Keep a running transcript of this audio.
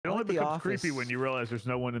only the becomes office. creepy when you realize there's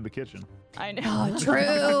no one in the kitchen. I know. Oh, true.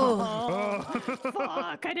 Oh,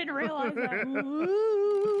 fuck, I didn't realize that.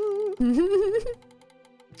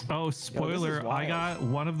 Oh, spoiler! I got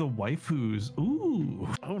one of the waifus. Ooh.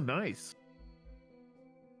 Oh, nice.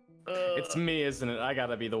 It's me, isn't it? I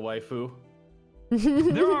gotta be the waifu.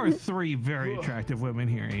 There are 3 very attractive women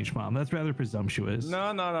here, HBomb. That's rather presumptuous.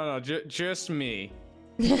 No. Just me.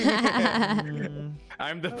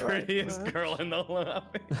 I'm the prettiest girl in the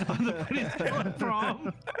lobby. I'm the prettiest girl in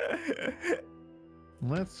prom.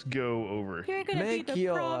 Let's go over. You're gonna Make be the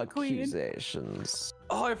your prom queen. accusations.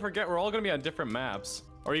 Oh, I forget. We're all gonna be on different maps.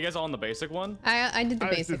 Are you guys all on the basic one? I did the I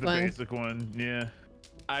just basic did the one. basic one, yeah.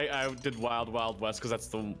 I did Wild Wild West because that's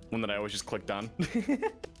the one that I always just clicked on.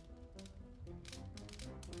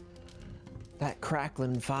 That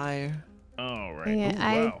crackling fire. All right. Yeah,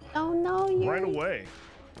 Ooh, wow. I don't know you. Right away.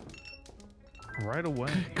 Right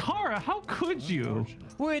away. Kara, how could you?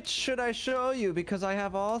 Which should I show you? Because I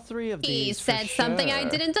have all 3 of these. He for said something I sure.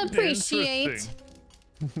 didn't appreciate.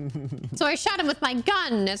 Interesting. So I shot him with my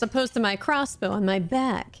gun as opposed to my crossbow on my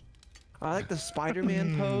back. I like the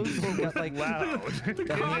Spider-Man pose. He's got like Loud.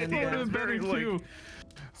 the hand Yeah, down. it's very too.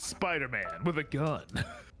 Spider-Man with a gun.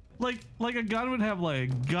 Like a gun would have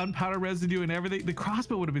like gunpowder residue and everything. The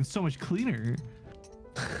crossbow would have been so much cleaner.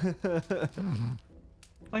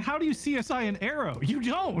 Like, how do you CSI an arrow? You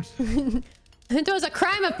don't. It was a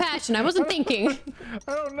crime of passion. I wasn't thinking.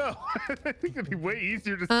 I don't know. I think it'd be way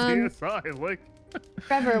easier to CSI. Like,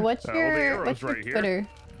 Trevor, what's all the your arrows right here. Twitter?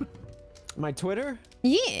 My Twitter?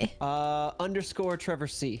 Yeah. _ Trevor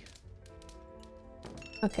C.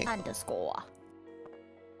 Okay. Underscore.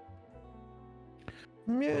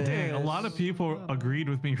 Dang, a lot of people agreed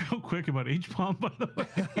with me real quick about HBomb, by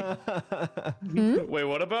the way. Wait,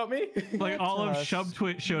 what about me? Like all of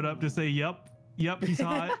Shubtwit showed up to say, yep, he's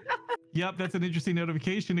hot. Yep, that's an interesting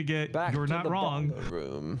notification to get. Back You're to not the wrong. butler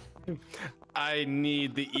room. I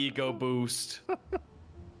need the ego boost.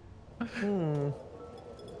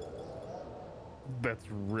 that's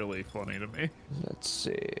really funny to me. Let's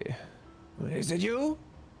see. Is it you?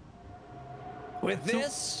 With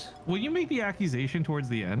this? Will you make the accusation towards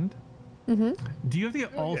the end? Mm-hmm. Do you have to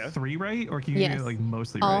get all yeah. 3 right, or can you Yes. get like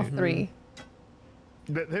mostly All right? 3.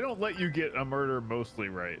 They don't let you get a murder mostly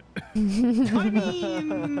right. I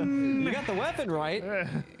mean, You got the weapon right.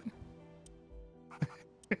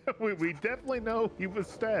 we definitely know he was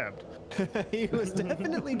stabbed. He was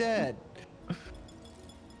definitely dead.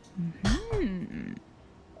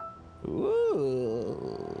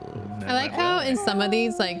 Ooh. I like how in some of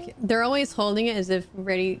these, like, they're always holding it as if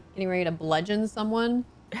getting ready to bludgeon someone.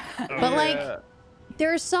 But like,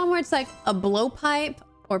 there's some where it's like a blowpipe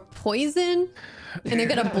or poison, and they're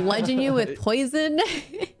gonna bludgeon you with poison.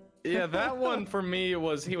 Yeah, that one for me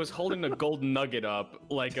was he was holding a gold nugget up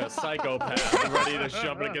like a psychopath, ready to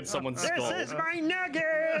shove it against someone's skull. This is my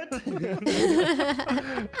nugget.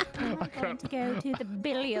 I'm going to go to the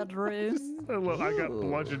billiard room. Look, I got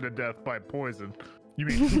bludgeoned to death by poison. You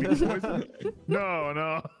mean poison?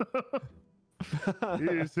 No.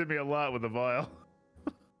 You just hit me a lot with a vial.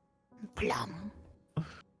 Plum.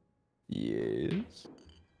 Yes.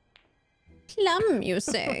 Plum, you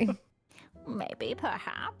say? Maybe,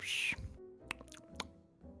 perhaps.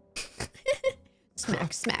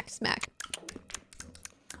 Smack, smack, smack.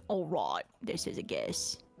 All right, this is a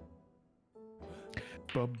guess.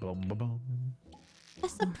 Bum, bum, bum, bum.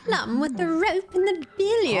 That's a plum with the rope in the I'm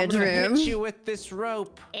billiard gonna room. hit you with this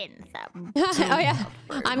rope. In the Oh yeah,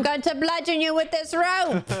 I'm going to bludgeon you with this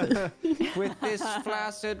rope. With this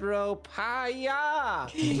flaccid rope. Hiya!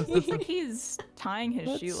 looks like he's tying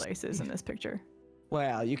his shoelaces in this picture.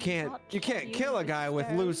 Well, you can't kill a guy with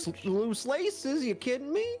loose laces. You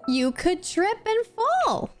kidding me? You could trip and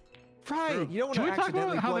fall. Right. You don't Can want we to talk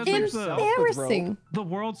about accidentally how bludgeon that's yourself with rope. Embarrassing. The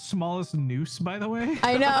world's smallest noose, by the way.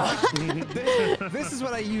 I know. This is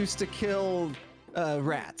what I use to kill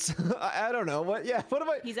rats. I don't know what. Yeah. What am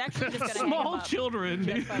I? He's actually just gonna hang him Small up. children.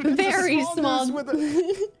 Just by Very Small small. noose with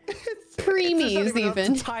a- It's not Preemies enough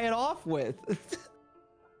even. to tie it off with.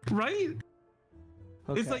 Right?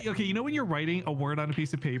 It's like, okay, you know when you're writing a word on a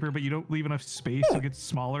piece of paper, but you don't leave enough space so it gets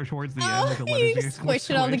smaller towards the end, like the letters You get squish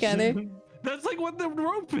it all squished? together. That's like what the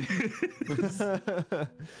rope is.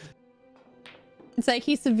 It's like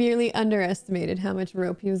he severely underestimated how much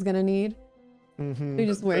rope he was gonna need. Mhm. He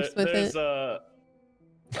just works with it.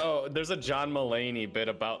 Oh, there's a John Mulaney bit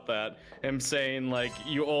about that. Him saying like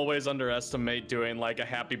you always underestimate doing like a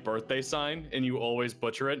happy birthday sign and you always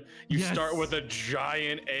butcher it. You start with a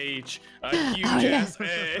giant H, a huge ass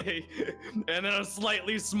A, and then a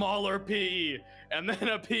slightly smaller P, and then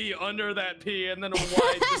a P under that P, and then a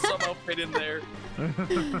Y just somehow fit in there.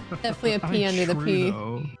 Definitely a P under the P.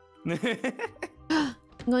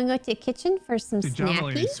 I'm going to go to the kitchen for some John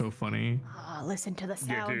Mulaney snackies. is so funny. Oh, listen to the sounds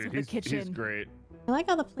Yeah, dude, of the he's kitchen. great. I like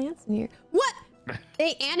all the plants in here. What?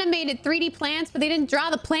 They animated 3D plants, but they didn't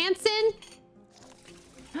draw the plants in?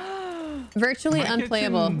 Virtually My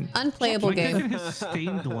unplayable. kitchen- Unplayable My kitchen game. has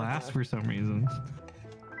stained glass for some reason.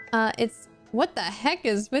 It's what the heck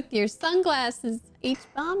is with your sunglasses,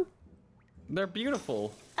 HBomb? They're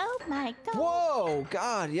beautiful. Oh my god. Whoa,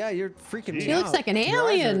 God, yeah, you're freaking me She out. looks like an Your eyes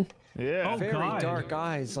alien. Yeah. Oh, Very God. dark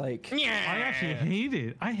eyes, like. Yeah. I actually hate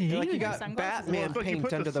it. I hate Like you it. got Sunglasses Batman It's like you paint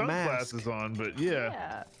put under the mask. sunglasses on, but yeah.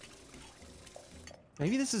 Yeah.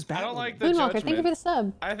 Maybe this is I Batman. don't like the Moonwalker, judgment. thank you for the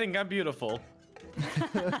sub. I think I'm beautiful. I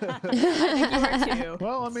think you were too.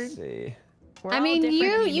 Well, I Let's mean, see. We're I all mean, different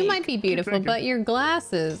and you unique. might be beautiful, thinking. but your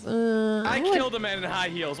glasses. I would killed a man in high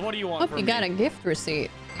heels. What do you want hope from you me? got a gift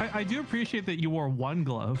receipt. I do appreciate that you wore one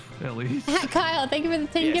glove at least. Kyle, thank you for the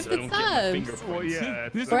 10 Yeah, so I gifted don't get my subs. fingerprints. well, yeah.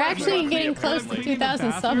 This It's We're is actually Luckily, getting close to apparently. Cleaning the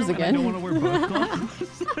 2,000 subs bathroom, and I again. don't want to wear both gloves.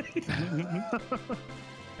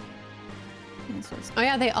 This was Oh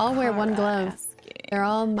yeah, they all wear one glove. asking. They're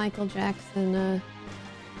all Michael Jackson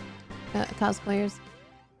cosplayers.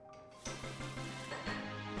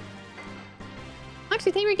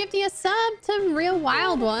 Actually, thank you for gifting a sub to Real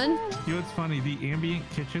Wild One. You know what's funny? The ambient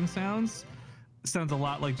kitchen sounds a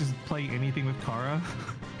lot like just play anything with Kara.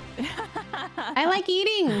 I like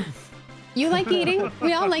eating. You like eating?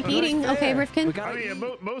 We all like eating. Okay, We Rifkin. gotta I mean,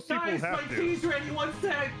 eat. most people have to. ready. 1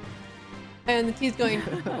 sec. And the tea's going.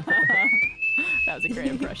 That was a great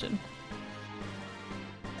impression.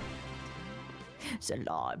 It's a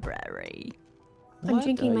library. I'm What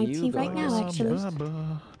drinking are my you tea right now, guys actually. just-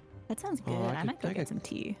 That sounds good. Oh, I I could- might go I get could- some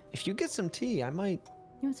tea. If you get some tea, I might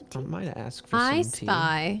You want some tea? ask for I some tea.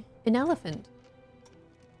 spy an elephant.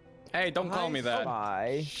 Hey, don't call me that.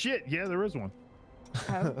 Spy. Shit, yeah, there is one.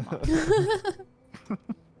 Oh,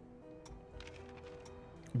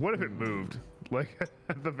 What if it moved? Like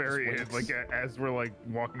at the very end, like as we're like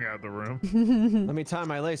walking out of the room. Let me tie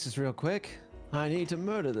my laces real quick. I need to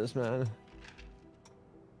murder this man.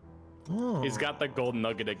 Oh. He's got the gold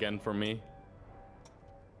nugget again for me.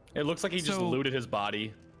 It looks like he just So- looted his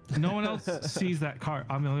body. No one else sees that card.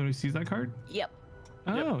 I'm the only one who sees that card. yep.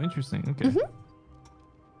 Oh, interesting. Okay.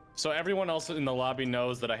 So everyone else in the lobby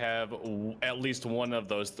knows that I have at least one of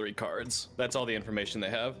those 3 cards. That's all the information they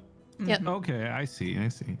have. Yep. Okay, I see. I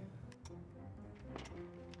see.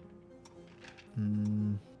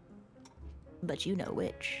 But you know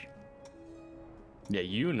which. Yeah,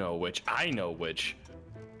 you know which. I know which.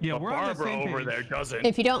 Yeah, But we're on the Barbara same over page. there doesn't.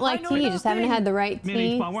 If you don't like know tea, you just haven't nothing. had the right Man,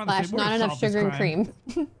 tea HBomb, we're on the slash same- we're not gonna enough solve this sugar and crime.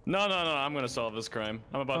 cream. No, I'm gonna solve this crime.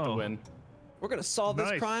 I'm about to Oh. win. We're gonna solve this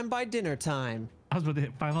Nice. crime by dinner time. I was about to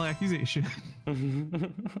hit final accusation.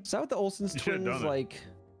 Is that what the Olsen's You should've twins done it. like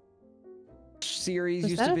series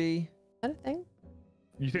Was used that to a- be? Is that a thing?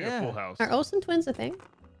 You think Yeah. a Full House? Are Olsen twins a thing?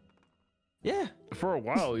 Yeah. For a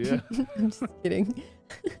while, yeah. I'm just kidding.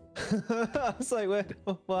 I was like, wait,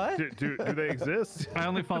 what? do they exist? I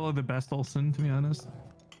only follow the best Olsen, to be honest.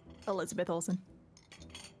 Elizabeth Olsen.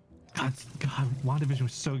 God, WandaVision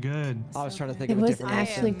was so good. I was trying to think It of a was different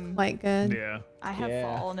actually Olsen. quite good. Yeah. I have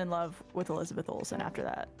Yeah. fallen in love with Elizabeth Olsen after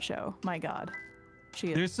that show. My God. She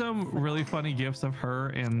is. There's some really funny gifs of her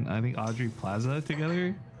and I think Audrey Plaza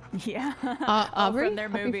together. Yeah. Aubrey? From their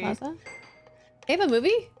Aubrey movie. Plaza? They have a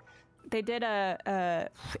movie? They did a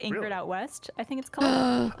Anchored Really? Out West, I think it's called.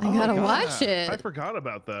 I Oh my gotta God. watch I it. forgot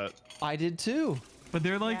about that. I did too. But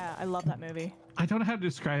they're like, Yeah, I love that movie. I don't know how to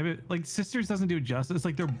describe it. Like Sisters doesn't do it justice.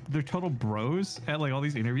 Like they're total bros at like all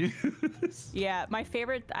these interviews. Yeah, my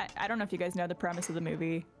favorite. I don't know if you guys know the premise of the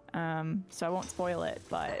movie, so I won't spoil it.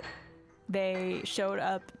 But they showed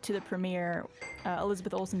up to the premiere.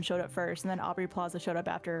 Elizabeth Olsen showed up first, and then Aubrey Plaza showed up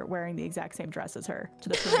after, wearing the exact same dress as her to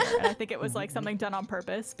the premiere. And I think it was like something done on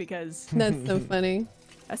purpose because That's so funny.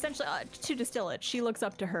 essentially, to distill it, she looks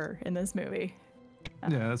up to her in this movie.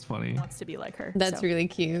 Yeah, that's funny. Wants to be like her. That's so. really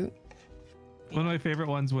cute. One of my favorite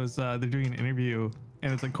ones was they're doing an interview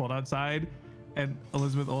and it's like cold outside, and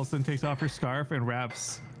Elizabeth Olsen takes off her scarf and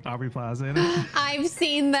wraps Aubrey Plaza in it. I've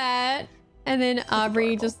seen that. And then Aubrey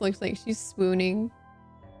adorable. just looks like she's swooning.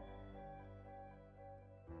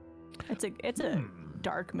 It's a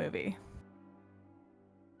dark movie,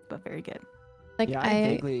 but very good. Like Yeah, I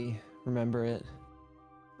vaguely remember it.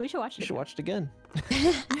 We should watch it. We should watch it again.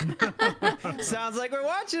 Sounds like we're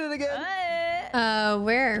watching it again.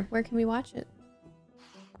 Where can we watch it?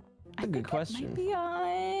 That's a good question. Might be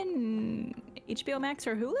on HBO Max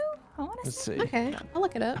or Hulu. I want to Let's see. see. Okay, I'll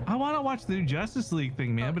look it up. I want to watch the new Justice League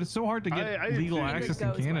thing, man, but it's so hard to get I legal figured access it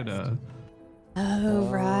in goes Canada. Oh,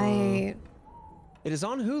 right. It is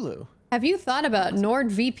on Hulu. Have you thought about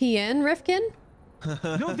NordVPN, Rifkin?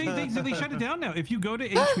 No, they shut it down now. If you go to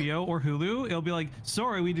HBO or Hulu, it'll be like,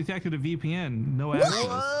 sorry, we detected a VPN. No access.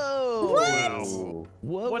 Whoa! Wow.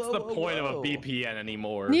 Whoa! What's the whoa, point of a whoa. VPN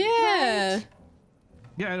anymore? Yeah.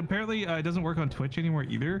 Yeah, and apparently it doesn't work on Twitch anymore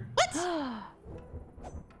either.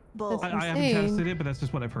 Bull. That's I haven't insane. tested it, but that's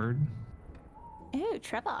just what I've heard. Ew,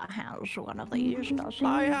 Trevor has one of these, does he?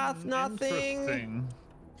 I have nothing.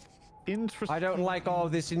 Interesting. I don't like all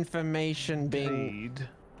this information being Indeed.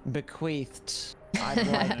 bequeathed. I'd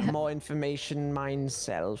like more information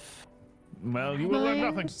myself. Well, you will learn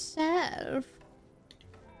nothing. Myself.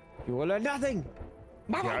 You will learn nothing.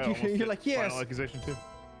 Yeah, I almost You're did like, yes, Final accusation too.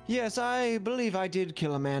 yes, I believe I did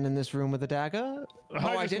kill a man in this room with a dagger.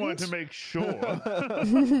 I just wanted didn't. to make sure.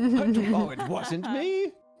 Oh, it wasn't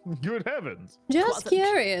me. Good heavens. Just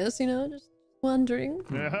curious, you know, just wondering.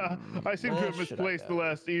 Yeah, I seem to Where have should I misplaced the go?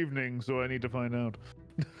 last evening, so I need to find out.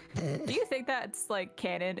 Do you think that's like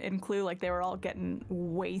canon in Clue? Like they were all getting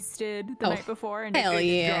wasted the Oh, night before, and hell just,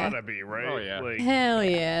 yeah. Gotta be, right? Oh, yeah. Like, Hell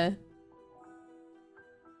yeah.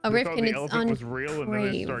 Oh, they thought Rifkin, the it's elephant on was real, and then they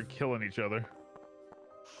Crave. started killing each other.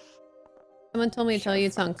 Someone told me to tell you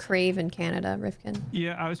it's on Crave in Canada, Rifkin.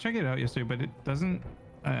 Yeah, I was checking it out yesterday, but it doesn't.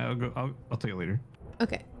 I'll tell you later.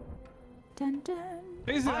 Okay. Dun, dun.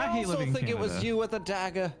 Basically, I hate also living in think it was Canada. you with a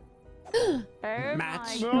dagger. Oh Matt.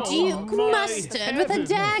 my No. God. Duke my mustard with a heavens.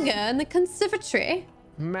 dagger in the conservatory.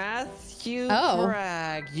 Matthew Oh.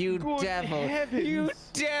 Bragg, you Good devil. heavens. You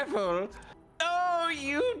devil. Oh,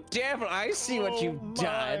 you devil. I see what you've Oh,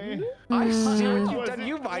 done. my. I see what Was you've done. it-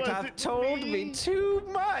 You might was have it told me me? too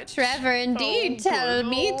much. Trevor, indeed, Oh, tell good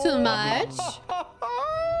me too Lord. much.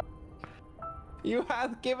 You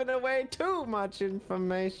have given away too much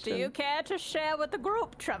information. Do you care to share with the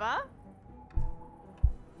group, Trevor?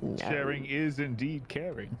 No. Sharing is indeed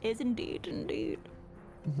caring. Is indeed.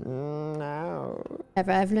 No.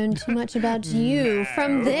 Trevor, I've learned too much about you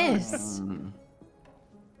from this.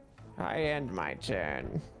 I end my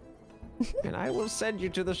turn. And I will send you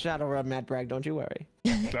to the Shadow Realm, Matt Bragg, don't you worry.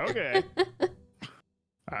 Okay.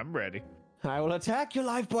 I'm ready. I will attack your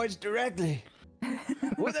life points directly.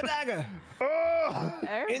 With a dagger.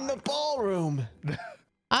 Oh! In the ballroom. Oh,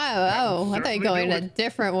 I thought you certainly were going do a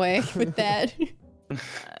different way with that.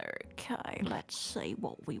 Okay, let's see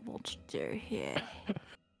what we want to do here.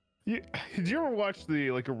 Did you ever watch the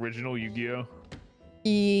original Yu-Gi-Oh?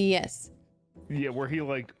 Yes. Yeah, where he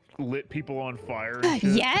lit people on fire. And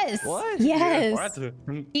shit? Yes. What? Yes. What?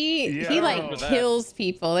 He Yeah, I like remember that. kills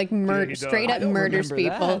people, like he does. straight I up don't murders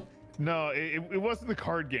remember people. that. No, it wasn't the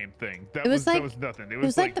card game thing. That It was that like- was nothing. It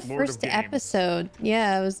was like the Lord of first Games. episode.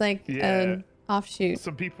 Yeah, it was like Yeah. an offshoot.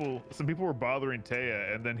 Some people were bothering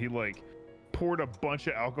Taya, and then he poured a bunch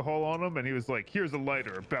of alcohol on him, and he was like, "Here's a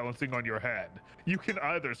lighter balancing on your hand. You can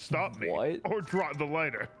either stop me What? or drop the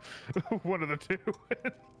lighter. One of the two."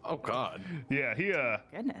 Oh God. Yeah,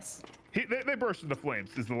 Goodness. they burst into flames.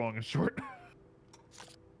 Is the long and short.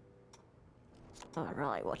 Oh,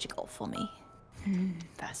 really? What you got for me?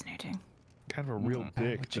 Fascinating. Kind of a real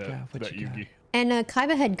dick. what you that, got? What that you got? Yugi. And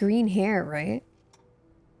Kaiba had green hair, right?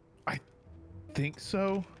 Think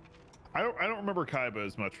so. I don't remember Kaiba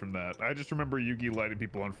as much from that. I just remember Yugi lighting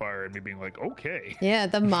people on fire and me being like, okay. Yeah,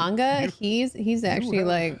 the manga, he's actually have-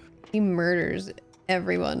 like he murders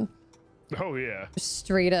everyone Oh yeah.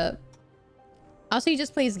 straight up. Also, he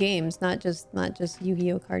just plays games, not just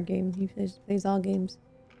Yu-Gi-Oh card games. He plays all games.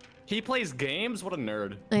 He plays games? What a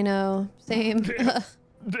nerd. I know, same. Get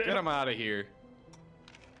him out of here.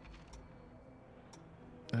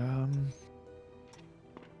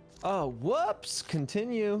 Oh, whoops.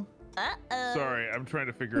 Continue. Sorry, I'm trying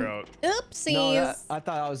to figure out. Oopsies. No, I thought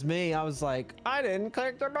that was me. I was like, I didn't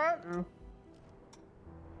click the button.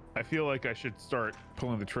 I feel like I should start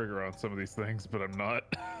pulling the trigger on some of these things, but I'm not.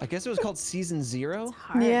 I guess it was called Season 0.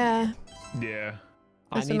 Hard. Yeah, Yeah. that's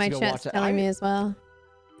I what need my to go chat's watch it. telling me as well.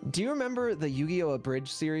 Do you remember the Yu-Gi-Oh! Abridged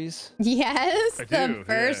series? Yes, I the do, yeah.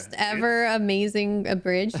 first ever amazing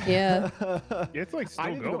abridged. Yeah. It's I still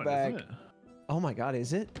need to go going, back. isn't it? Oh my god,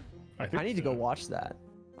 is it? think I need to go so. watch that.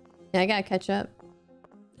 Yeah, I gotta catch up.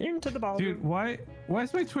 Into the ball. Dude, why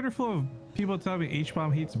is my Twitter full of people telling me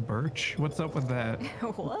HBomb hates birch? What's up with that?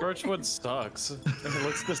 What? Birchwood sucks. It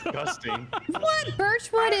looks disgusting. What?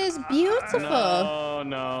 Birchwood is beautiful.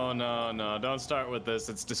 No. Don't start with this.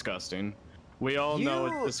 It's disgusting. We all know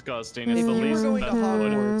it's disgusting. It's If the you were least going to best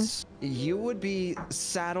wood. Hogwarts, you would be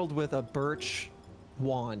saddled with a birch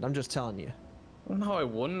wand. I'm just telling you. No, I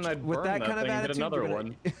wouldn't. I'd With burn that that kind of thing and attitude, get another you're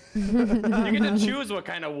one. You get to choose what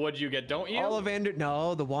kind of wood you get, don't you? Ollivander,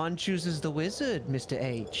 no, the wand chooses the wizard, Mr.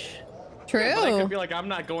 H. True. But I could be like, I'm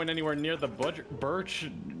not going anywhere near the birch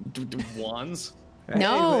wands. Hey,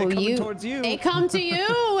 No, they're coming you. towards you. They come to you,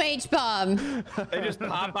 HBomb. They just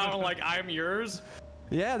pop out and like, I'm yours.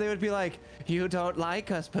 Yeah, they would be like, you don't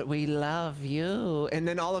like us, but we love you. And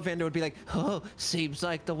then Ollivander would be like, oh, seems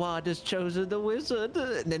like the wand has chosen the wizard.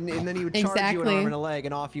 And then he would charge you an Exactly. arm and a leg,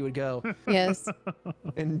 and off you would go. Yes.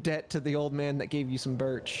 In debt to the old man that gave you some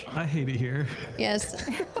birch. I hate it here. Yes.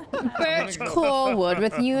 Birch core wood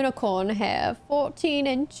with unicorn hair, 14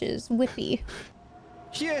 inches, whippy.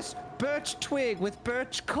 Yes, birch twig with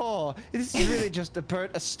birch core. This is really just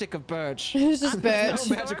a stick of birch. It's just birch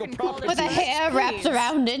No magical properties. with a hair wrapped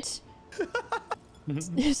around it.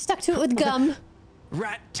 Stuck to it with gum.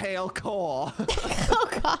 Rat tail core. Oh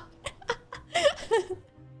god.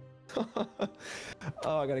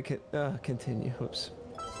 Oh, I gotta continue. Whoops.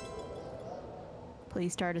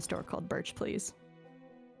 Please start a store called Birch, please.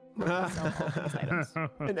 We'll sell all these items.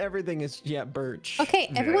 And everything is, yeah, birch.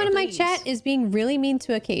 Okay, everyone in my Please. chat is being really mean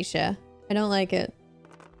to Acacia. I don't like it.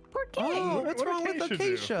 Poor kid. Oh, what's What wrong with Acacia do?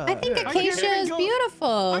 Acacia? I think Yeah. Acacia is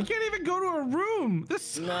beautiful. I can't even go to a room.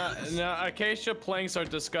 This. No, acacia planks are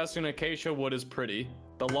disgusting. Acacia wood is pretty.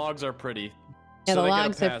 The logs are pretty. Yeah, So the they get a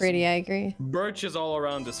logs are pass. pretty, I agree. Birch is all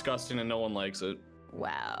around disgusting and no one likes it.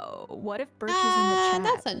 Wow. What if Birch is in the chat?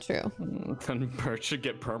 That's not true. Then Birch should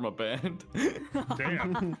get permabanned.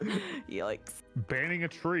 Damn. Yikes. Banning a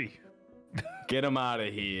tree. Get him out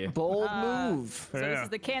of here. Bold Uh, move. So this Yeah. is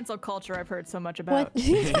the cancel culture I've heard so much What? about.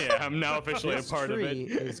 Yeah, I'm now officially a This part of tree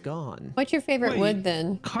it. is gone. What's your favorite Wait, wood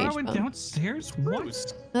then? Kara went HBomb? downstairs? What?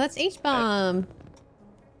 No, that's H-bomb.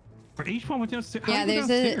 Or HBomb went downstairs? Yeah, How do you there's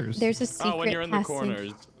go a downstairs? secret Oh, when you're in the passage.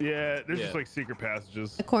 corners. Yeah, there's Yeah. just like secret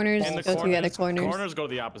passages. The corners In the go to the other corners. Corners go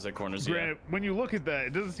to the opposite corners. Yeah. Granted, when you look at that,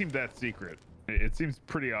 it doesn't seem that secret. It seems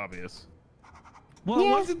pretty obvious. Well, it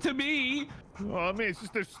Yeah. wasn't to me. Well, I mean, it's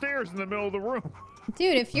just there's stairs in the middle of the room.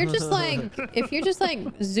 Dude, if you're just like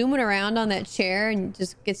zooming around on that chair and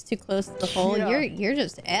just gets too close to the hole, Yeah. you're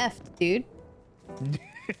just effed, dude.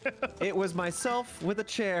 It was myself with a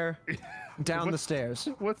chair down the stairs.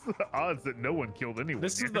 What's the odds that no one killed anyone?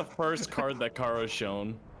 This is here? the first card that Kara's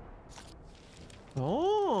shown.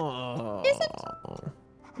 Oh.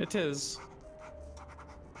 It is.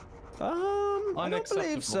 I don't Unacceptable.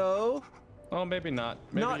 believe so. Oh, maybe not.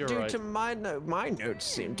 Maybe Not you're due right. to my notes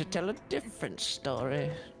seem to tell a different story.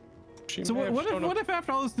 She So may have what shown if up-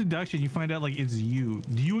 after all this deduction you find out like it's you?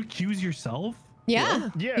 Do you accuse yourself? Yeah,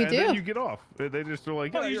 Yeah, you and do. then you get off. They just are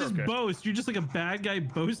like, Oh, yeah, you you're just okay. boast. You're just like a bad guy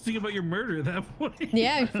boasting about your murder at that point.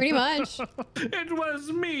 Yeah, pretty much. It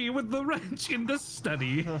was me with the wrench in the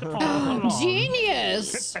study. all along.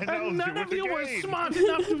 Genius. And that was And none you of with you the were game. smart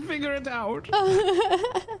enough to figure it out.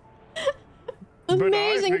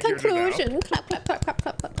 Amazing figured it out. conclusion. Clap, clap, clap, clap,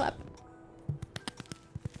 clap, clap, clap.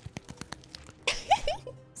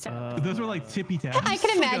 Those were like tippy taps. I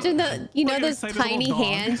can imagine the, you know, like an those excited little tiny dog.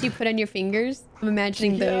 hands you put on your fingers. I'm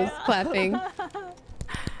imagining those clapping.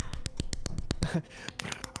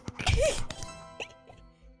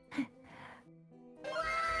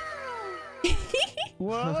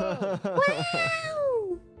 Wow.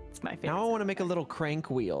 It's my favorite. Now I want to make a little crank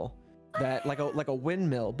wheel that like a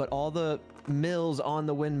windmill, but all the mills on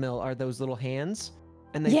the windmill are those little hands,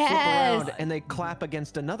 and they flip Yes. around and they clap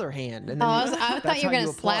against another hand. And Oh, then I that's thought you were how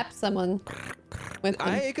gonna apply- slap someone with them.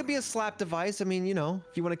 It could be a slap device. I mean, you know,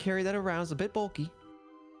 if you want to carry that around, it's a bit bulky.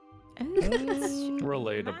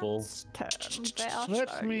 Relatable.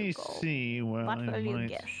 Let me see where What I will you might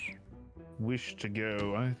get? wish to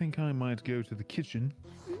go. I think I might go to the kitchen.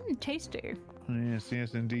 Tasty. Yes,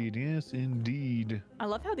 yes, indeed. Yes, indeed. I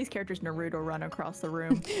love how these characters Naruto run across the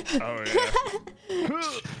room. Oh, yeah.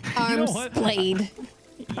 Arms what? splayed.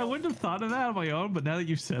 I wouldn't have thought of that on my own, but now that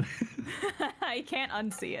you've said it. I can't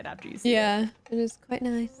unsee it after you see it. Yeah, it is quite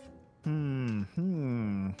nice.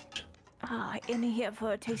 Ah, in here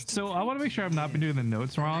for a tasty. So I want to make sure I've not been doing the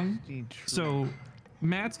notes wrong. So, So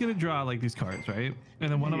Matt's gonna draw like these cards, right?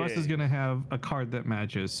 And then one of us Yeah. is gonna have a card that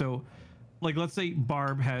matches. So like let's say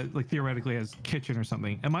Barb has like theoretically has kitchen or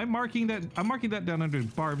something. Am I marking that? I'm marking that down under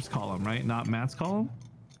Barb's column, right? Not Matt's column.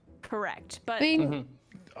 Correct, but I mean,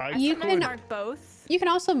 You Sometimes can mark both. You can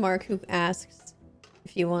also mark who asks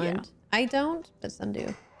if you want. Yeah. I don't, but some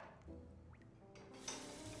do.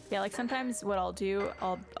 Yeah, like sometimes what I'll do,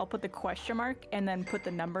 I'll put the question mark and then put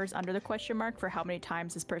the numbers under the question mark for how many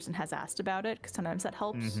times this person has asked about it, because sometimes that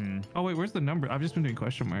helps. Oh wait, where's the number? I've just been doing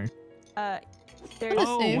question mark. There's The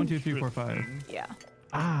Oh, same. 1, 2, 3, 4, 5. yeah.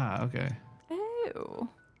 Ah, okay. Oh,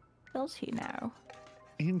 does he know?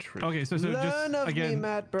 Interesting. Okay, so Learn just of me, again,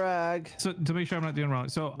 Matt Bragg. so to make sure I'm not doing wrong.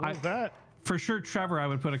 So What was that? for sure, Trevor, I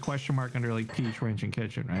would put a question mark under like Peach, Ranch, and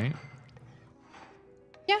Kitchen, right?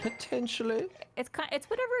 Potentially. It's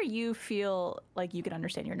whatever you feel like you can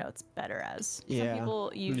understand your notes better as. Yeah. Some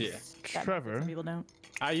people use Yeah. that method, Trevor. some people don't.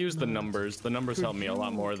 I use the numbers. The numbers help me a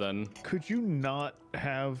lot more than. Could you not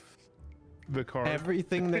have the card?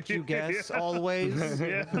 Everything that you guess, Yeah. always.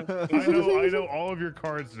 Yeah, I know all of your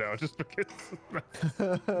cards now, just because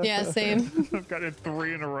Yeah, same. I've got it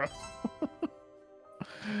 3 in a row.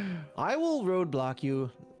 I will roadblock you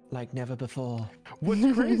like never before. What's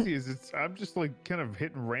crazy is I'm just like kind of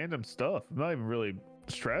hitting random stuff. I'm not even really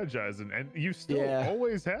strategizing, and you still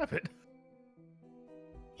always have it.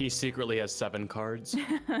 He secretly has 7 cards.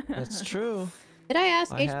 That's true. Did I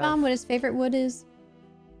ask I HBomb have- what his favorite wood is?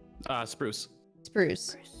 Spruce,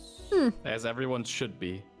 Spruce. as everyone should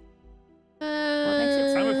be.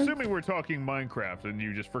 I'm assuming we're talking Minecraft, and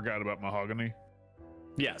you just forgot about mahogany.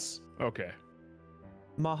 Yes. Okay.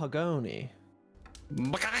 Mahogany.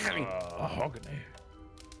 Mahogany.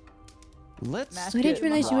 Let's. Matt, I didn't get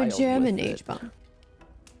realize you were wild German, with it. HBomb.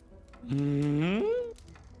 Hmm.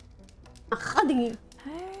 Mahogany.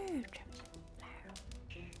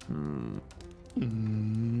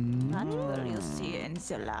 What will you see in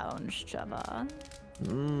the lounge, Trevor?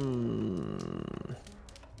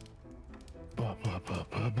 Ba, ba, ba,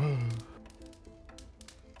 ba, ba.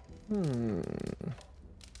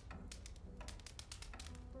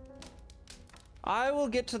 I will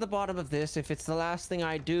get to the bottom of this if it's the last thing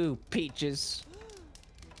I do, Peaches.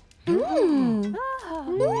 Oh.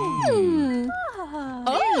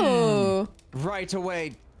 Right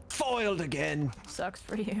away. Foiled again. Sucks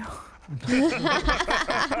for you.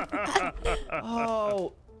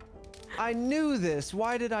 Oh. I knew this.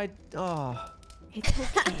 Why did I... Oh. It's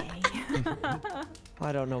okay.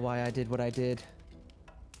 I don't know why I did what I did.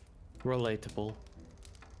 Relatable.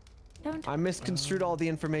 Don't. I misconstrued all the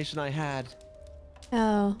information I had.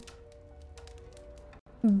 Oh.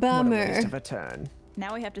 What a Bummer. waste of a turn.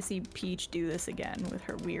 Now we have to see Peach do this again with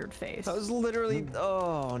her weird face. That was literally...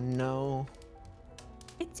 Oh, no.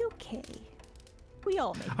 It's okay. We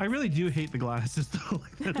all make. I really do hate the glasses though.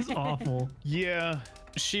 Like, that is awful. Yeah.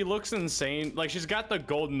 She looks insane. Like, she's got the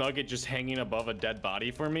gold nugget just hanging above a dead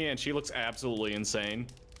body for me, and she looks absolutely insane.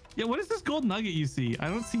 Yeah, what is this gold nugget you see? I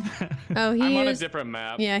don't see that. Oh, he I'm on a used, different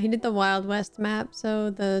map. yeah, he did the Wild West map, so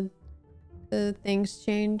the things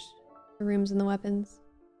change, the rooms and the weapons.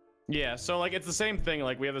 Yeah, so like it's the same thing.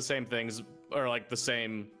 Like we have the same things, or like the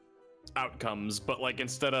same outcomes, but like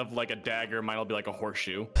instead of like a dagger, mine will be like a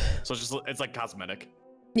horseshoe. So it's like cosmetic.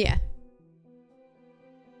 Yeah.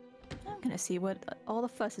 I'm gonna see what all the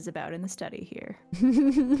fuss is about in the study here.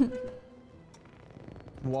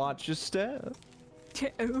 Watch your step.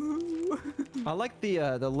 Ooh. I like the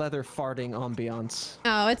leather farting ambiance.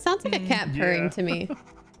 Oh, it sounds like a cat purring yeah. to me.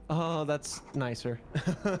 Oh, that's nicer.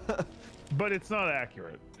 But it's not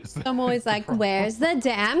accurate. I'm always like, where's the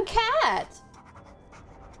damn cat?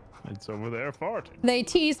 It's over there farting. They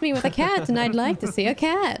teased me with a cat, and I'd like to see a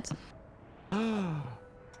cat.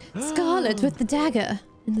 Scarlet with the dagger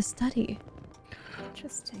in the study.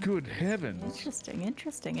 Interesting. Good heavens. Interesting.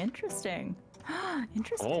 Interesting.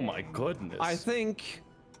 Oh my goodness. I think,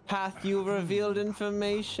 hath you revealed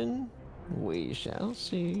information? We shall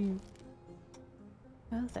see.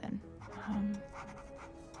 Well then.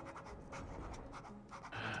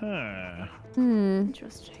 Huh.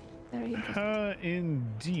 Interesting. Very interesting.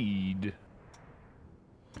 Indeed.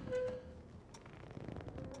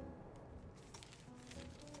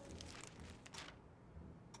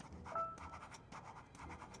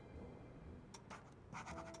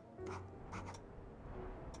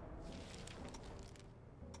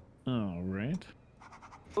 All right.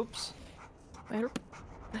 Oops. Well,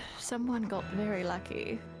 someone got very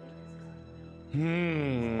lucky.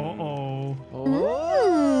 Uh-oh.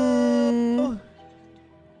 Oh.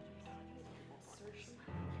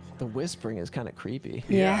 The whispering is kind of creepy.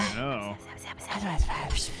 Yeah. I know.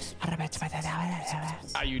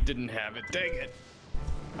 You didn't have it. Dang it.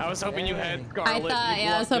 I was hoping you had I Scarlet. thought,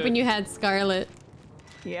 yeah, I was hoping you had Scarlet.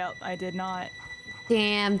 Yep, I did not.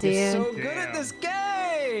 Damn, dude. You're so good at this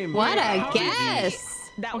game. What a guess!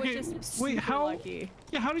 That Okay, was just wait, super how? lucky.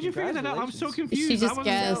 Yeah, how did you figure that out? I'm so confused. She I just wasn't-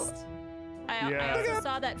 guessed. I Yeah. also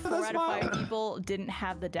saw that 4 out of 5 people didn't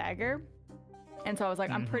have the dagger. And so I was like,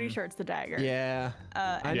 I'm pretty sure it's the dagger. Yeah.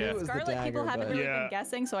 I knew it was the Scarlet dagger, people haven't but- really Yeah. been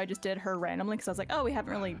guessing, so I just did her randomly because I was like, oh, we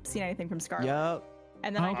haven't really seen anything from Scarlet. Yep.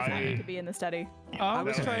 And then I just Okay. happened to be in the study. I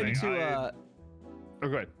was That was trying me. to. Oh,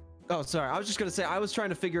 go ahead. Oh, sorry. I was just gonna say I was trying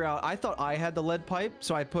to figure out. I thought I had the lead pipe,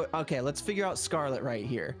 so I put. Okay, let's figure out Scarlet right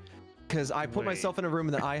here, because I put Wait. myself in a room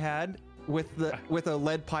that I had with a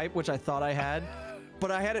lead pipe, which I thought I had, but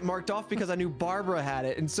I had it marked off because I knew Barbara had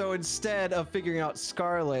it, and so instead of figuring out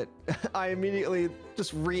Scarlet, I immediately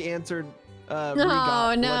just re-answered. Oh, lead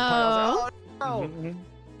pipe. no. I was like, oh no.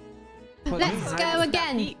 But Let's I- go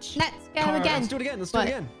again. Peach. Let's go Carl, again. Let's do it again. Let's do it What?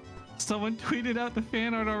 again. Someone tweeted out the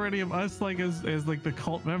fan art already of us like as like the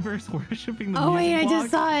cult members worshiping the Oh wait, music I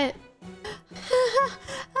just block. saw it.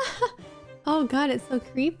 Oh god, it's so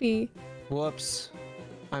creepy. Whoops.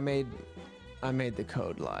 I made the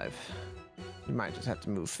code live. You might just have to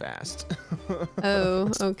move fast. Oh,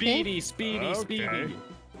 okay. Speedy. Okay.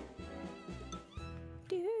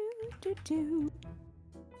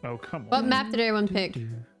 Oh, come What on. map did everyone pick?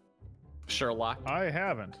 Sherlock. I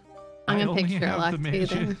haven't. I'm I gonna only pick have Sherlock the too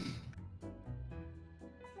mansion.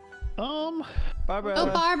 then. Barbara. Oh,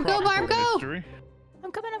 Barb, go, Barb, Tropical go! mystery.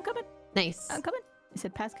 I'm coming. Nice. I'm coming. You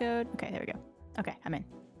said passcode. Okay, there we go. Okay, I'm in.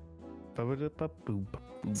 Ba-ba-da-ba-boom,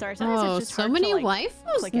 ba-boom. Sorry, sometimes Oh, it's just so hard many to, like,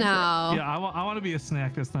 waifus click into it. now. Yeah, I want to be a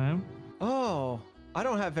snack this time. Oh, I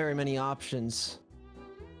don't have very many options.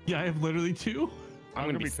 Yeah, I have literally 2. I'm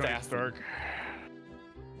gonna be Tony fast. Stark.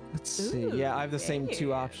 Let's see. Yeah, I have the same 2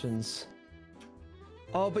 Ooh, options.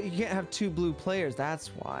 Oh, but you can't have 2 blue players. That's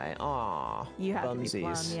why. Aw. You have to be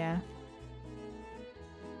plum, bumsies. yeah.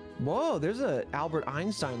 Whoa, there's a Albert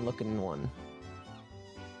Einstein looking one.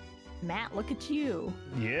 Matt, look at you.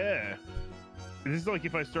 Yeah. This is like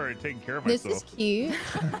if I started taking care of This myself. is cute.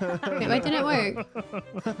 Wait, why didn't it work?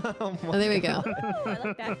 Oh, Oh, there we go. Oh, I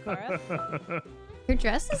like that, Cora. Your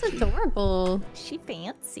dress is adorable. She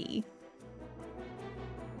fancy.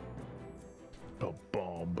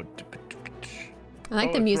 Ba-boom, I like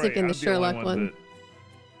Oh, the that's music right, in I'm the the only Sherlock one.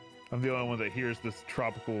 I'm the only one that hears this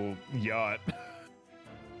tropical yacht.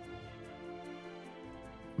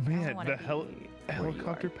 Man, wanna the be where you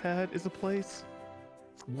helicopter are. pad is a place?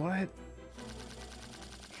 What?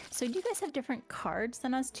 So do you guys have different cards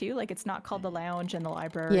than us too? Like it's not called the lounge and the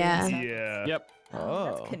library. Yeah. and stuff? Yeah. Yep.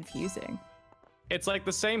 Oh. That's confusing. It's like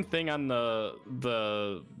the same thing on the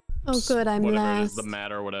Oh, good, I'm whatever it is, last. the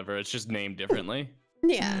mat or whatever. It's just named differently.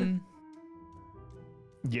 Yeah.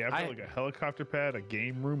 Yeah, I've got like a helicopter pad, a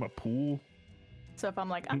game room, a pool. So if I'm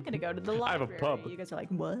like, I'm gonna go to the I have a library, pub. you guys are like,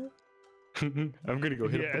 what? I'm gonna go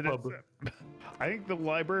hit Yeah, up the pub. I think the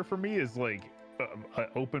library for me is like an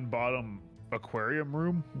open bottom aquarium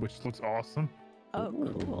room, which looks awesome. Oh,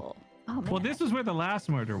 cool. Oh man. Well, this is where the last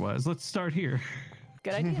murder was. Let's start here.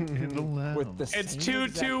 good idea. In the lounge. With the It's same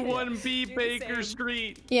exact- 221B Do the Baker same.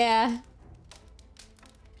 Street. Yeah.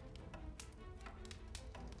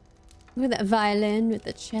 Look at that violin with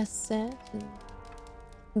the chess set and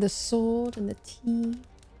the sword and the tea.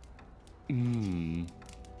 Mmm.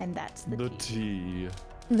 And that's the, The tea. tea.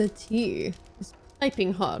 The tea is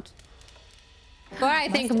piping hot. Or I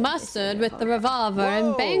think mustard with the revolver and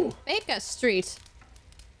Whoa. Baker Street.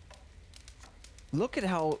 Look at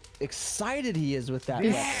how excited he is with that.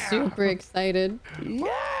 He's weapon. super excited.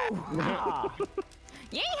 Yeehaw!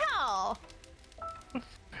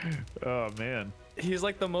 Oh man. He's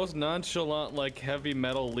like the most nonchalant, like heavy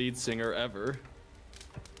metal lead singer ever.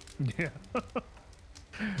 Yeah.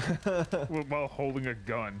 While holding a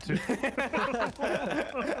gun too.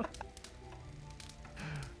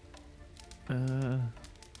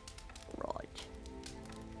 Right.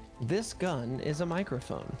 This gun is a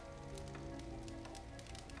microphone.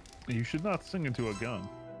 You should not sing into a gun.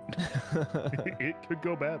 It could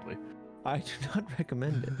go badly. I do not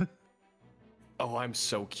recommend it. Oh, I'm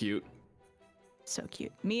so cute. So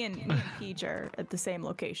cute. Me and Peach are at the same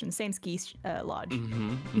location, same ski lodge.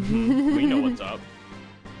 We know what's up.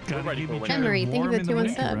 Gotta ready keep for each winter. other Emery, thank you warm for in the 2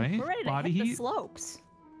 winter, sub. right? We're ready to Body hit the heat. slopes.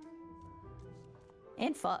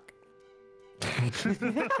 And fuck.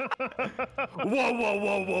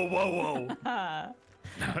 Whoa.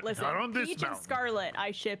 Listen, not on this Peach and mountain. Scarlet,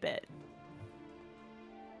 I ship it.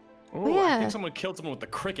 Oh, I Yeah. think someone killed someone with the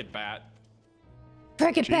cricket bat.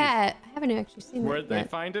 Cricket Jeez. bat. I haven't actually seen Where'd that they yet.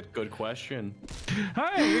 find it? Good question.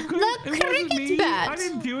 Hey, it wasn't cricket me. bat. I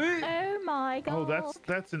didn't do it. Oh my god. Oh,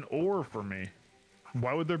 that's an oar for me.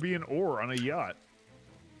 Why would there be an oar on a yacht?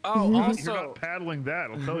 Oh, You're also, not paddling that,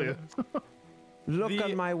 I'll tell you. Look The-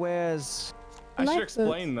 on my wares. I should Life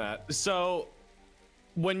explain that. So,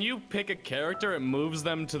 when you pick a character, it moves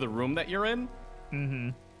them to the room that you're in. Mm-hmm.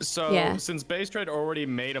 So since Basetrade already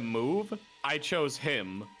made a move, I chose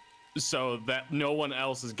him so that no one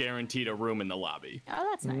else is guaranteed a room in the lobby. Oh,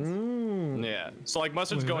 that's nice. Yeah. So like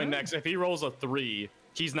Mustard's going next. If he rolls a 3,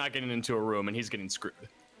 he's not getting into a room and he's getting screwed.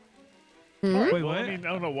 Wait, Well, what? I mean,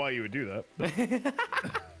 I don't know why you would do that.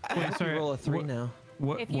 Wait, sorry. Roll a 3 now.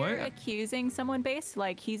 What? If you're accusing someone based,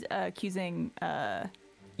 like he's accusing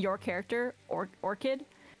your character or Orchid,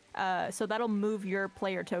 so that'll move your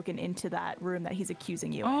player token into that room that he's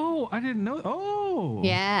accusing you. Oh, I didn't know. Oh.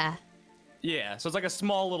 Yeah. Yeah. So it's like a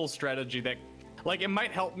small little strategy that, like, it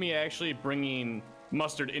might help me actually bringing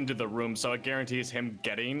Mustard into the room, so it guarantees him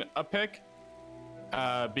getting a pick.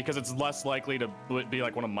 Because it's less likely to be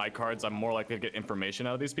like one of my cards. I'm more likely to get information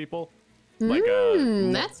out of these people. Like,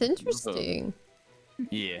 that's interesting.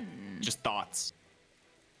 Yeah, just thoughts.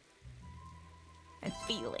 And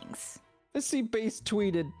feelings. Let's see. Base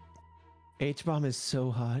tweeted, HBomb is so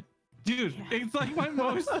hot. Dude, it's like my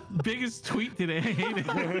most biggest tweet today. I hate it.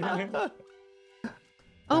 Oh,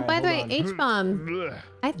 Alright, by the way, hold HBomb, Ugh.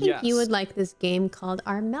 I think you would like this game called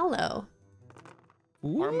Armello.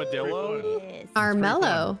 Armadillo? Yes.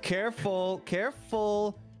 Armello. Careful,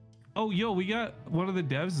 careful. Oh, yo, we got one of the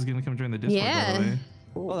devs is gonna come join the Discord. Yeah. By the way.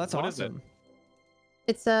 Oh, that's What is it? awesome.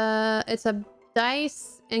 It's a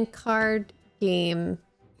dice and card game.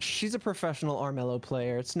 She's a professional Armello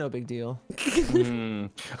player. It's no big deal.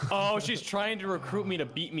 Oh, she's trying to recruit me to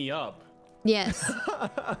beat me up. Yes.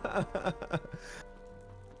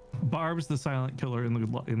 Barb's the silent killer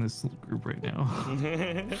in this group right now.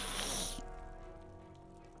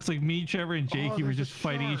 It's like me, Trevor, and Jakey were just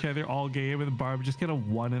fighting each other all game, and Barb just kind of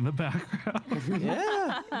won in the background.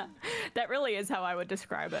 Yeah. That really is how I would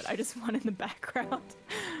describe it. I just want in the background.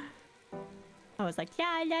 I was like,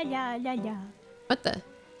 yeah, yeah, yeah, yeah, yeah. What the?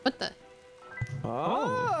 What the? Oh,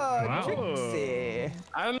 wow. Trixie.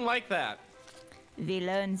 I don't like that. We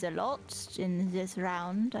learned a lot in this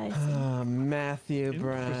round, I think. Matthew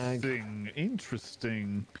Bragg.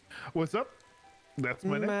 Interesting. What's up? That's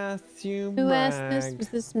my name. Matthew Who Bragg. asked this? Was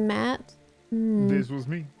this Matt? This was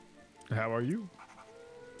me. How are you?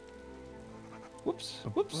 Whoops.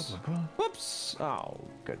 Whoops. Whoops. Oh,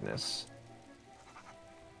 goodness.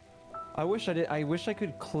 I wish I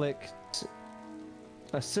could click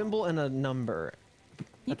a symbol and a number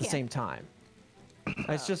You at the can. same time.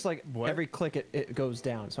 It's just like What? every click it goes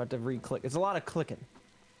down, so I have to re-click. It's a lot of clicking.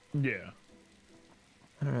 Yeah.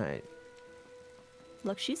 All right.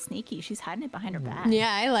 Look, she's sneaky. She's hiding it behind her back. Yeah,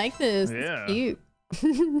 I like this. Yeah. It's cute.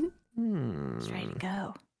 She's ready to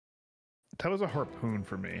go. That was a harpoon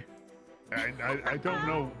for me. I don't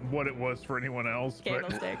know what it was for anyone else,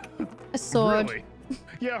 Candlestick. A sword. Really?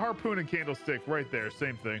 Yeah, harpoon and candlestick right there,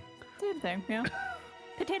 same thing. Same thing, yeah.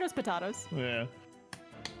 Potatoes, potatoes. Yeah.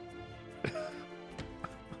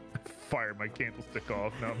 Fire my candlestick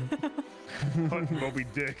off now. Hunt Moby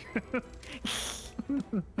Dick.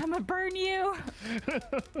 I'm gonna burn you.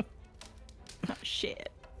 Oh, shit.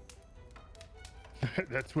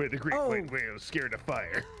 That's where the Great White Whale is scared of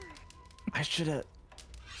fire. I should have.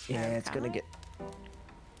 Yeah, it's gonna get.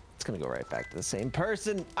 It's gonna go right back to the same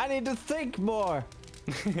person. I need to think more.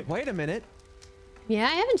 Wait a minute. Yeah,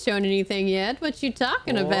 I haven't shown anything yet. What you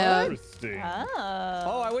talking about? Interesting.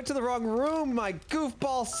 Oh, I went to the wrong room. My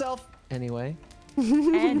goofball self. Anyway.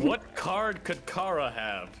 And What card could Kara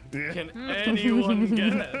have? Yeah. Can anyone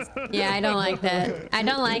guess? Yeah, I don't like that. I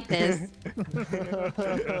don't like this.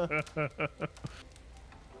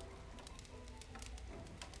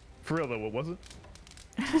 For real though, what was it?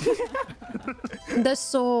 The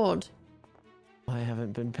sword. I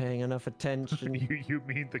haven't been paying enough attention. You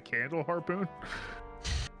mean the candle harpoon?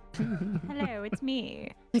 hello, it's me.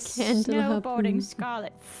 The candle Snowboarding harpoon.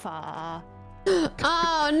 Scarlet Fa.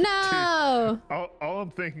 Oh no! All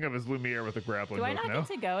I'm thinking of is Lumiere with a grappling Do I hook not now. get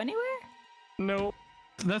to go anywhere? No.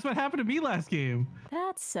 That's what happened to me last game.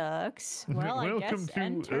 That sucks. Well, I Welcome guess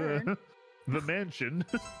end to turn. the mansion.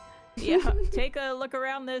 Yeah, take a look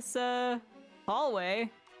around this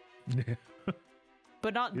hallway,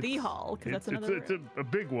 but not the hall, because that's another it's room. a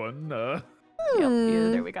big one. Yep, yeah,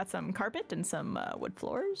 there we got some carpet and some wood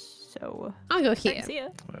floors, so I'll go I here. can see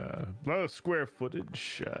it. A lot of square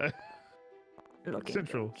footage. Looking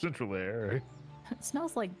Central air. It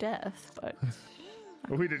smells like death, but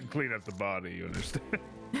Well, we didn't clean up the body, you understand?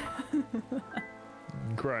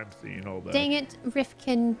 Crime scene, all that. Dang it,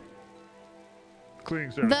 Rifkin. Cleaning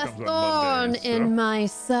service The comes on thorn Mondays, in my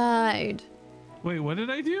side. Wait, what did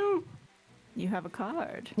I do? you have a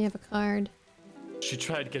card. You have a card. She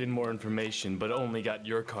tried getting more information, but only got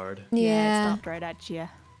your card. It Yeah. stopped right at you.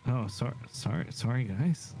 Oh, sorry,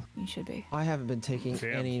 guys. You should be. I haven't been taking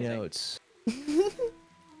any notes.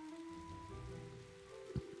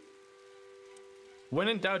 When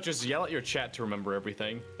in doubt, just yell at your chat to remember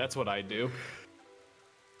everything. That's what I do.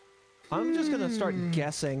 I'm just gonna start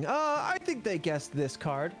guessing. I think they guessed this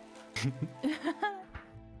card.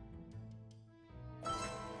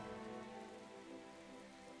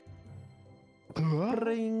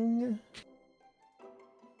 Ring.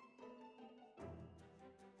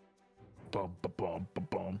 Bum, ba, bum, ba,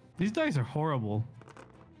 bum. These dice are horrible.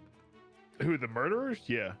 Who, the murderers?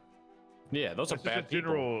 Yeah. Yeah, those That's are bad just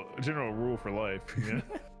a general rule for life. Yeah.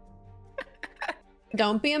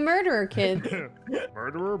 Don't be a murderer, kid.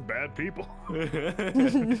 Murderer, bad people.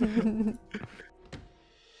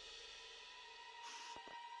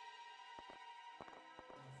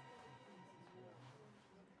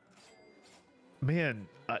 Man,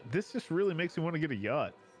 this just really makes me want to get a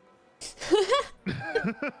yacht.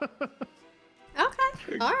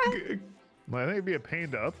 Okay, all right. Well, I think it'd be a pain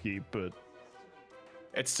to upkeep, but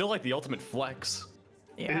It's still like the ultimate flex.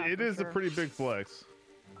 Yeah, it for is sure. a pretty big flex.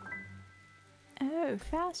 Oh,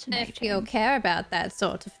 fascinating. If you care about that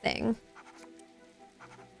sort of thing.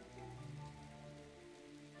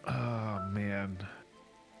 Oh, man.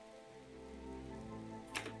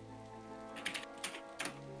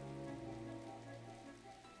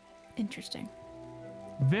 Interesting.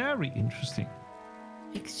 Very interesting.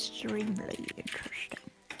 Extremely interesting.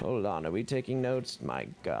 Hold on, are we taking notes? My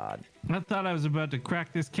God. I thought I was about to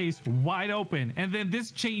crack this case wide open, and then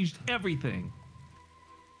this changed everything.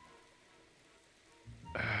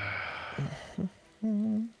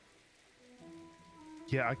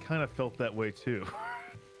 Yeah, I kind of felt that way too.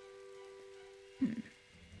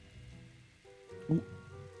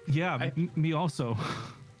 Yeah, me also.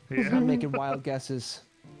 Yeah. I'm making wild guesses.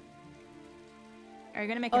 Are you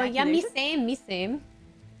gonna make Oh an yeah, me accusation? same, me same.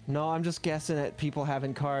 No, I'm just guessing at people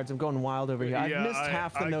having cards. I'm going wild over here. I've Yeah, missed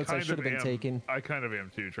half the notes I kind should have of been am. taking. I kind of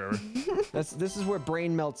am too, Trevor. This is where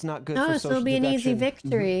brain melt's not good Oh, for so social it'll be an easy deduction.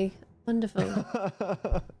 victory. Wonderful.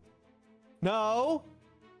 No!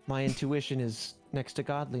 My intuition is next to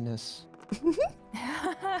godliness.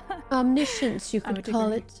 Omniscience, you I could would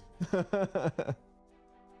call agree. it.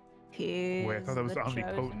 Wait, I thought that was Here's the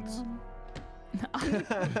omnipotence.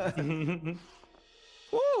 chosen one.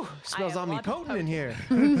 Woo! Smells am omnipotent in here.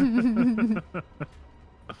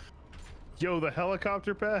 Yo, the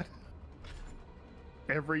helicopter pad.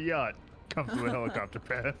 Every yacht comes with a helicopter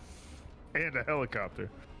pad and a helicopter.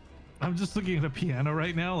 I'm just looking at a piano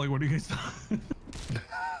right now. Like, what are you guys talking?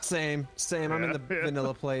 Same. I'm in the Yeah.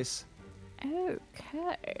 vanilla place.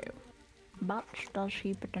 Okay. But does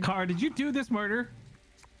she pretend? Car, did you do this murder?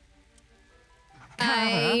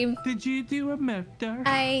 I Did you do a murder?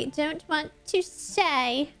 don't want to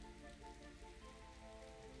say.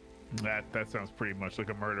 That sounds pretty much like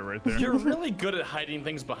a murder right there. You're really good at hiding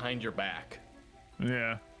things behind your back.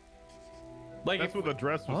 Yeah. Like, That's what the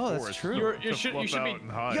dress was Oh, for. that's is true. You to should fluff be. out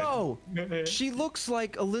and hide. Yo! She looks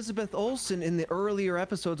like Elizabeth Olsen in the earlier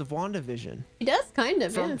episodes of WandaVision. She does kind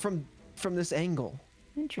of. Yeah. From this angle.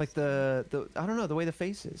 Interesting. Like the I don't know, the way the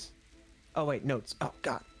face is. Oh wait, notes. Oh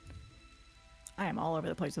God. I am all over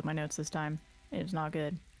the place with my notes this time. It is not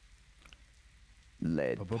good.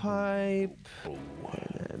 Lead pipe. And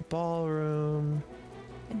then ballroom.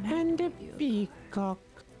 And a peacock.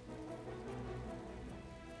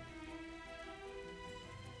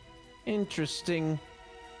 Interesting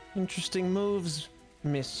moves,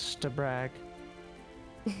 Mr. Bragg.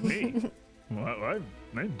 Me? Well, I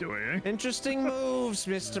didn't do anything. Interesting moves,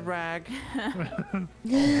 Mr. Bragg.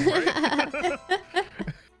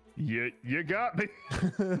 You got me.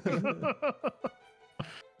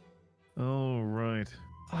 All right.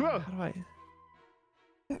 How do I?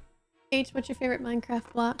 H, what's your favorite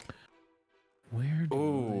Minecraft block? Where do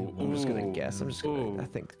Ooh, I'm just gonna guess. I'm just gonna. ooh. I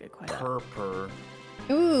think. Good question. Purpur.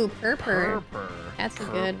 Ooh, Purpur. Purpur. That's a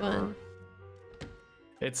good one.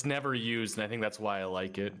 It's never used, and I think that's why I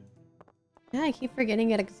like it. Yeah, I keep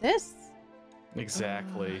forgetting it exists.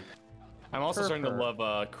 Exactly. I'm also starting to Purpur.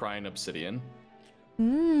 love Crying Obsidian.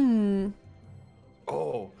 Mmm.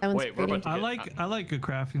 Oh, That one's wait, we're pretty. about to get, I like a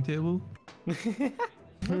crafting table.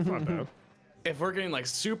 That's not bad. if we're getting like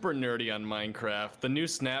super nerdy on Minecraft, the new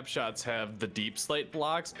snapshots have the deep slate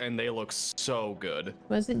blocks, and they look so good.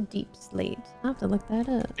 Was it Deep Slate? I'll have to look that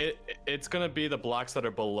up. It's gonna be the blocks that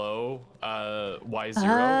are below Y0. It's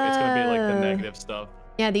gonna be like the Oh. negative stuff.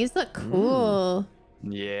 Yeah, these look cool.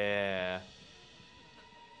 Yeah.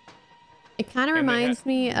 It kind of And they reminds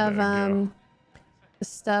me of There you go. the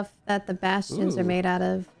stuff that the bastions are Ooh. made out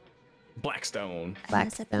of. Blackstone.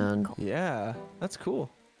 Blackstone. Yeah, that's cool.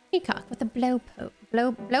 Peacock with a blowpoke.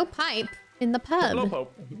 Blow pipe in the pub. Blow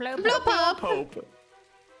Pope. Blow Blow pop. Pope.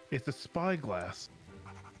 It's a spyglass.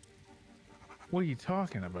 What are you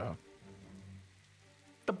talking about?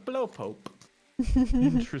 The Blow Pope.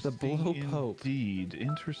 Interesting blow pope. indeed.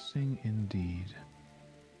 Interesting indeed.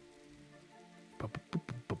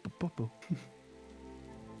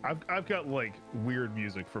 I've got like weird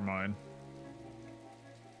music for mine.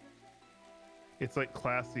 It's like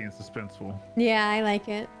classy and suspenseful. Yeah, I like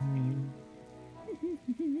it.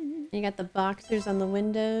 You got the boxers on the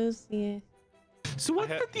windows. Yeah. So what's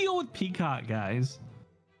the deal with Peacock, guys?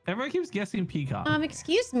 Everyone keeps guessing Peacock.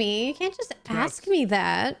 Excuse me. You can't just ask me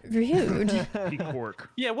that. Rude. Peacork.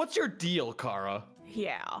 Yeah, what's your deal, Kara?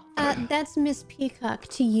 Yeah. That's Miss Peacock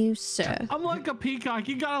to you, sir. I'm like a peacock.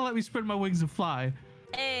 You gotta let me spread my wings and fly.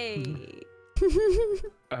 Hey.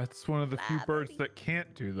 That's one of the few birds that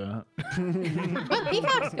can't do that. Well,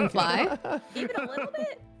 peacocks can fly. Even a little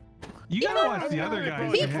bit. You gotta watch the other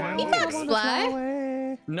guys. man. Peacocks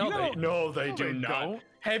fly. No, they do not. don't.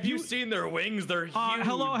 Have you seen their wings? They're huge.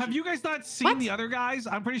 Hello, have you guys not seen What? the other guys?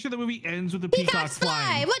 I'm pretty sure the movie ends with the Peacocks peacocks fly.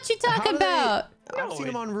 flying. What you How talking do they- about? I've seen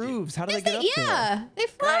them on roofs. How do they Yes, get up there? yeah, they They're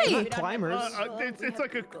fly. not climbers. It's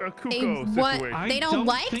like a They cuckoo want- situation. They don't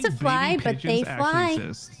like think to fly, baby but they pigeons actually fly.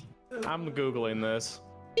 exist. I'm Googling this.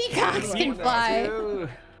 Peacocks can fly.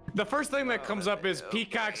 The first thing that comes up is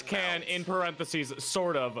peacocks can, in parentheses,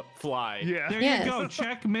 sort of fly. Yeah. There Yes. you go.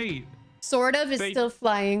 Checkmate. Sort of is They- still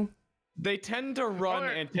flying. They tend to run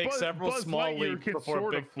and take several Buzz small Lightyear leaps can before a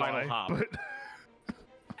sort big of fly, final hop. but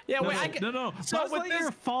Yeah, No, wait, I can... no. So Buzz with Lightyear this-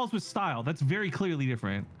 falls with style. That's very clearly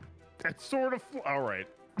different. that's sort of all right.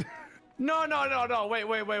 No.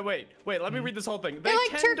 Wait, let me read this whole thing. They They're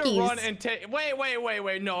like tend turkeys. to run and take...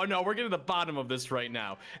 Wait. No, we're getting to the bottom of this right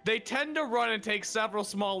now. They tend to run and take several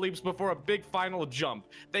small leaps before a big final jump.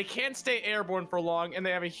 They can't stay airborne for long, and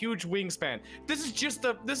they have a huge wingspan. This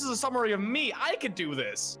is a summary of me. I could do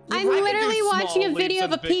this. I'm I could do literally small watching a leaps video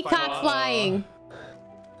of a and big peacock final- flying.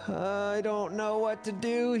 I don't know what to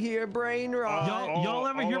do here, brain rot. Y'all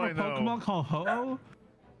ever hear all of a I know- Pokemon called Ho-Oh?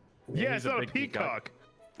 Yeah, he's it's a not a big peacock.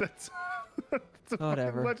 That's a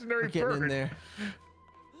Whatever. fucking legendary We're getting bird. in there.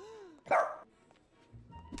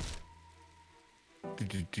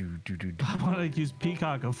 I want to accuse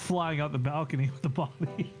Peacock of flying out the balcony with the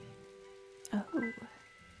body.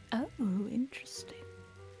 Oh, interesting.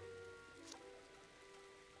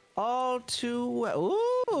 All too well.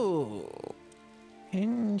 Ooh.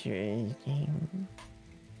 Interesting.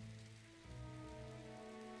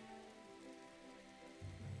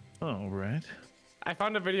 All right. I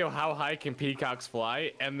found a video how high can peacocks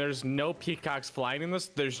fly, and there's no peacocks flying in this.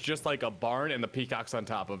 There's just like a barn and the peacocks on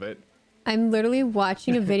top of it. I'm literally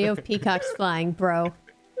watching a video of peacocks flying, bro.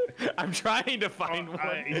 I'm trying to find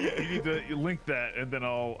one. You need to link that, and then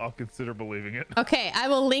I'll consider believing it. Okay, I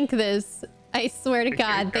will link this. I swear to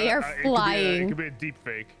God, they are It flying. could be a deep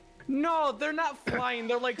fake. No, they're not flying.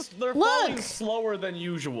 They're Look! falling slower than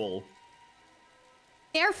usual.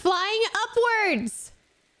 They're flying upwards.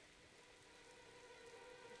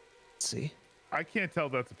 Let's see. I can't tell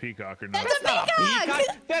if that's a peacock or not. That's a Not a peacock.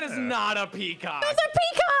 peacock. That is not a peacock. Those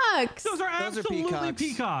are peacocks. Those are absolutely peacocks.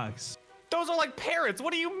 peacocks. Those are like parrots.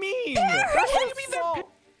 What do you mean? Parrots! What do you mean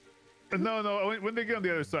they're No. When they get on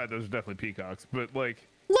the other side, those are definitely peacocks. But like,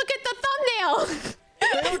 Look at the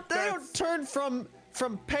thumbnail. They don't turn from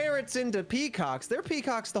parrots into peacocks. They're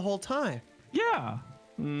peacocks the whole time. Yeah.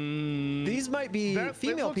 These might be That-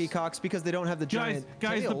 female looks- peacocks because they don't have the giant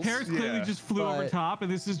Guys, the tails. parrots clearly Yeah. just flew over But- top,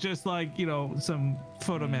 and this is just like, you know, some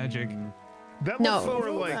photo magic. that No. looks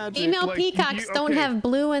more like Magic. Female like, peacocks don't okay. have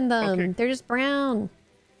blue in them. Okay. They're just brown.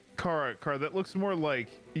 Car. That looks more like,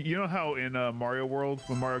 you know how in Mario World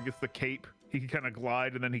when Mario gets the cape, he can kind of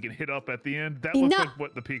glide and then he can hit up at the end. That looks No. like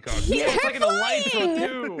what the peacocks. Yeah. It's like an flying. elytra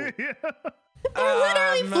too. Yeah, They're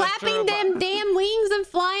literally I'm not flapping sure them about- damn wings and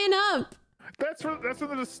flying up. that's for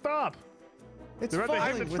them to stop. It's They're at the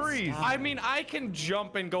head falling of the with trees. stop. I mean, I can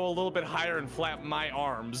jump and go a little bit higher and flap my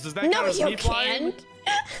arms. Does that No, count as you me flying?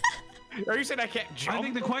 can't. Are you saying I can't jump? I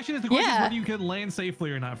think the question is Yeah. whether you can land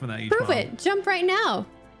safely or not from that HBomb. Prove it. Jump right now.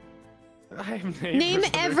 I've Name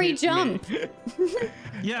every jump. Yeah,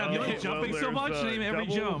 Oh, you like well, jumping so there's, much, name every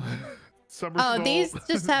double, jump. Oh, somersault, these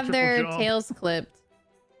just have triple their jump. tails clipped.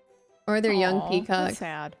 Or they're young Aw, peacocks. That's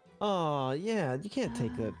sad. Oh yeah, you can't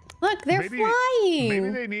take that. Look, they're Maybe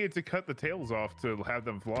flying. they needed to cut the tails off to have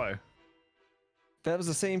them fly. That was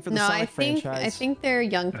the same for the No, Sonic I franchise. think they're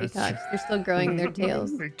young That's- peacocks. They're still growing their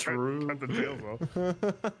tails. They cut the tails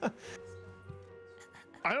off.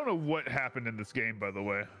 I don't know what happened in this game, by the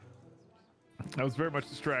way. I was very much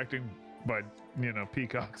distracting by,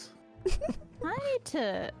 peacocks.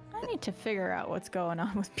 I need to figure out what's going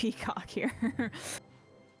on with Peacock here.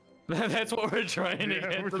 That's what we're trying to Yeah,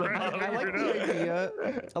 get we're to the trying to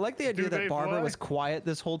bottom. I like the idea Do that they Barbara fly? was quiet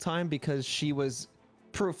this whole time because she was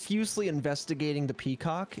profusely investigating the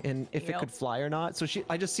peacock and if it Yep. could fly or not. So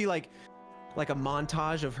I just see like a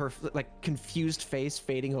montage of her like confused face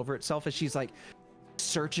fading over itself as she's like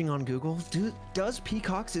searching on Google. Does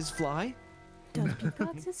peacocks fly? Does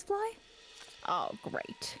Peacock's fly? Oh,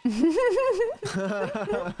 great.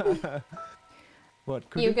 What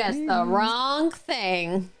could You it guessed be? the wrong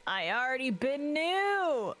thing. I already been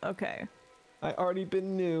new. Okay. I already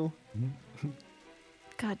been new.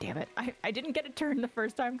 God damn it. I didn't get a turn the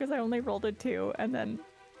first time because I only rolled a 2 and then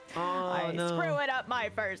I no. screw it up my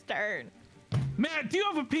first turn. Matt, do you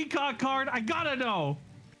have a peacock card? I gotta know.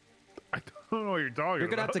 I don't know what you're talking You're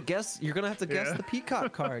gonna about. have to guess. You're gonna have to guess Yeah. the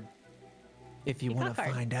peacock card if you want Peacock to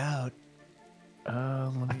card. find out. Let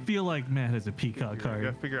I me feel like Matt has a peacock I card.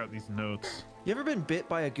 gotta figure out these notes. You ever been bit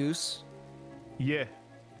by a goose? Yeah.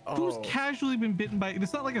 Who's Oh, casually been bitten by?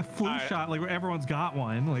 It's not like a flu shot, like where everyone's got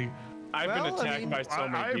one. Like, I've Well, been I attacked mean, by so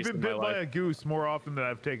many I've geese been in my bit by life. a goose more often than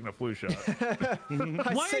I've taken a flu shot.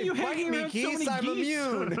 Why are you hanging around so many I'm geese?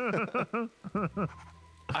 immune.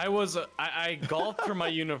 I golfed for my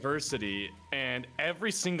university, and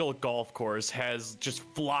every single golf course has just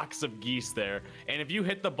flocks of geese there. And if you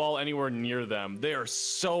hit the ball anywhere near them, they are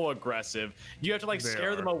so aggressive. You have to like They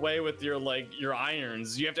scare are. them away with your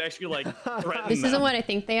irons. You have to actually like threaten This them. isn't what I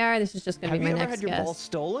think they are. This is just gonna Have be you my ever next had your ball guess.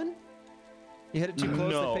 stolen? You hit it too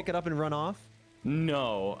close, No. they pick it up and run off?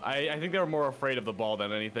 No, I think they were more afraid of the ball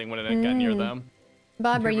than anything when it got near them.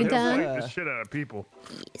 Bob, are you They'll done? bite the shit out of people.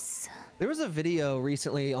 There was a video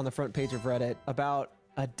recently on the front page of Reddit about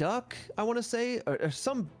a duck, I want to say, or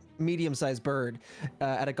some medium-sized bird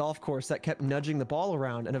at a golf course that kept nudging the ball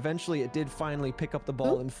around, and eventually it did finally pick up the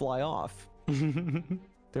ball and fly off.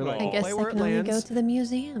 They're like, I guess play I where it can only go lands to the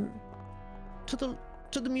museum. to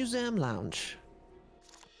the museum lounge.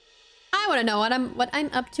 I want to know what I'm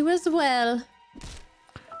up to as well.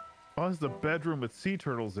 Oh, it's the bedroom with sea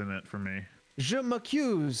turtles in it for me. Je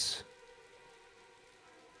m'accuse.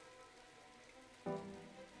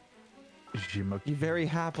 You very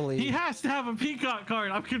happily. He has to have a peacock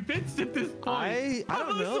card. I'm convinced at this point. I I'm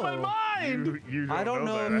don't losing my know. mind. You I don't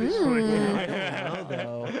know. that, if- actually. I don't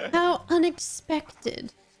know though. How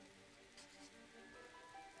unexpected.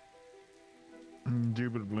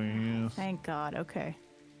 Indubitably, yes. Thank God. Okay.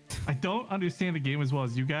 I don't understand the game as well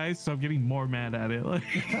as you guys, so I'm getting more mad at it. Like,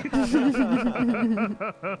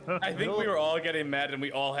 I think we were all getting mad and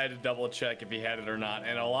we all had to double check if he had it or not.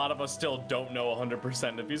 And a lot of us still don't know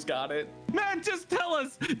 100% if he's got it. man, just tell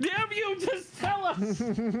us. Damn you, just tell us.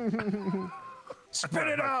 Spit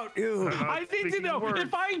it out, you. I need to speaking know. words.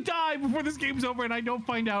 If I die before this game's over and I don't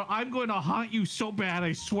find out, I'm going to haunt you so bad,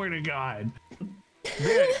 I swear to God.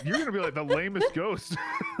 Man, you're gonna be like the lamest ghost.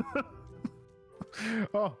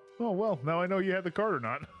 oh well, now I know you had the card or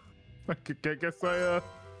not. I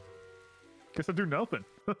guess I do nothing.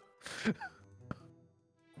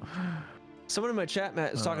 Someone in my chat,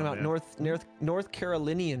 Matt, is talking about man. North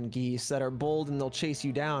Carolinian geese that are bold and they'll chase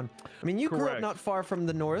you down. I mean, you grew up Correct. not far from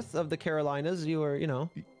the north of the Carolinas. You were, you know.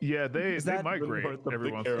 Yeah, they that migrate north of every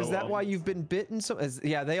the once in a Is that while. why you've been bitten?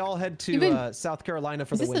 Yeah, they all head You've to been- South Carolina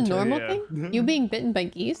for Is the this a winter. normal Yeah. thing? You being bitten by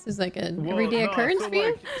geese is like an Well, everyday no, occurrence so, for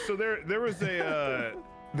you? like, so there was a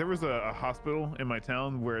there was a hospital in my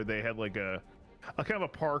town where they had like a kind of a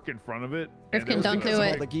park in front of it. and there Rifkin, was, don't like, do a-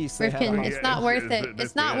 all it. the geese they had Rifkin, on it's Yeah, not it's- worth it's- it. that's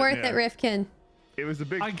It's not it, worth yeah. it, Rifkin. It was a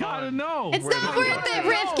big. I gotta pond. know. It's Where not they- worth it,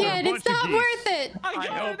 Where Rifkin. a It's bunch of not geese. worth it. I gotta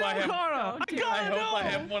hope I know, have- Kara. I do gotta I hope I know.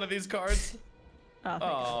 have one of these cards. Oh, thanks.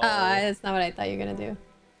 Oh. Oh, that's not what I thought you were gonna do.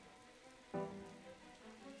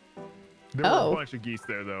 There were Oh. a bunch of geese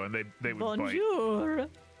there though, and they would bite. Bonjour.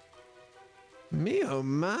 Me oh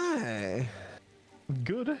my.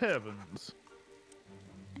 Good heavens!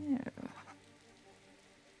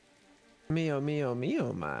 Me oh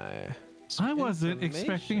my. I wasn't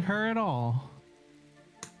expecting her at all.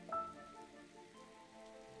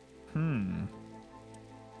 Hmm.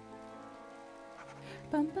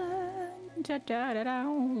 Bum, bum, da, da, da, da.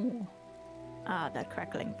 Ah, that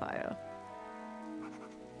crackling fire.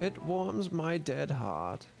 It warms my dead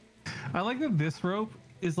heart. I like that this rope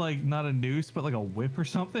is like not a noose, but like a whip or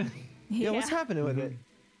something. Yeah, what's happening with it?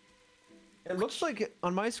 It looks like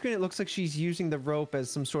on my screen. It looks like she's using the rope as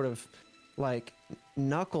some sort of like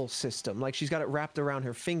knuckle system. Like she's got it wrapped around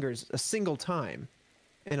her fingers a single time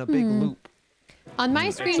in a big loop. On my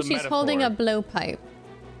It's screen, a she's holding a metaphor. blowpipe.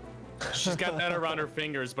 She's got that around her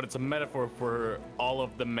fingers, but it's a metaphor for all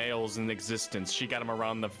of the males in existence. She got them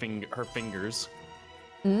around her fingers.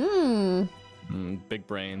 Mmm. Big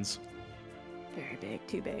brains. Very big,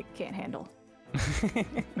 too big, can't handle.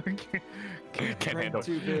 Can't handle.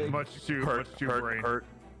 Too big. Much too brain. hurt.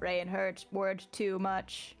 Rain hurts, word too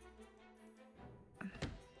much.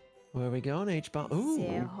 Where are we going, HBomb? Ooh.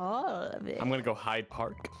 See all of it. I'm gonna go Hyde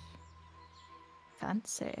Park.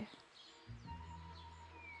 Fancy.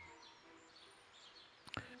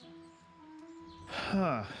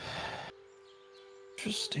 Huh.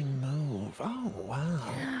 Interesting move. Oh,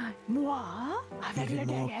 wow. Moi? Even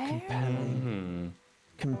more compelling.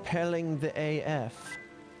 Compelling the AF.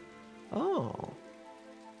 Oh.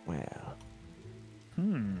 Well.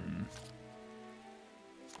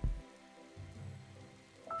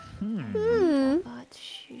 But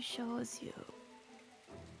she shows you.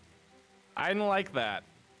 I didn't like that.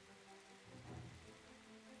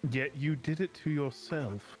 Yet you did it to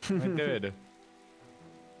yourself. I did.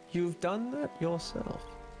 You've done that yourself.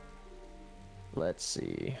 Let's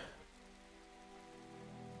see.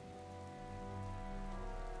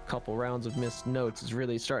 Couple rounds of missed notes is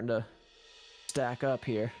really starting to stack up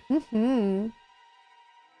here.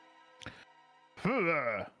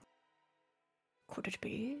 Could it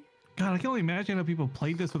be? God, I can only imagine how people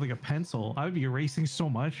played this with like a pencil. I would be erasing so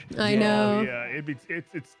much. I know. Yeah,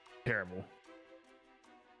 it's terrible.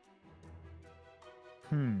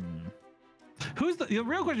 Who's the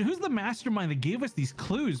real question? Who's the mastermind that gave us these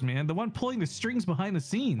clues, man? The one pulling the strings behind the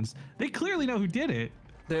scenes. They clearly know who did it.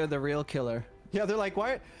 They're the real killer. Yeah, they're like,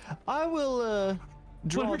 why? I will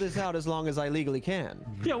draw this out as long as I legally can.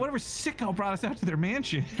 Yeah, whatever sicko brought us out to their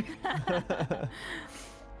mansion. A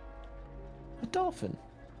dolphin.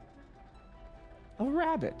 A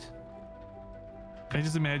rabbit. I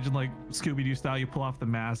just imagine like Scooby-Doo style, you pull off the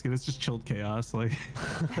mask and it's just chilled chaos. Like,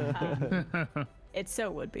 It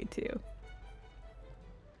so would be too.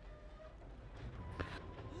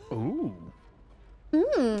 Ooh,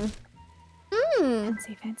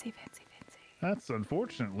 Fancy, fancy, fancy, fancy. that's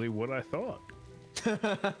unfortunately what I thought.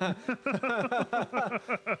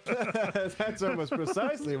 That's almost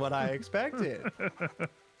precisely what I expected.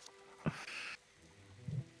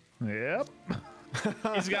 Yep.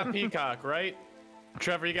 He's got Peacock, right?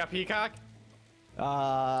 Trevor, you got Peacock?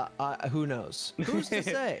 Who knows? Who's to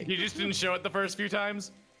say? You just didn't show it the first few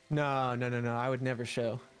times? No. I would never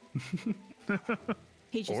show.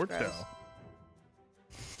 He just Or grows. tell.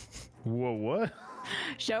 Whoa, what?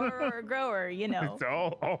 Shower or grower, you know. It's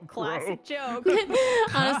all Classic joke.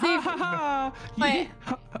 Honestly, wait,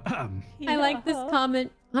 I like this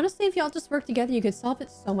comment. Honestly, if y'all just work together, you could solve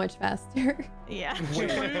it so much faster. Yeah. It's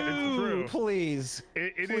true. Please.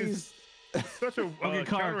 It Please. is such a okay,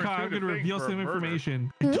 Car, I'm counterintuitive gonna thing reveal for a some murder.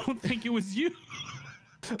 information. I don't think it was you.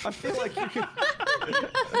 I feel like you could.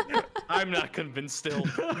 I'm not convinced still.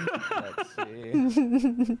 Let's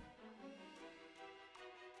see.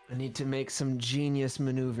 I need to make some genius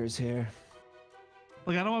maneuvers here.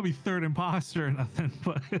 Like, I don't want to be third imposter or nothing,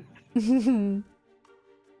 but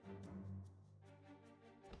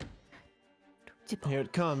Here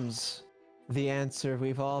it comes. The answer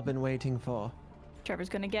we've all been waiting for. Trevor's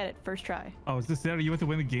gonna get it first try. oh, is this it? Are you want to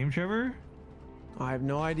win the game, Trevor? I have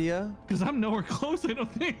no idea. Because I'm nowhere close, I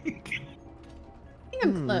don't think. I think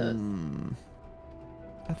I'm close.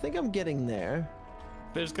 I think I'm getting there.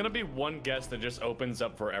 There's gonna be one guess that just opens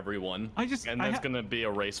up for everyone. I just- and I there's ha- gonna be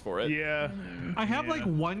a race for it. Yeah. I have like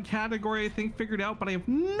one category I think figured out, but I have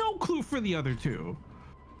no clue for the other two.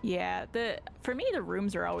 Yeah, for me the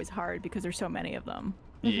rooms are always hard because there's so many of them.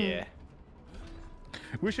 Yeah.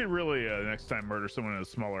 We should really next time murder someone in a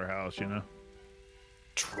smaller house, you know?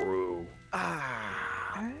 True.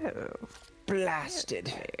 Ah. Oh.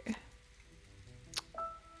 Blasted.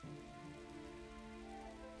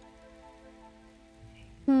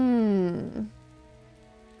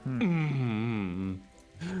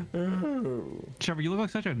 Trevor, you look like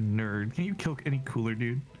such a nerd. Can you kill any cooler,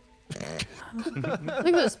 dude? Look at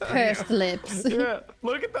those pursed lips. Yeah,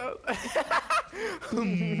 look at that. Look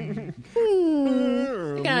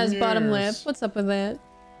at his bottom lip. What's up with that?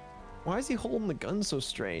 Why is he holding the gun so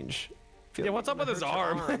strange? Feel Yeah, like what's up it with his hurts your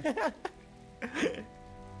arm?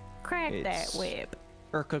 Crack It's- that whip.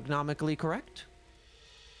 Ergonomically correct?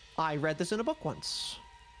 I read this in a book once.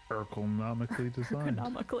 Ergonomically designed.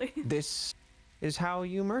 Economically. This is how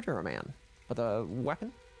you murder a man. With a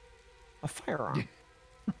weapon? A firearm.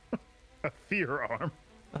 A fear arm.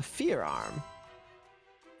 A fear arm.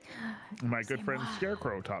 My good friend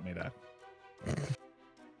Scarecrow taught me that.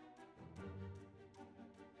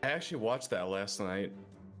 I actually watched that last night.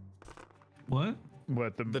 What?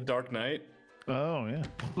 What The Dark Knight. Oh yeah.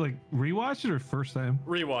 Like rewatched it or first time?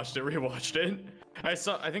 Rewatched it. I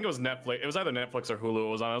think it was Netflix. It was either Netflix or Hulu it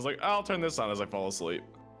was on. I was like, I'll turn this on as I fall asleep.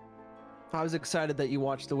 I was excited that you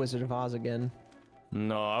watched The Wizard of Oz again.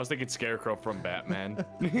 No, I was thinking Scarecrow from Batman.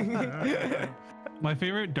 My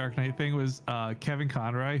favorite Dark Knight thing was Kevin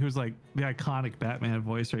Conroy, who's like the iconic Batman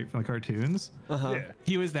voice right from the cartoons. Uh-huh. Yeah.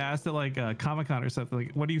 He was asked at like Comic-Con or something,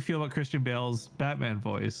 like, what do you feel about Christian Bale's Batman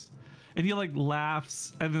voice? And he like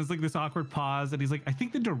laughs, and there's like this awkward pause, and he's like, I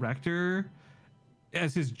think the director,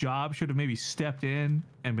 as his job, should have maybe stepped in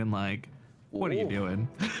and been like, what are you doing?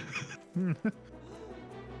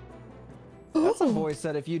 That's a voice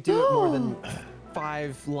that if you do it more than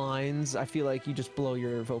 5 lines, I feel like you just blow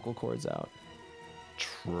your vocal cords out.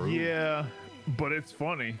 True. Yeah, but it's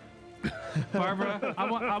funny. Barbara, I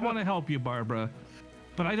want to help you, Barbara,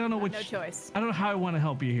 but I don't know which. No choice. I don't know how I want to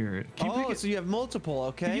help you here. So you have multiple,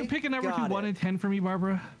 okay? Can you pick a number between 1 and 10 for me,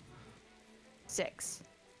 Barbara? 6.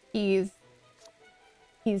 He's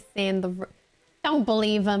saying don't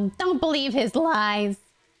believe him. Don't believe his lies.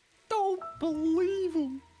 Don't believe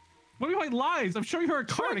him. What do you mean lies? I'm showing her a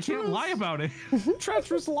card. I can't lie about it.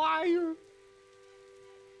 Treacherous liar. You're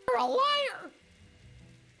a liar.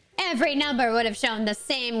 Every number would have shown the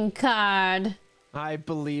same card. I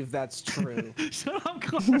believe that's true. Shut up,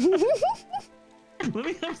 Card. Let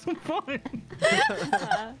me have some fun.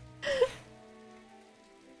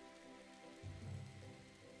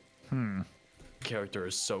 Character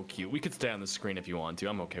is so cute. We could stay on the screen if you want to.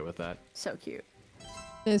 I'm okay with that. So cute.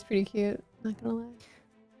 It's pretty cute. Not gonna lie.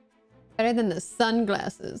 Better than the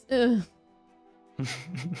sunglasses. Ugh.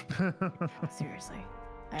 Seriously.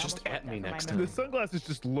 I Just almost at walked me out of next my time. The mouth. sunglasses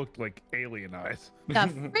just looked like alien eyes.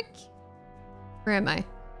 The frick? Where am I?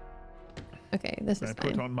 Okay, this I is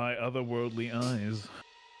put fine. on my otherworldly eyes.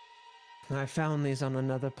 I found these on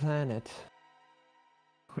another planet.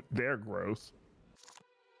 They're gross.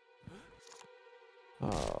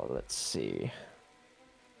 Oh, let's see.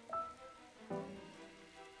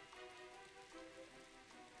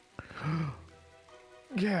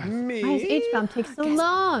 Gasp! Me? Why does HBomb take so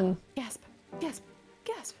long? Gasp. Gasp.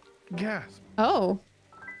 Gasp. Gasp! Oh.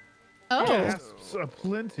 Oh. Gasps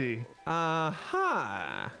aplenty.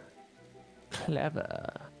 Aha!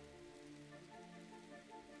 Clever.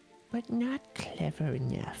 But not clever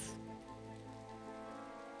enough.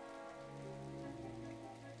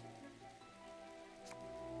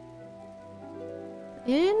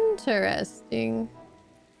 Interesting.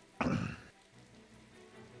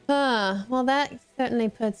 Well, that certainly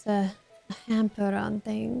puts a hamper on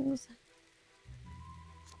things.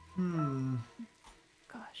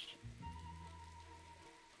 Gosh.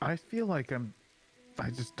 I feel like I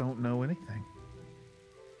just don't know anything.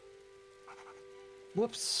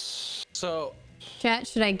 Whoops. So, Chat,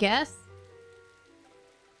 should I guess?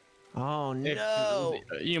 Oh if no.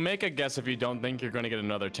 you make a guess if you don't think you're going to get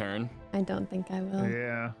another turn. I don't think I will.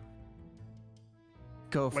 Yeah.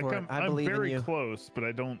 Go for Like it. I believe I'm very in you. close, but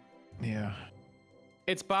I don't. Yeah.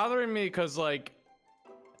 It's bothering me because, like,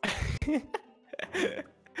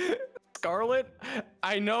 Scarlet,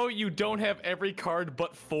 I know you don't have every card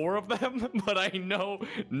but 4 of them, but I know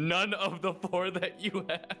none of the 4 that you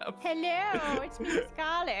have. Hello, it's me,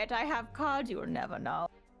 Scarlet. I have cards you'll never know.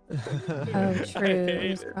 Oh, true.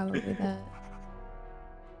 It was probably that.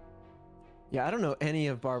 Yeah, I don't know any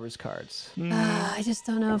of Barbara's cards. I just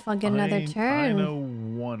don't know if I'll get another I turn. know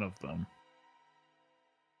one of them.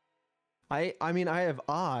 I mean, I have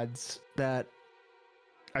odds that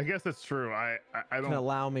I guess that's true. I can don't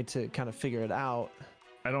allow me to kind of figure it out.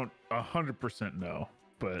 I don't 100% know,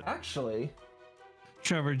 but Actually,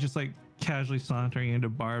 Trevor just like casually sauntering into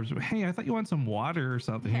Barb's. Hey, I thought you wanted some water or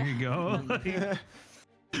something. Here you go. Like,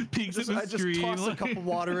 peeks at the I just screen. toss a like- cup of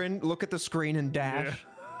water in, look at the screen, and dash.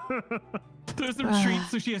 There's some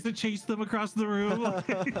treats, so she has to chase them across the room.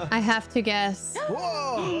 I have to guess.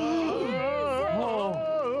 Whoa!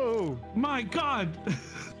 Whoa! My God,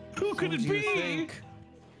 who could Who it do you be? think?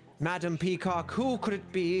 Madam Peacock, who could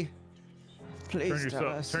it be? Please tell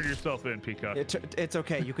us. Turn yourself in, Peacock. It's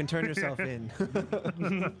okay. You can turn yourself in.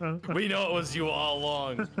 We know it was you all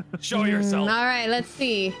along. Show yourself. All right, let's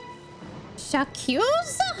see.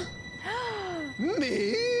 J'accuse?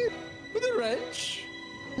 Me? With a wrench?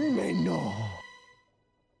 Mais no.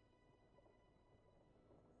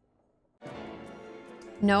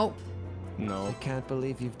 Nope. No. I can't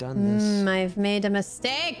believe you've done this. I've made a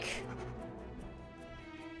mistake.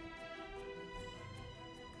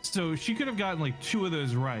 So she could have gotten like 2 of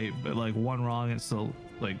those right, but like 1 wrong. It's still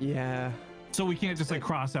like. Yeah. So we can't just like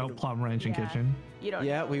cross out plum wrench and Yeah. kitchen. You don't.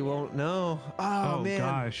 Yeah, we won't know. Oh, Oh, man.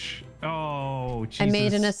 gosh. Oh, Jesus. I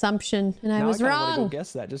made an assumption and I Now was kinda wanna wrong. go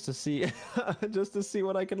guess that just to see, just to see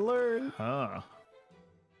what I can learn. Huh.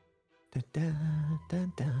 Da, da, da,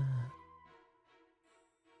 da.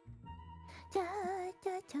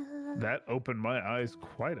 That opened my eyes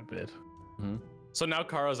quite a bit. So now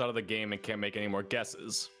Kara's out of the game and can't make any more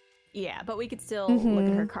guesses. Yeah, but we could still look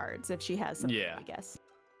at her cards if she has something Yeah. to guess.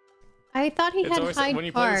 I thought he It's had always Hyde when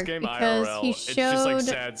you play this Park game because IRL, he it's just like showed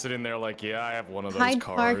sad sitting there like, yeah, I have one of those Hyde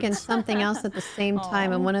cards. Park and something else at the same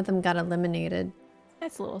time, and Aw. one of them got eliminated.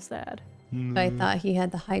 That's a little sad. So I thought he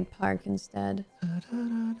had the Hyde Park instead.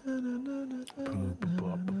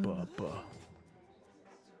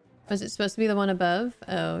 Was it supposed to be the one above?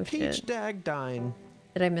 Oh Peach shit. dag dine.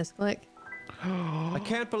 Did I misclick? I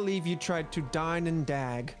can't believe you tried to dine and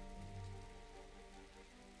dag.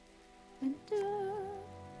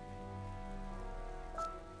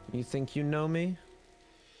 You think you know me?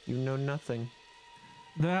 You know nothing.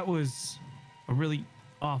 That was a really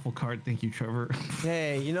awful card. Thank you, Trevor.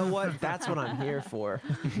 Hey, you know what? That's what I'm here for.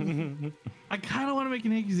 I kind of want to make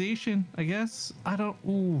an accusation, I guess. I don't.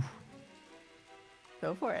 Ooh.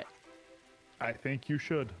 Go for it. I think you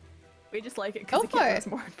should. We just like it Go because it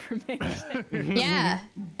for gives it. us more information. Yeah.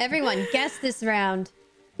 Everyone, guess this round.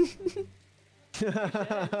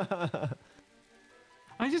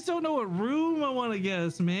 I just don't know what room I want to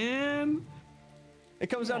guess, man. It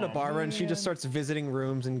comes down to Barbara, and she just starts visiting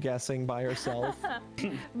rooms and guessing by herself.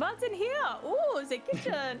 What's in here? Ooh, it's a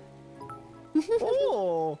kitchen.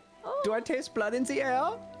 Oh, do I taste blood in the air?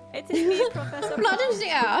 It's in me, Professor. Blood Plum. in the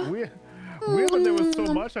air. When there was so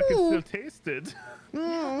much I could still taste it.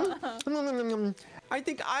 I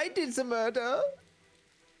think I did the murder.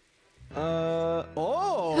 Oh,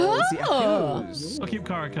 the accused. I'll keep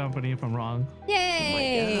Kara company if I'm wrong.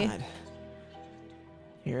 Yay. God.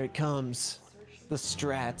 Here it comes. The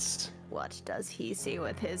strats. What does he see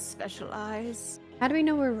with his special eyes? How do we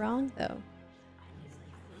know we're wrong though?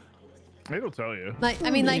 It'll tell you. Like, I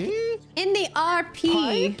mean, like Me? in the RP.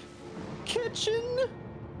 Pipe? Kitchen?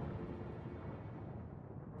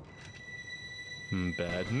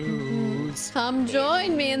 Bad news. Come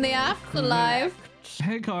join me in the afterlife.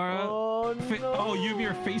 Hey, Kara. Oh, Oh, you have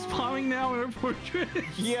your face palming now in her portrait?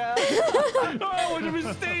 Yeah. Oh, what a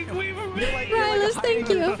mistake we've made. Rylas, thank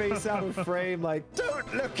hiding your you. face out of frame, like,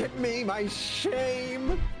 don't look at me, my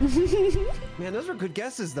shame. Man, those were good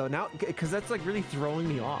guesses though. Now, because that's like really throwing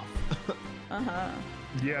me off.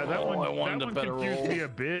 Yeah, that Oh, one, I wanted that a one better confused roll. me a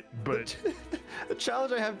bit, but The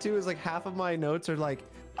challenge I have too is like half of my notes are like,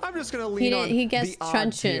 I'm just gonna lean on he guessed the odds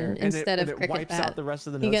truncheon here, and instead it, of and it cricket wipes bat. out the rest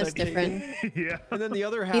of the He notes. guessed I different. yeah. And then the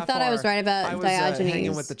other half. thought I was right about I was, Diogenes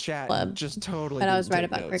hanging with the chat, Club, and just totally. But I was didn't right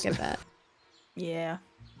take about notes. cricket bat. Yeah.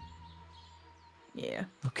 Yeah.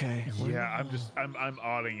 Okay. Yeah, I'm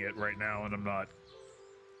auditing it right now, and I'm not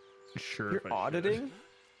sure. You're if I should. auditing?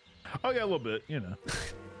 Oh yeah, a little bit, you know.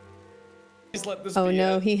 Please let this Oh be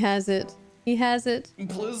no, it. he has it. He has it.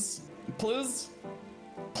 Please. Please.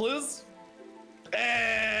 Please.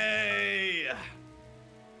 Hey!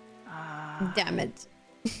 Damn it.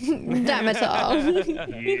 Damn it all.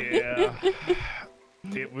 Yeah.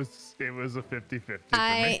 It was a 50-50 for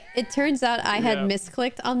me. It turns out I had Yeah.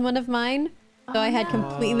 misclicked on one of mine. So I had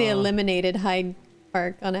completely eliminated Hyde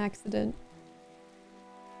Park on accident.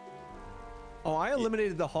 Oh, I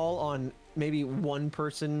eliminated the hall on maybe one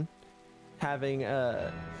person having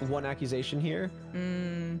one accusation here,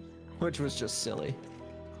 which was just silly.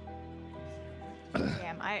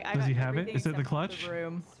 Damn, I Does got he have it? everything Is it the except for clutch?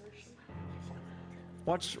 room.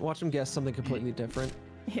 Watch him guess something completely different.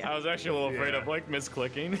 I was actually a little afraid of like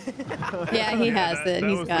misclicking. Yeah, he has it. that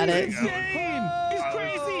He's was got the it. thing. He's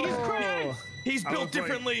crazy. He's crazy. He's I was built like-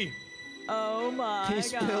 differently. Oh my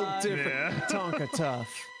He's god. built different. Yeah. Tonka tough.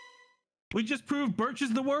 We just proved Birch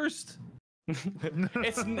is the worst.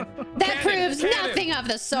 It's That proves nothing of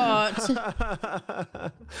the sort.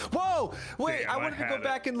 Whoa! Wait, Damn, I I wanted to had go it.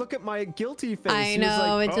 back and look at my guilty face. I He was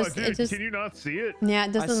know, like, it Oh, just dude, it just can you not see it? yeah, it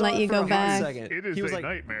I doesn't saw let it you for go a hot back. second. It is He was a like,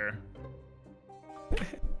 nightmare.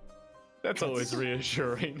 That's always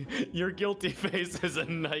reassuring. Your guilty face is a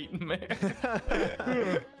nightmare.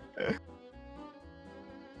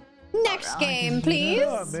 Next game, please.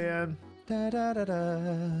 Oh man. da, da, da,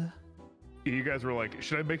 da. You guys were like,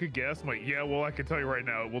 should I make a guess? I'm like, yeah, well, I can tell you right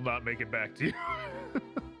now, it will not make it back to you.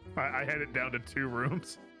 I had it down to 2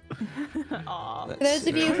 rooms. Aw. For those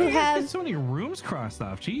of you who have So many rooms crossed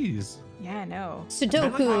off. Jeez. Yeah, I know.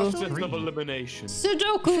 Sudoku. Options of elimination. I feel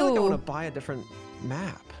like I want to Sudoku. buy a different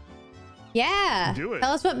map. Yeah. Do it.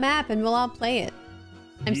 Tell us what map and we'll all play it.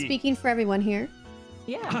 I'm Yeah. speaking for everyone here.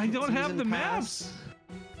 Yeah. I don't have Season the pass.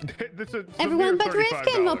 maps. That's a Everyone mere but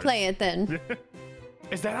Rifkin will $35. play it then.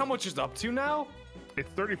 Is that how much it's up to now? It's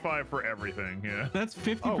 35 for everything. Yeah. That's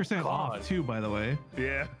 50% Oh, off God. too, by the way.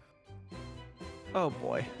 Yeah. Oh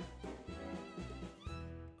boy.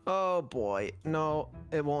 Oh boy, no,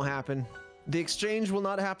 it won't happen. The exchange will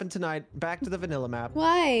not happen tonight. Back to the vanilla map.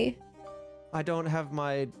 Why? I don't have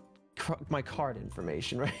my card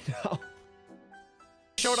information right now.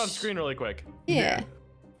 Show it on screen really quick. Yeah.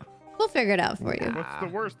 We'll figure it out for you. What's the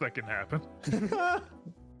worst that can happen?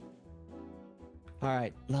 All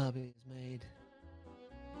right, lobby is made.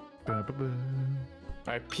 All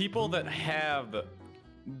right, people that have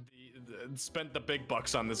spent the big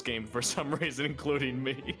bucks on this game for some reason, including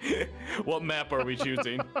me. What map are we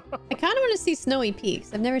choosing? I kind of want to see Snowy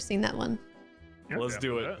Peaks. I've never seen that one. Yeah, Let's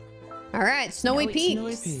do it. All right, Snowy Peaks.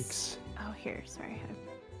 Snowy Peaks. Oh, here. Sorry,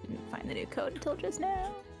 I didn't find the new code until just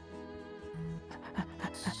now.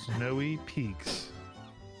 Snowy Peaks.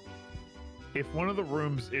 If one of the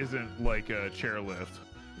rooms isn't like a chairlift,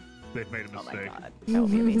 they've made a Oh my mistake. god, that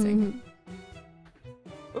would be amazing.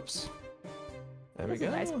 Oops. There we This is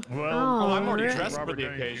go. nice. Well, Oh, I'm already Alright. dressed for Robert the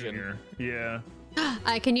Downey occasion. Jr. Yeah.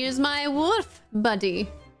 I can use my wolf buddy.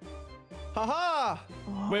 Haha!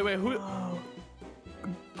 Wait, who?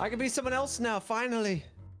 I can be someone else now, finally.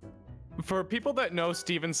 For people that know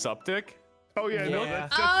Steven Suptic, Oh yeah, no, Yeah.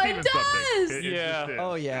 that's Oh, it Steven something. does! It Yeah. just is.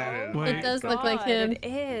 Oh, yeah. It is. Wait. It does look like God, him. It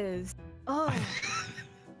is. Oh,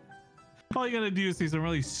 All you gotta do is see some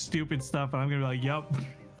really stupid stuff, and I'm gonna be like, "Yup."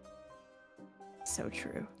 so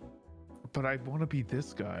true. But I want to be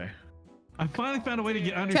this guy. I finally found a way to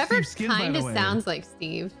get under Trevor Steve's skin. By kind the of way. sounds like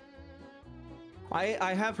Steve.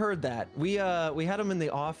 I have heard that. We had him in the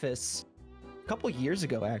office a couple years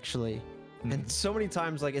ago, actually. And so many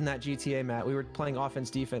times, like in that GTA map, we were playing offense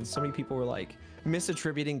defense. So many people were like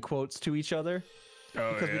misattributing quotes to each other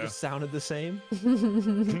Oh because we yeah. just sounded the same.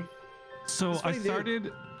 So It's I funny, dude.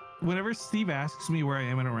 started. Whenever Steve asks me where I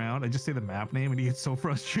am in a round, I just say the map name, and he gets so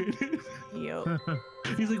frustrated. Yo.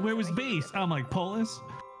 He's like, "Where was base?" I'm like, "Polis."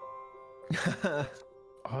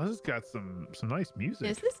 Oh, this has got some nice music.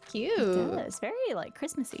 This is cute. It's very like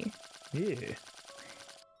Christmassy. Yeah.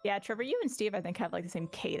 Yeah, Trevor, you and Steve, I think, have like the same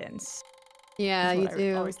cadence. Yeah, That's you what I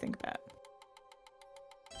do. always think about.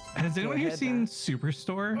 Has anyone here ahead, seen Matt.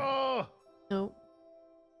 Superstore? Oh, Nope.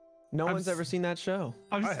 No I'm one's s- ever seen that show.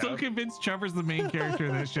 I'm I still have. convinced Trevor's the main character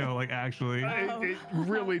in this show. Like, actually. it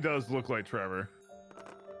really does look like Trevor.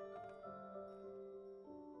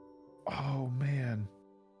 Oh man.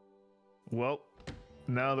 Well,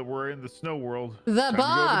 now that we're in the snow world, The time to go to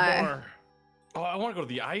bar. oh, I want to go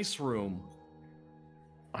to the ice room.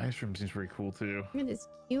 Ice room seems pretty cool too. Look at this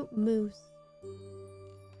cute moose.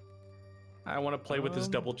 I want to play with this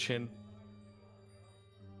Um, double chin.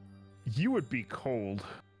 You would be cold.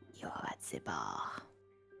 You're at the bar.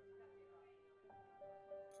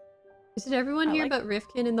 Is it everyone I here like- but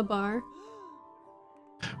Rifkin in the bar?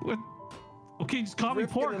 What? Okay, just call me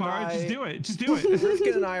Rifkin poor and car. Just I- do it. Just do it.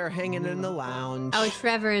 Rifkin and I are hanging in the lounge. Oh,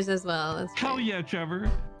 Trevor is as well. That's Hell right. yeah,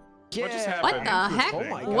 Trevor. yeah. What just What happened? the heck? Oh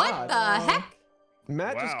my What God. the heck?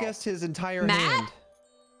 Matt just Wow. guessed his entire Matt? hand.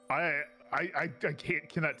 I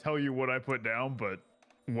cannot tell you what I put down, but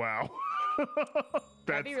wow. That's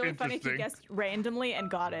That'd be really funny if you interesting. guessed randomly and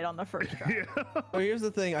got it on the first try. Yeah. Oh, here's the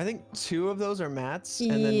thing. I think 2 of those are Matt's,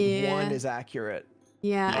 and then Yeah. 1 is accurate.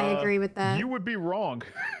 Yeah, I agree with that. You would be wrong.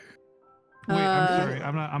 Wait, I'm Uh, sorry.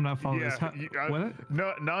 I'm not following this. Yeah, How- what?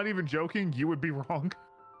 No, not even joking. You would be wrong.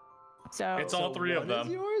 So It's all three of 1 is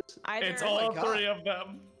them. yours? either, It's my all God. 3 of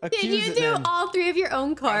them. Did Accuse you it do then. all 3 of your own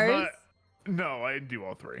I'm cards? No, I didn't do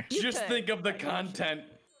all 3. You Just could, think of the but you shouldn't. content.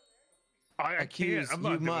 I Accuse. can't. I'm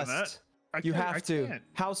not You doing must. that. You I have to. can't.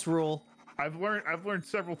 House rule. I've learned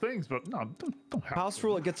several things, but no, don't have House to.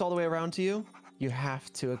 rule. It gets all the way around to you. You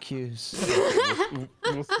have to accuse.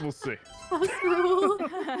 We'll see. House rule.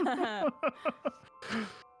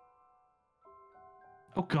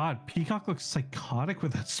 Oh God, Peacock looks psychotic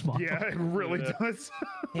with that smile. Yeah, it really Yeah. does.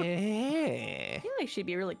 Hey. I feel like she'd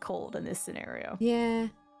be really cold in this scenario. Yeah.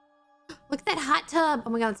 Look at that hot tub. Oh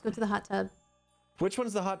my God, let's go to the hot tub. Which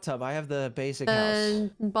one's the hot tub? I have the basic house.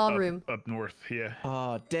 Ballroom. Up north, yeah.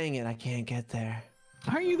 Oh, dang it. I can't get there.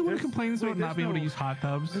 Aren't you the one who There's- complains wait, about not there's being able to no- use hot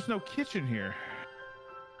tubs? There's no kitchen here.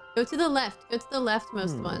 Go to the left. Go to the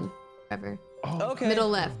leftmost Hmm. one, Trevor. Oh, Okay. Middle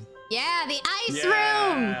left. Yeah, the ice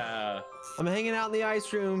room. Yeah. I'm hanging out in the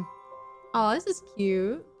ice room. Oh, this is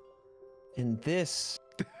cute. And this.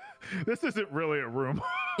 this isn't really a room.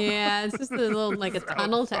 Yeah, it's just a little like a It's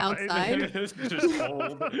tunnel to outside. outside. It's just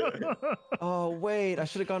cold. Oh, wait. I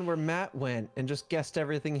should have gone where Matt went and just guessed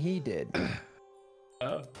everything he did.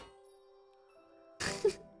 Oh.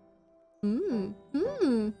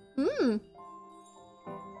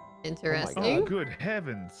 Interesting. Oh, good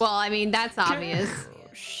heavens. Well, I mean, that's obvious.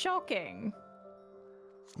 Shocking.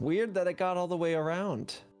 Weird that it got all the way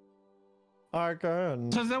around.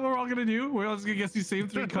 can. So is that what we're all gonna do? We're all just gonna guess these same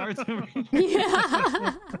 3 cards?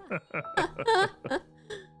 Yeah.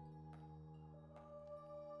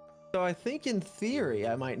 So I think in theory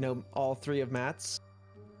I might know all 3 of Matt's,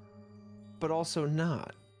 but also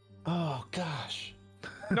not. Oh gosh.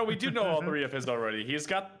 No, we do know all 3 of his already. He's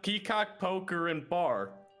got Peacock, Poker, and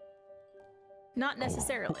Bar. Not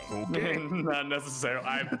necessarily. Okay. Not necessarily.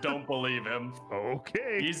 I don't believe him.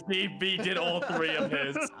 Okay. He did all 3 of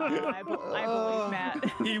his. I believe Matt.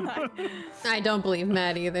 I don't believe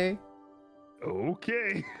Matt either.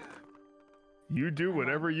 Okay. You do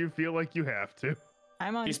whatever you feel like you have to.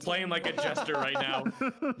 I'm on. He's playing like a jester right now.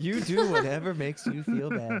 You do whatever makes you feel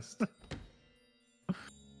best.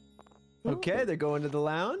 Okay, they're going to the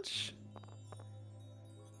lounge.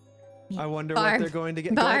 I wonder what Barb. they're going to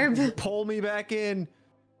get. Barb. Go, pull me back in.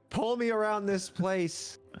 Pull me around this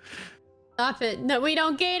place. Stop it. No, we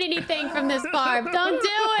don't gain anything from this, Barb. Don't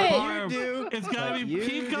do it. Barb, do. it's gotta Like be you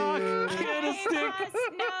Peacock, do. Candlestick. Yes,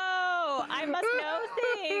 no, I must know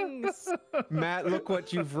things. Matt, look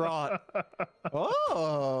what you've wrought.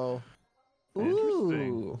 Oh.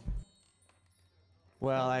 Interesting. Ooh.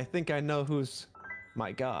 Well, I think I know who's.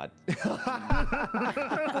 My God.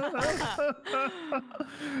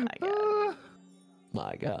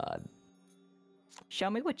 My God. Show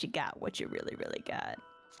me what you got. What you really, really got.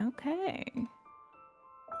 Okay.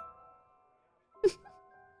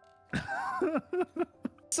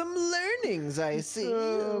 Some learnings, I see.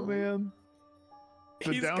 Oh man.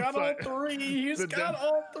 The He's got all downside- 3. He's the got down-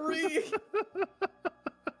 all 3.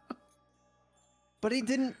 But he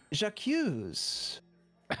didn't j'accuse.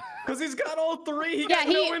 Because he's got all 3. He Yeah, got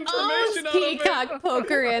no he information owns out of Peacock,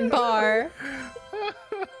 Poker, and Bar. it.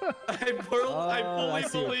 I I fully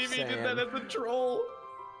see what believe he you're did that as a troll.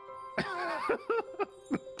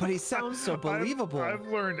 But he sounds so believable. I've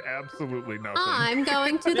learned absolutely nothing. I'm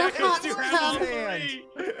going to the hot You have all tub. 3.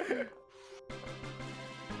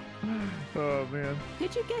 Oh man.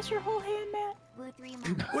 Did you guess your whole hand, Matt?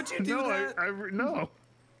 Would you do No, that? no.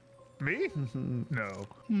 Me? No.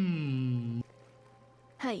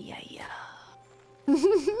 Hi-ya-ya.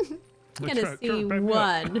 Gonna Try- see try- back me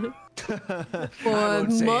up. one for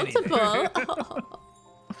won't say multiple.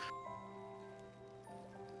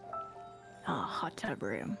 Ah, hot tub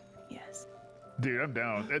room. Yes. Dude, I'm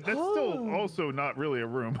down. That's still also not really a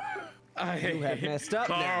room. You have messed up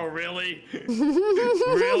Carl, now. really?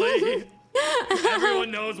 Really? Everyone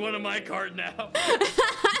knows one of my card now.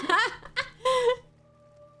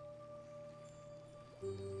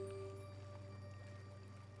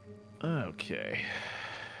 Okay.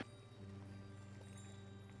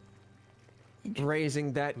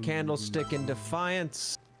 Raising that candlestick in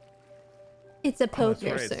defiance. It's a That's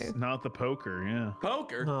poker, right. sir. It's not the poker, yeah.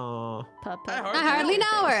 Poker. Aw. I hardly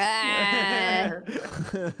know her.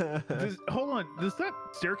 Hold on. Does that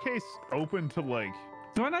staircase open to like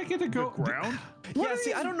Do I not get to the go? ground? Yeah,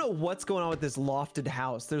 see, I don't know what's going on with this lofted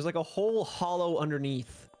house. There's like a whole hollow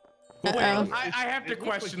underneath. Wait, Uh-oh. I have to It looks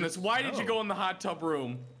like question this- this. Why did you no. go in the hot tub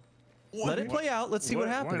room? Let it play out. Let's see what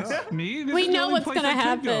Why happens. not? Me? This We is the know only what's place gonna I could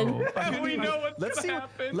happen. go. I couldn't We even- know what's Let's gonna see.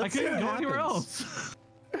 happen. Let's I see couldn't what go anywhere happens. else.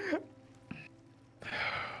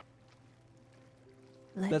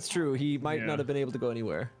 That's true. He might Yeah. not have been able to go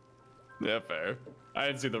anywhere. Yeah, fair. I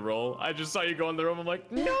didn't see the roll. I just saw you go in the room. I'm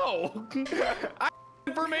like, no. I have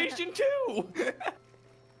information too.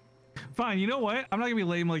 Fine, you know what? I'm not gonna be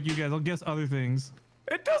lame like you guys. I'll guess other things.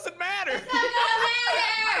 It doesn't matter.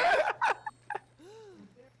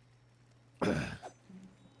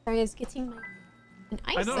 Sorry, I was getting my an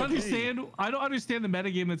ice. I don't cream. understand. I don't understand the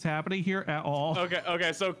metagame that's happening here at all.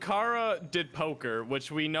 Okay. So Kara did poker,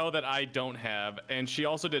 which we know that I don't have, and she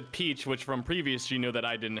also did peach, which from previous she knew that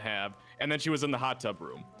I didn't have, and then she was in the hot tub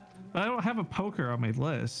room. I don't have a poker on my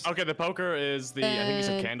list. Okay, the poker is the I think you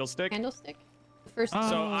said candlestick. Candlestick. The first. Oh.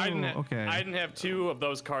 So I didn't. okay. I didn't have 2 of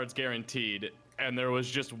those cards guaranteed, and there was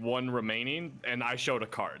just 1 remaining, and I showed a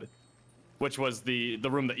card, which was the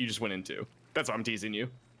room that you just went into. That's why I'm teasing you.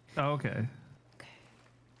 Oh, okay.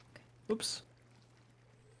 Oops.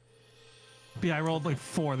 Yeah, I rolled like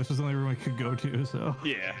 4. This was the only room I could go to, so.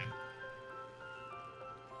 Yeah.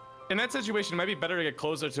 In that situation, it might be better to get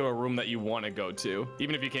closer to a room that you want to go to,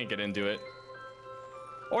 even if you can't get into it.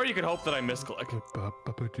 Or you could hope that I misclick.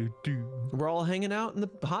 We're all hanging out in the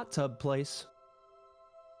hot tub place.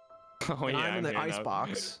 Oh And yeah, I'm in the hanging ice out.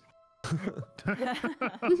 box.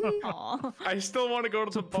 Aw. I still want to go to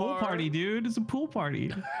It's a the pool bar. party, dude. It's a pool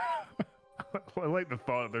party. I like the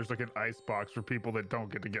thought that there's like an ice box for people that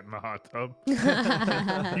don't get to get in the hot tub.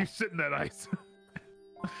 You sit in that ice.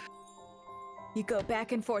 You go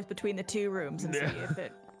back and forth between the 2 rooms and see Yeah. if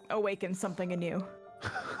it awakens something in you.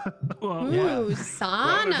 Well, Ooh,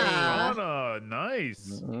 sauna. Sauna,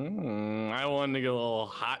 nice. I wanted to get a little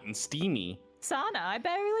hot and steamy. Sauna, I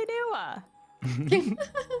barely knew her.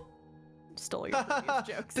 Stole your previous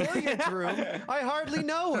jokes. Dorian's room. I hardly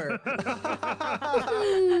know her.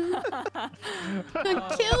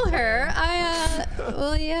 Kill her.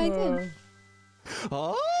 Well, yeah, I did.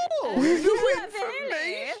 Oh, Yeah,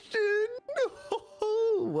 information.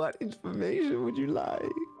 What information would you like?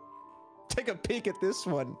 Take a peek at this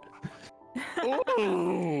one.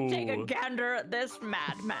 Ooh. Take a gander at this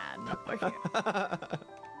madman over here.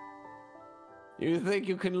 You think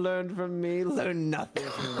you can learn from me? Learn nothing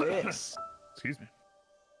from this. Excuse me.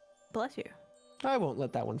 Bless you. I won't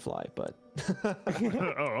let that one fly, but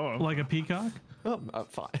Oh. like a peacock?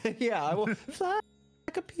 fine. Yeah, I will fly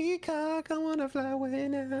like a peacock. I wanna fly away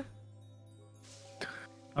now.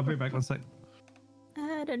 I'll be back one sec.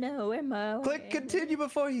 I don't know where my Click continue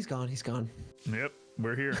before he's gone. He's gone. Yep,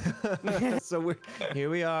 we're here. So here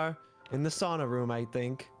we are in the sauna room, I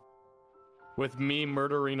think. With me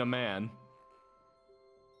murdering a man.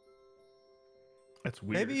 That's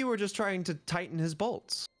weird. Maybe you were just trying to tighten his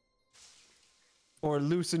bolts. Or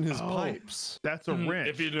loosen his pipes. That's a wrench.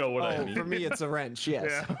 If you know what I Oh, mean. for me, it's a wrench,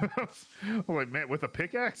 yes. Yeah. I'm like, man, with a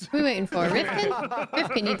pickaxe? We waiting for Rifkin.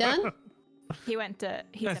 Rifkin, you done? He went to.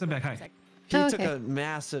 He Yes, I'm back. Hi. He Oh, took okay. a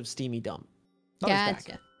massive steamy dump. Oh, he's back.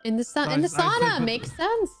 Gotcha. In the I in the said sauna put- makes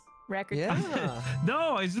sense. Record. Yeah.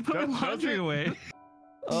 No, I just put my Does laundry it? away.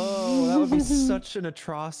 Oh, that would be such an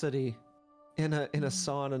atrocity. In a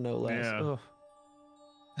sauna, no less. Yeah. Oh.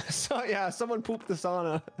 So yeah, someone pooped the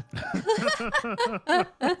sauna.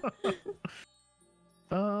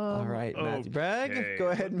 All right, Matthew Bragg, go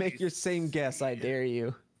ahead and make your same guess. I dare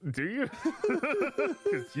you. Do you?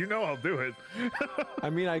 Because you know I'll do it. I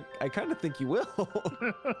mean, I kind of think you will.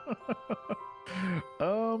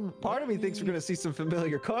 Part of me thinks we're gonna see some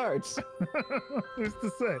familiar cards. Who's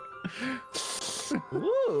to say?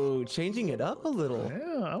 Ooh, changing it up a little.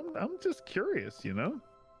 Yeah, I'm just curious, you know,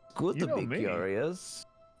 Good You to know be me. curious.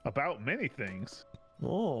 about many things.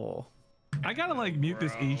 Oh. I gotta like mute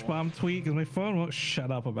this Bro. HBomb tweet because my phone won't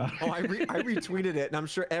shut up about it. Oh, I retweeted it, and I'm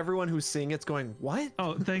sure everyone who's seeing it's going, what?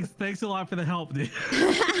 Oh, thanks a lot for the help, dude.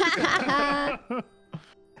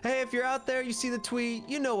 Hey, if you're out there, you see the tweet,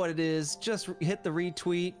 you know what it is. Just hit the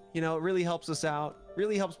retweet. You know, it really helps us out.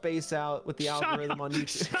 Really helps Base out with the algorithm on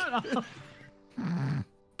YouTube. Shut up.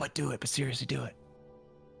 But do it. But seriously, do it.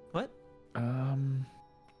 What?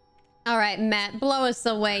 All right, Matt, blow us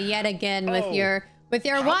away yet again with Oh, your I'm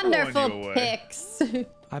blowing wonderful you away. picks.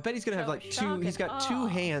 I bet he's gonna have like two. He's got two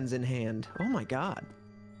hands in hand. Oh my God.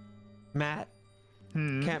 Matt,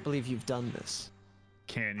 can't believe you've done this.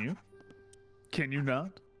 Can you? Can you not?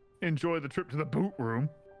 Enjoy the trip to the boot room.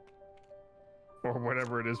 Or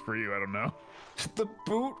whatever it is for you, I don't know. The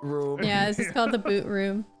boot room. Yeah, this is called the boot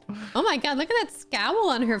room. Oh my God, look at that scowl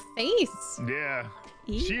on her face. Yeah.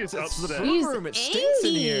 She is It's the upset. boot She's room. It stinks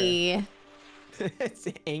in here. angry. It's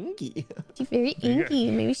angy. She's very You got-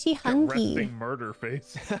 angry. Maybe she Got hungry. resting murder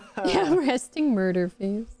face. Yeah, resting murder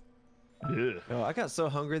face. Ugh. Oh, I got so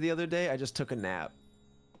hungry the other day, I just took a nap.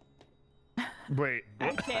 Wait.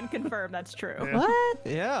 I can confirm that's true. Yeah. What?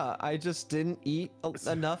 Yeah, I just didn't eat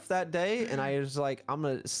enough that day, and I was like, I'm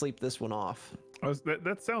gonna sleep this one off.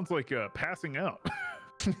 That sounds like passing out.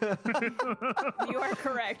 You are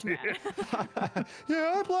correct, Matt.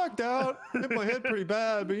 Yeah, I blacked out. Hit my head pretty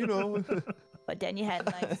bad, but you know. But then you had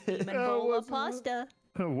a nice steaming Yeah, bowl of wasn't pasta.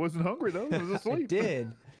 I wasn't hungry though. I was I asleep.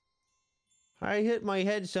 did. I hit my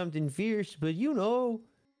head something fierce, but you know.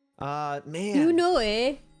 Man. You know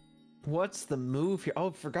it. What's the move here? Oh,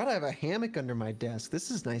 forgot I have a hammock under my desk. This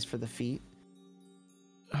is nice for the feet.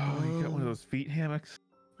 Oh, you got one of those feet hammocks?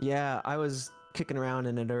 Yeah, I was kicking around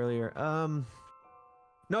in it earlier.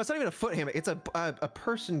 No, it's not even a foot hammock. It's a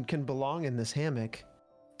person can belong in this hammock.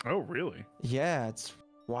 Oh, really? Yeah, it's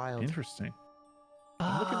wild. Interesting.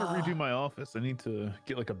 I'm looking to redo my office. I need to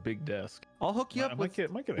get like a big desk. I'll hook you I up might get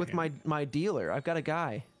a with hammock. my dealer. I've got a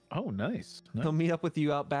guy. Oh, nice. He'll meet up with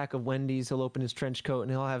you out back of Wendy's. He'll open his trench coat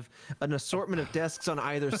and he'll have an assortment of desks on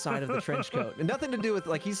either side of the trench coat. And nothing to do with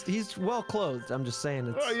like he's well clothed. I'm just saying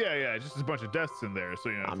it's. Oh yeah, just a bunch of desks in there, so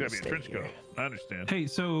you know I'm it's gotta be a just trench staying coat. I understand. Hey,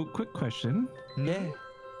 so quick question. Yeah.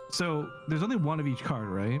 So there's only one of each card,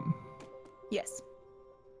 right? Yes.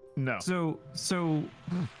 No. So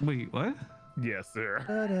wait, what? Yes,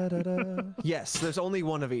 sir. Yes, there's only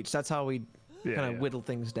one of each. That's how we Yeah, kind of yeah. whittle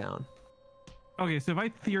things down. Okay, so if I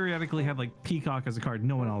theoretically had like Peacock as a card,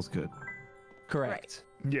 no one else could. Correct.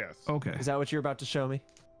 Yes. Okay. Is that what you're about to show me?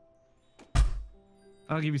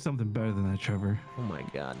 I'll give you something better than that, Trevor. Oh my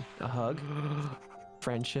God. A hug?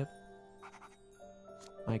 Friendship?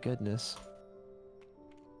 My goodness.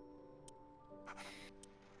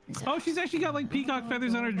 Oh, she's actually got like peacock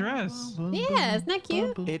feathers on her dress. Yeah, isn't that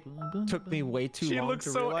cute? It took me way too long to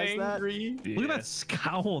realize angry. Yeah. Look at that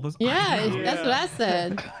scowl. Those Yeah, eyes. that's what I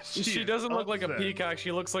said. She is doesn't look like a upset. peacock.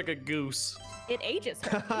 She looks like a goose. It ages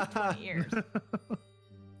her at least 20 years.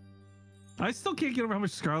 I still can't get over how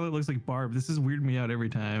much Scarlet looks like Barb. This is weirding me out every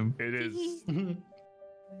time. It is.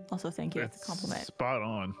 Also, thank you. That's a It's compliment. spot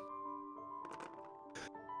on.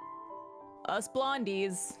 Us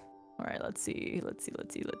blondies. All right, let's see.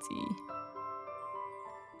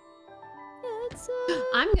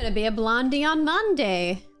 I'm gonna be a blondie on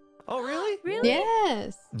Monday. Oh, really? Really?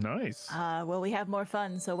 Yes. Nice. Well, we have more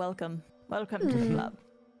fun, so welcome. Welcome to the club.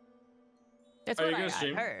 That's Are what you gonna I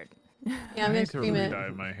stream? heard. Yeah, I'm I gonna need to stream it. re-dye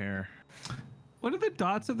my hair. What do the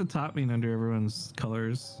dots at the top mean under everyone's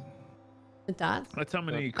colors? The dots. That's how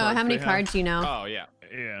many Oh, cards how many they cards do you know? Oh yeah.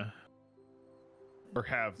 Have. Yeah. Or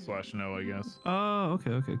have / no, I guess. Oh,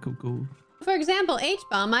 okay, cool. For example,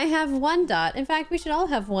 HBomb, I have 1 dot. In fact, we should all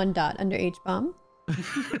have 1 dot under HBomb.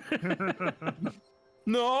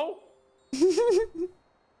 No.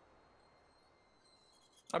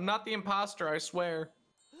 I'm not the imposter. I swear.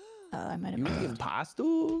 I might You have. imposter?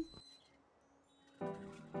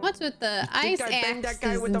 What's with the ice Think I banged axes that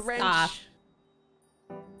guy with the and wrench? stuff?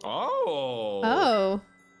 Oh. Oh.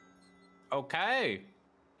 Okay.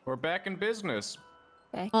 We're back in business.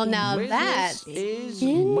 Well, now that's Business is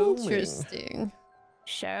booming. interesting.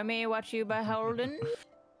 Show me what you beholden.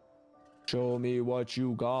 Show me what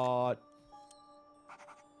you got.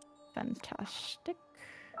 Fantastic.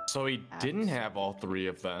 So he didn't have all 3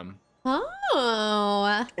 of them.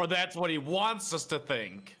 Oh. Or that's what he wants us to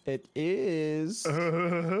think. It is.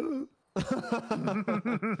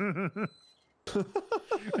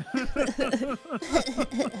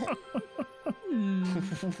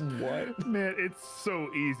 What? Man, it's so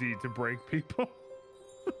easy to break people.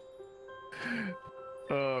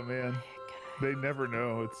 Oh man, they never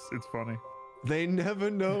know. It's funny. They never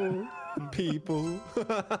know, people.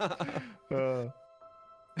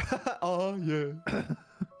 Oh yeah.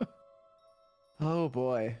 Oh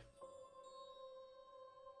boy.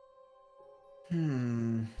 I Oh,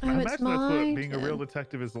 it's imagine that's what my being a real turn.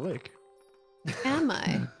 detective is like. Am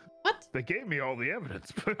I? What? They gave me all the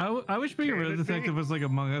evidence, but I wish being a Can real it be? detective was like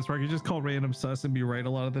Among Us, where I could just call random sus and be right a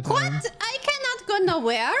lot of the time. What? I cannot go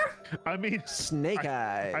nowhere. I mean, Snake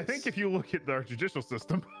eyes. I think if you look at our judicial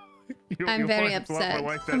system, you'll, I'm you'll very find it's a lot upset.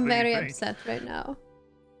 more like that I'm than you very think. upset right now.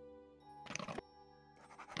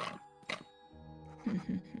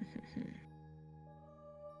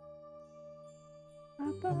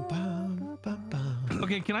 Bum, bum, bum, bum.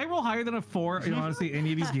 Okay, can I roll higher than a 4 in honestly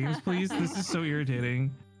any of these games, please? This is so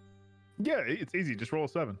irritating. Yeah, it's easy. Just roll a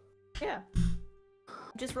 7. Yeah.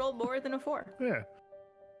 Just roll more than a 4. Yeah.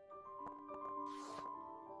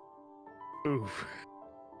 Oof.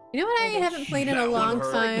 You know what I haven't played in a That one long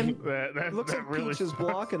hurt. time? That Looks that like really Peach is sucks.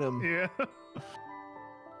 blocking him. Yeah.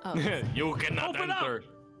 Oh. You cannot Open up! enter.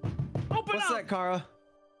 Open What's up! that, Kara?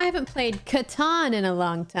 I haven't played Catan in a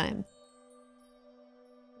long time.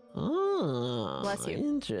 Oh, Bless you. I feel like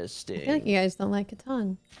Interesting. you guys don't like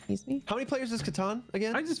Catan. Excuse me. How many players is Catan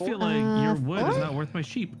again? I just 4? feel like your wood is 4? not worth my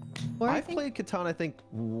sheep. Or I I've think played Catan, I think,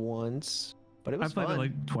 once, but it was I've played fun. it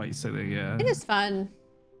like twice, I think, yeah. it is fun.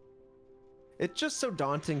 It's just so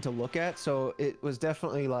daunting to look at, so it was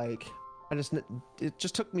definitely like, it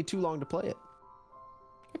just took me too long to play it.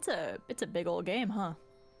 It's a big old game, huh?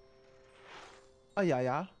 Oh yeah,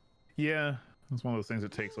 yeah. Yeah. It's one of those things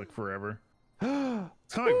that takes like forever.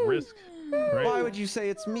 It's kind of like Risk, right? Why would you say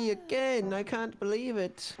it's me again? I can't believe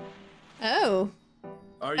it. Oh.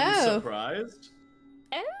 Are you Oh. surprised?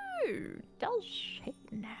 Oh, does she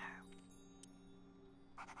now?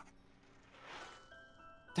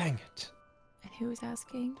 Dang it. And who was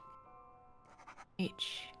asking?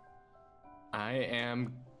 H. I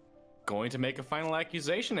am going to make a final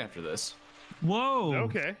accusation after this. Whoa!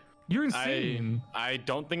 Okay. You're insane. I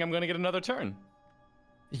don't think I'm going to get another turn.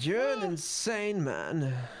 You're an insane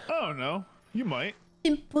man. Oh no, you might.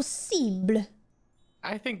 Impossible.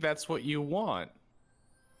 I think that's what you want.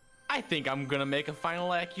 I think I'm going to make a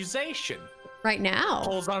final accusation. Right now.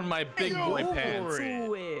 Pulls on my big boy Go pants. for it.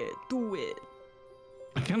 Do it. Do it.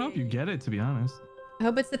 I can't hope you get it, to be honest. I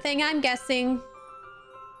hope it's the thing I'm guessing.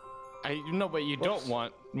 No, but you don't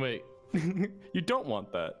want. Wait. You don't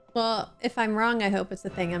want that. Well, if I'm wrong, I hope it's the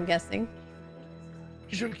thing I'm guessing.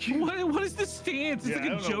 What is the stance? It's Yeah, like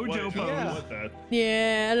a I don't know JoJo what- pose. Yeah. what that.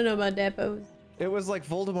 Yeah, I don't know about that pose. It was like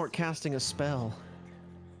Voldemort casting a spell.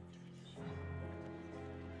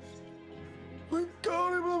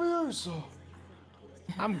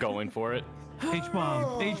 I'm going for it.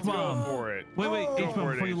 H-bomb. H-bomb. Go for it. Wait, Go H-bomb,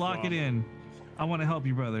 for it, before you lock it H-bomb. in, I want to help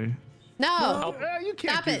you, brother. No. You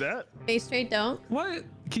can't Stop do it. that. Basetrade, don't. What?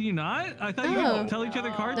 Can you not? I thought you No. could tell each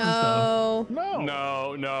other cards and stuff.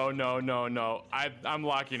 No. No. I'm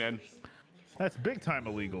locking in. That's big time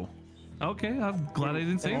illegal. Okay, I'm glad I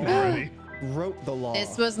didn't say that. Already. Wrote the law.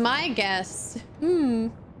 This was my guess.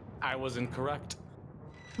 I was incorrect.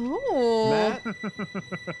 Oh. Matt,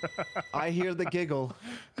 I hear the giggle.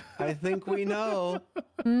 I think we know.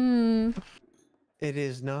 It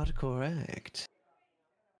is not correct.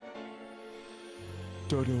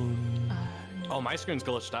 Dun-dun. Oh, my screen's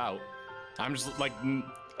glitched out. I'm just like,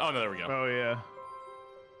 oh no, there we go. Oh yeah.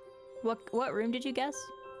 What room did you guess?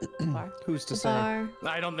 Bar. Who's to say? Bar.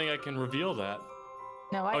 I don't think I can reveal that.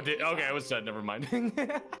 No, I. Okay, I was dead. Never mind.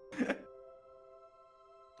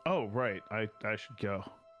 Oh right. I should go.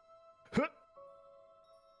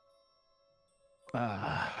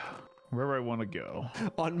 Where I want to go.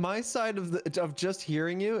 On my side of just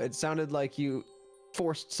hearing you, it sounded like you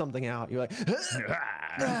forced something out. You're like,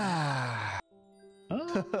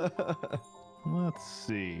 Let's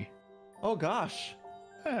see. oh gosh.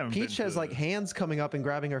 Peach has like hands coming up and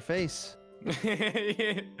grabbing her face.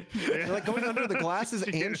 They're like going under the glasses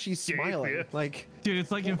and she's smiling. Like, Dude,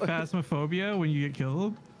 it's like in Phasmophobia when you get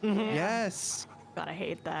killed. yes. God, I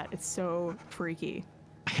hate that. It's so freaky.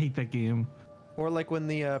 I hate that game. Or like when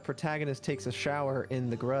the protagonist takes a shower in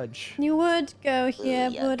The Grudge. You would go here,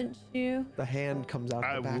 wouldn't you? The hand comes out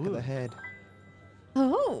I the back of the would. head.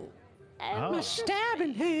 Oh. Oh. A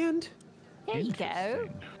stabbing hand. There you go.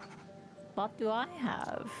 Interesting. What do I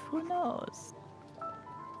have? Who knows?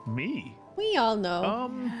 Me. We all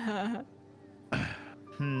know.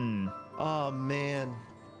 Oh man.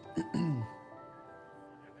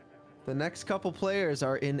 The next couple players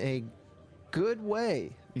are in a good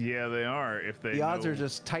way. Yeah, they are. If they The odds know, are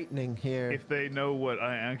just tightening here. if they know what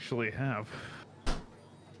I actually have.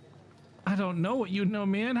 I don't know what you know,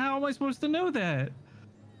 man. How am I supposed to know that?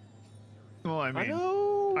 Well, I I mean,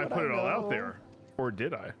 know. I what put it all out know. there, or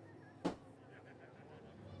did I?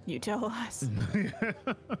 You tell us.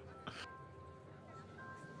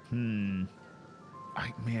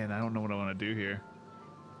 Man, I don't know what I want to do here.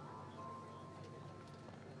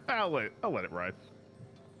 I'll let it ride.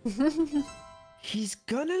 He's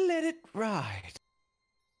gonna let it ride.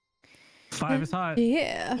 5 is hot.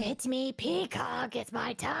 Yeah. It's me, Peacock. It's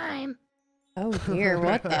my time. Oh dear,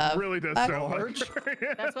 what It the? really does fuck? sound like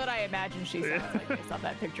her. That's what I imagine she sounds like based off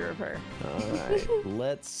that picture of her. All right,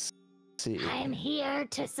 let's see. I'm here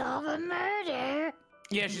to solve a murder.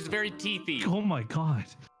 Yeah, she's very teethy. Oh my god.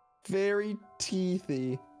 Very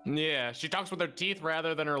teethy. Yeah, she talks with her teeth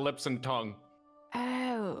rather than her lips and tongue.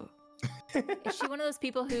 Oh. Is she one of those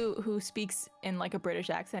people who speaks in like a British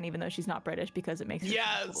accent even though she's not British because it makes her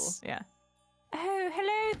Yes. cool? Yeah. Oh,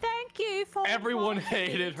 hello. Thank you for Everyone inviting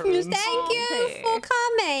me. hated her. Thank you for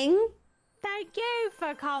coming. Thank you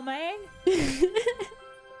for coming.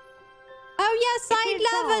 Oh yes, It I'd is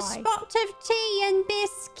love a I. spot of tea and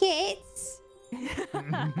biscuits.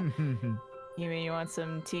 You mean you want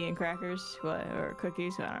some tea and crackers? What, or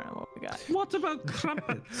cookies? I don't know what we got. What about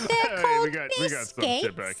crumpets? They're Hey, called we got some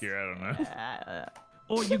shit back biscuits. here. I don't know.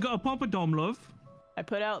 Oh, you got a Pompadom, love? I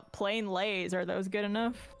put out plain Lays. Are those good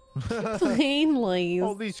enough? Plain Lays.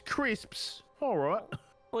 All these crisps. All right.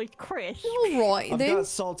 Like crisp. All right I've then. got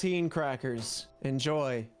saltine crackers.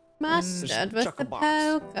 Enjoy. Mustard with the chuckle box.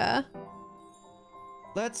 poker.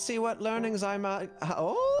 Let's see what learnings I might.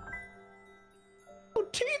 Oh,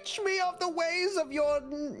 teach me of the ways of your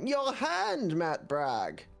hand, Matt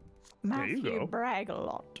Bragg. There you Matthew go. brag a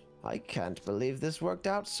lot. I can't believe this worked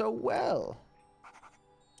out so well.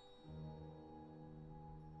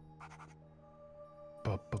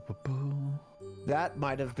 That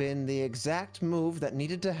might have been the exact move that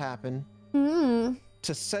needed to happen Hmm.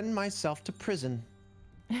 to send myself to prison.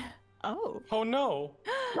 Oh. Oh no.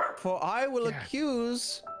 For I will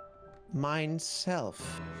accuse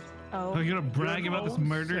myself. Oh. Are you gonna brag about this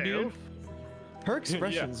murder, dude? Her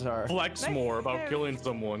expressions are. Flex more about killing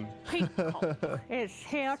someone. Peacock is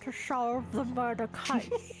here to solve the murder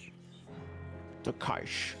case. The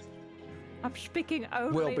Kaish. I'm speaking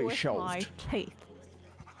only Will be with my shoved. teeth.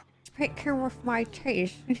 Pick her with my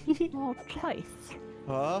teeth. More teeth.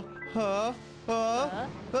 Oh.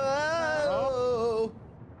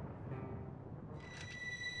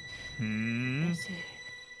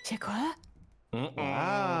 C'est quoi?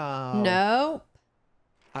 Wow. Nope.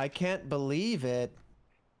 I can't believe it.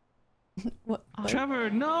 What? Trevor,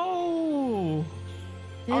 no!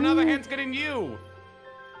 Oh, now the hand's getting you.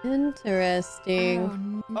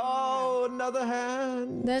 Interesting. Oh, another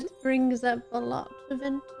hand. That brings up a lot of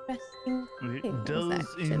interesting It things, does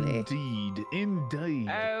actually. indeed.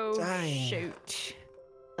 Oh Dang. shoot.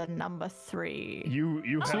 The number 3. You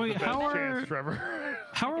have So the wait, best how are- chance, Trevor.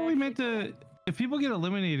 How are we meant to? If people get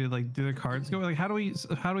eliminated, like, do their cards go? Like, how do we They,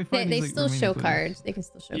 find? they these, like, still remaining show players? cards. They can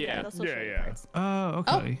still show Yeah. cards. They'll still show you yeah. cards. Oh,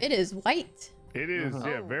 Oh, okay. it is white. It is,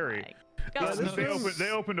 yeah, Oh very. my Yeah, God. they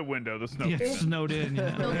opened a window. The snow. Yeah, came. snowed in.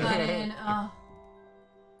 Yeah. Still got in. Oh.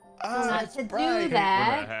 Ah, to do When that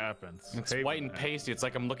that. happens. It's Hate white when and that pasty. It's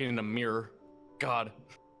like I'm looking in a mirror. God.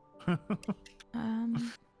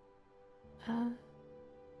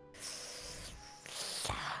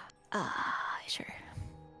 Sure.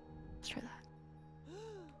 Let's try that.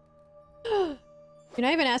 You're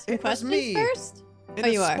not even asking It was questions me. first? In Oh,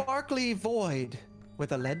 a you are. sparkly void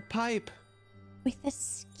with a lead pipe. With a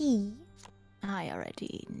ski. I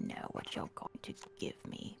already know what you're going to give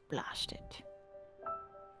me. Blast it.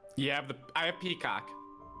 Yeah, I have Peacock.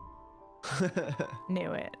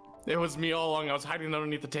 Knew it. It was me all along. I was hiding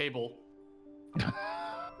underneath the table.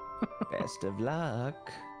 Best of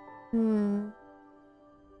luck. Hmm.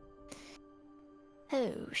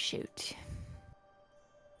 Oh shoot.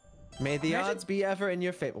 May the odds be ever in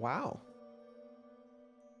your favor. Wow.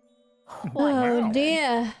 Oh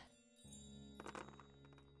dear.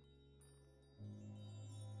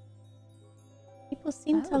 People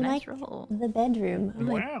seem to nice like roll. the bedroom. I'm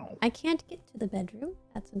like, Wow. I can't get to the bedroom.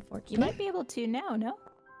 That's unfortunate. You might be able to now, no?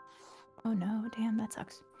 Oh no, damn, that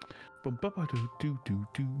sucks.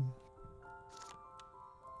 Ba-ba-ba-do-do-do-do.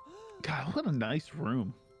 God, what a nice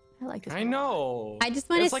room. I like this. I know. I just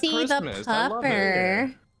want It's to like see Christmas. the I love it.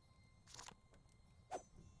 pupper. I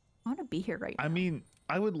want to be here right now. I mean,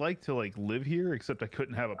 I would like to like live here, except I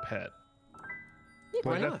couldn't have a pet.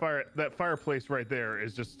 Why Like not? that fireplace right there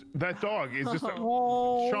is just that dog is just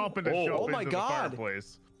chomping to jump Oh my into God. the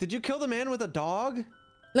fireplace. Did you kill the man with a dog?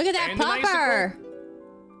 Look at that And an pupper.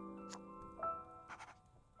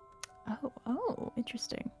 Oh,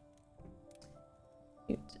 interesting.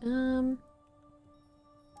 Shoot.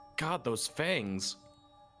 God, those fangs.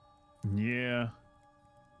 Yeah.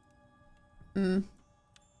 Mm.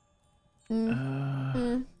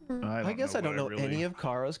 I guess I don't know really... any of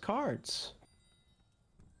Kara's cards.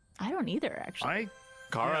 I don't either, actually.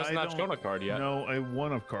 Kara's I not don't shown a card yet. know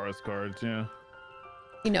one of Kara's cards, yeah.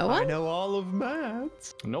 You know I what? know all of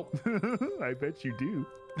Matt's. Nope. I bet you do.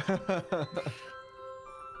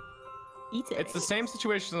 Eat it. It's the same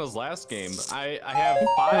situation as last game. I have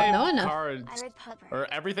 5 know enough. cards, or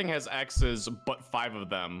everything has X's, but 5 of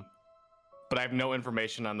them. But I have no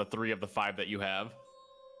information on the 3 of the 5 that you have.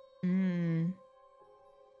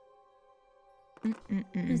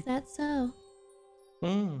 Is that so?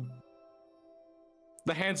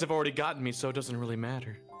 The hands have already gotten me, so it doesn't really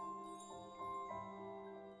matter.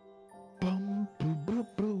 Bum, boo, boo,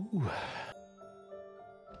 boo.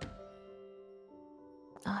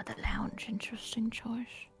 Ah, the lounge. Interesting choice.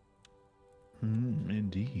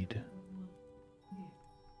 Indeed.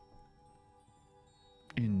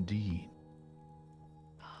 Indeed.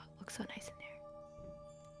 Oh, it looks so nice in there.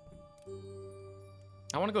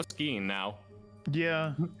 I want to go skiing now.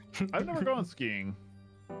 Yeah. I've never gone skiing.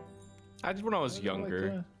 I did when I was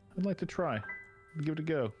younger. I'd like to try. Give it a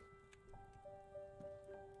go.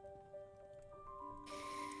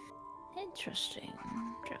 Interesting.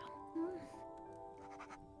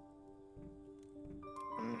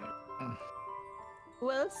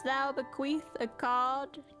 Willst thou bequeath a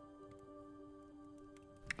card?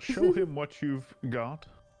 Show him what you've got.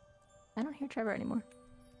 I don't hear Trevor anymore.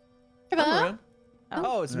 Trevor?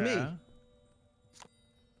 Oh, it's me. Yeah.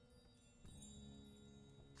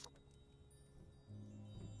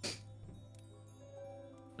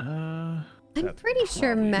 I'm That's pretty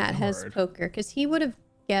sure probably Matt has hard. poker because he would have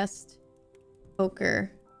guessed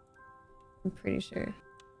poker. I'm pretty sure.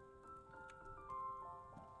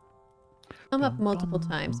 Come up multiple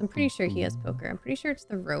times. I'm pretty sure he has poker. I'm pretty sure it's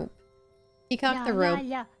the rope. Peacock the rope.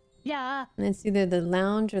 Yeah. And it's either the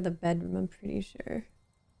lounge or the bedroom. I'm pretty sure.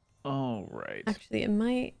 All right. Actually, it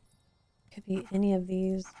might could be any of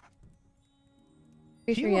these.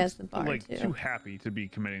 Pretty He sure he has looks, the bar like too. too happy to be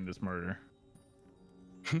committing this murder.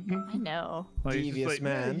 I know. Like, he's just Devious like,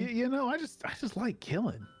 man. "Yeah, you know, I just like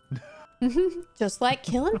killing. Just like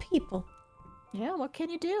killing people. Yeah, what can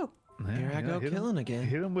you do? Here I go hit killing him, again.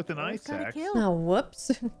 Hit him with an Always ice gotta axe. kill. Oh,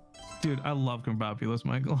 whoops. Dude, I love Combobulous,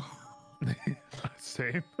 Michael.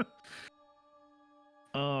 Same.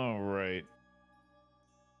 All right.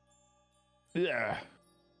 Yeah.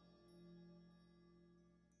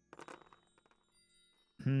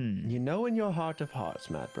 You know in your heart of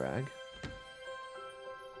hearts, Matt Bragg,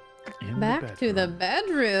 Back to the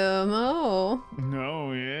bedroom. Oh.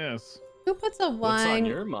 No, yes. Who puts a What's on wine?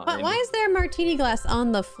 your mind? Why is there a martini glass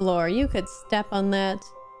on the floor? You could step on that.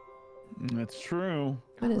 That's true.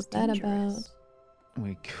 What is that about?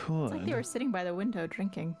 We could. It's like they were sitting by the window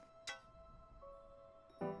drinking.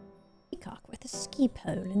 Peacock with a ski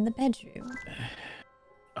pole in the bedroom.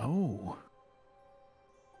 Oh.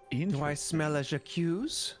 Do I smell a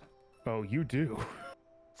jacuzzi? Oh, you do.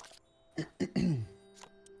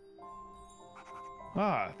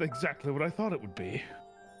 Exactly what I thought it would be.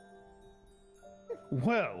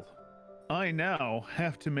 Well, I now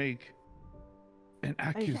have to make an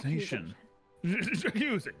accusation.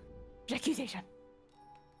 Accusing. Accusation.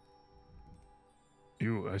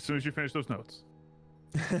 You, as soon as you finish those notes.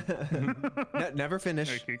 Never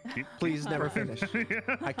finish. Please never finish. Yeah.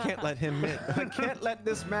 I can't let him win. I can't let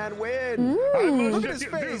this man win. Ooh. Look at his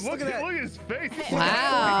face. Dude, Look at that. Look at his face.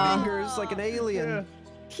 Wow. Fingers like an alien. Yeah.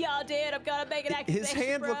 Yeah, dude, I'm gonna make an accusation. His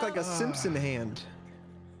hand looked like a Simpson hand.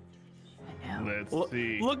 Let's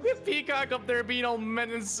see. Look at Peacock up there being all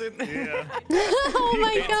menacing. Yeah. Oh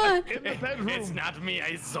my god. In the bedroom. It's not me,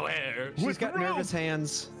 I swear. She's got nervous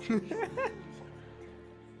hands.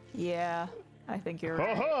 Yeah, I think you're Ha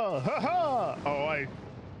right. ha ha ha! Oh,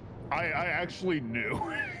 I actually knew.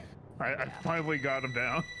 I finally got him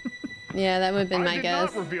down. Yeah, that would have been I my did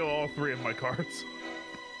guess. not reveal all 3 of my cards,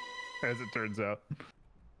 as it turns out.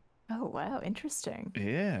 Oh wow, interesting.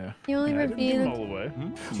 Yeah. You only I didn't give them revealed all away.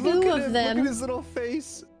 two of them. Look at his little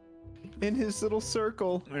face in his little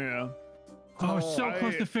circle. Yeah. I was so I-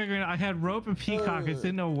 close to figuring it. I had rope and peacock. I just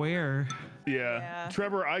didn't know where. Yeah. Yeah.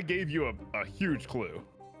 Trevor, I gave you a huge clue.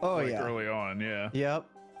 Oh like, yeah. Early on, yeah. Yep.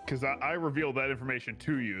 Because I revealed that information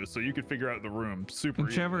to you, so you could figure out the room super And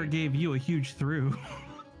Trevor easily. gave you a huge through.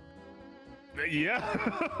 Yeah.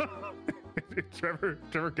 Trevor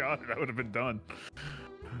got it. I would have been done.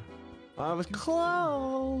 I was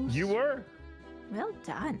close. You were. Well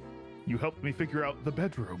done. You helped me figure out the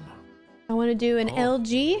bedroom. I want to do an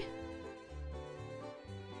LG.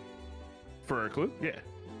 For a clue? Yeah.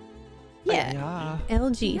 Yeah. Yeah.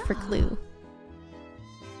 LG for clue.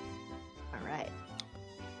 All right.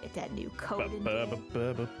 Get that new code in there.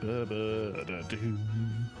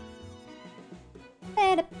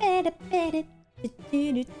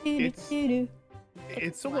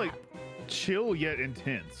 It's so like chill yet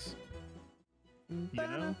intense. You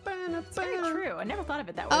know? It's very true. I never thought of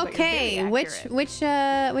it that way. but you're Okay, very which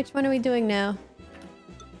accurate. which one are we doing now?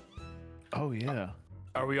 Oh yeah.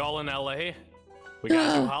 Are we all in LA? We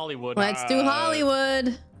gotta do Hollywood. Let's do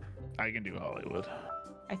Hollywood. I can do Hollywood.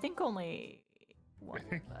 I think only one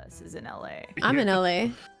of us is in LA. I'm in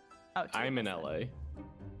LA. Oh, two I'm of in us LA. then.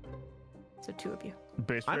 So 2 of you.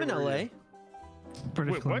 Base I'm in where were LA. you?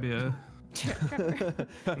 British Wait, what? Columbia.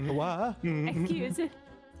 Why? Excuse it.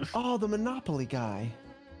 Oh, the Monopoly guy.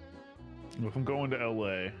 If I'm going to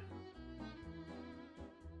LA.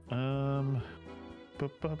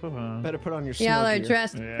 Better put on your Y'all snow are gear.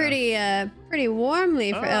 dressed Yeah. pretty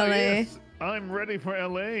warmly for Ah, LA. yes, I'm ready for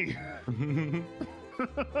LA.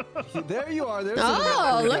 There you are. There's the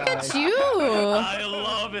Oh, Monopoly look guy. at you. I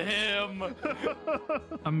love him.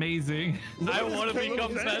 Amazing. I want to Caleb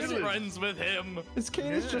become is best fabulous. friends with him. His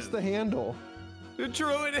cane is just the handle.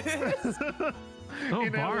 True it is. Oh,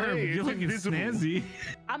 In LA, Barb, you're it's looking invisible. snazzy.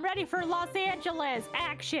 I'm ready for Los Angeles.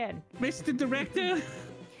 Action. Mr. Director.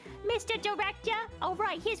 Mr. Director, all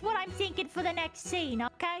right, here's what I'm thinking for the next scene,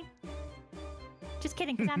 okay? Just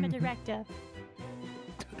kidding, 'cause I'm a director.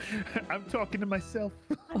 I'm talking to myself.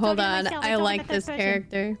 I'm Hold talking to on, myself, I I'm talking like to third this person.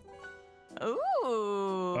 character. Ooh.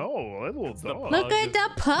 Oh, that little the dog. Look at the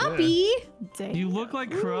puppy. Damn. You look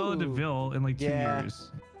like Cruella Ooh. DeVille in like 2 Yeah.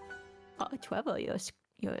 years. Oh, Trevor, you're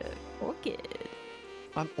orchid.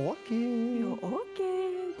 I'm orchid. You're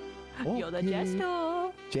orchid. You're the Orchid.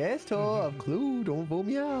 jester. Jester of Clue, don't vote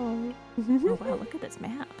me out. Oh wow, look at this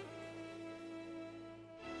map.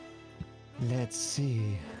 Let's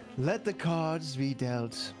see. Let the cards be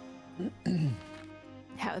dealt.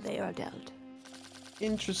 How they are dealt.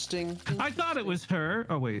 Interesting. I thought it was her.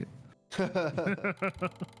 Oh wait.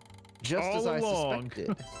 Just All as I along.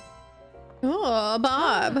 suspected. Oh,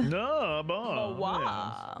 Bob. No, Oh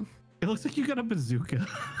wow. It looks like you got a bazooka.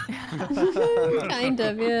 Kind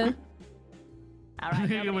of, yeah. All I right,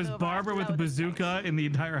 think it nobody was move on. Barbara with a Know this bazooka in the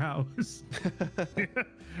entire house. Yeah.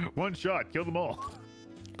 One shot, kill them all.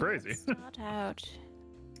 Crazy. next. Start out.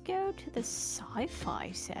 Let's go to the sci-fi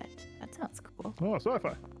set. That sounds cool. Oh,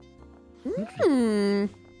 sci-fi. Hmm.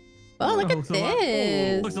 Oh, look at Looks a lot-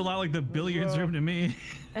 this. Looks a lot like the billiards room to me.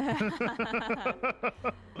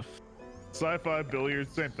 Sci-fi,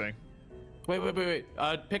 billiards, same thing. Wait.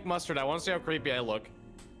 Pick mustard. I want to see how creepy I look.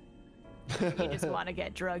 You just want to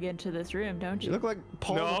get drug into this room, don't You you? look like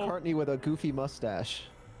Paul McCartney with a goofy mustache.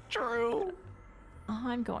 True.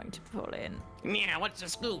 I'm going to pull in. Yeah, what's the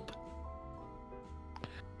scoop?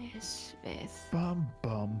 This with. Bum,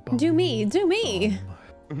 bum, bum, Do me, do me.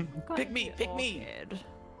 Pick me, pick me.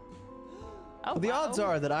 Oh, Well, the odds wow.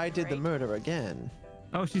 are that I did the Great. murder again.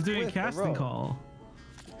 Oh, she's doing a With the casting rope. call.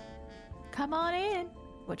 Come on in.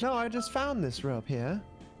 What you No, I just found this rope here.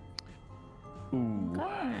 Ooh,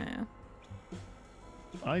 got?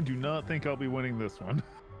 I do not think I'll be winning this one.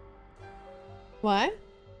 What?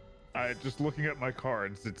 I just looking at my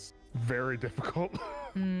cards, it's very difficult.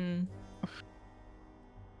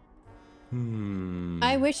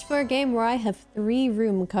 I wish for a game where I have 3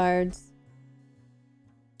 room cards.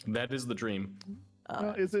 That is the dream.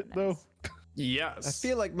 Is it though? Yes. I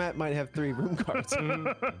feel like Matt might have 3 room cards.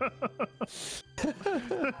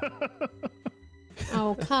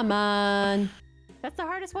 Oh, come on. That's the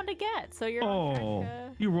hardest one to get. So you're. Oh,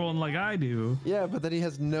 you rolling like I do. Yeah, but then he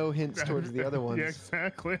has no hints towards the other ones. Yeah,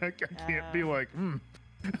 exactly. I can't be like,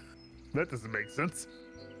 that doesn't make sense.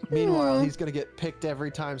 Meanwhile, he's gonna get picked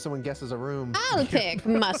every time someone guesses a room. I'll pick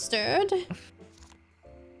mustard.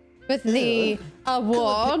 With the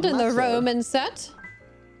award in the mustard. Roman set.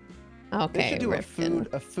 They Okay, should do Rifkin.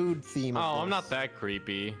 a food theme. of Oh, I'm this. not that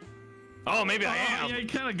creepy. Oh, maybe I Oh, am. yeah, you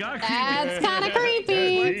kind of got creepy. That's kind of creepy.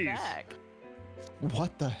 Jeez. Back.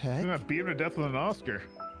 What the heck? I'm gonna beat him to death with an Oscar.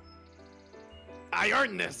 I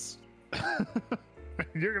earned this.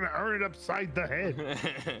 You're gonna earn it upside the head.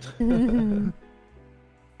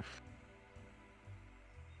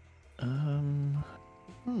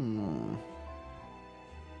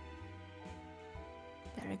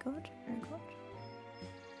 Very good. Very good.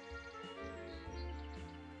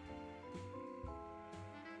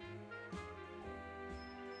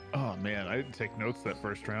 Oh man, I didn't take notes that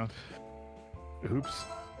first round. Oops.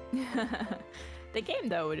 The game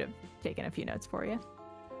though would have taken a few notes for you.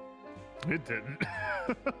 It didn't.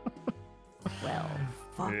 Well,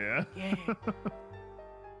 fuck. Yeah.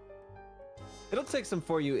 It'll take some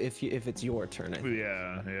for you if it's your turn. I think.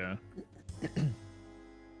 Yeah.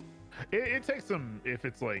 It takes some if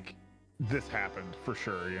it's like this happened for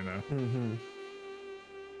sure, you know. Mm-hmm.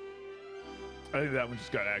 I think that one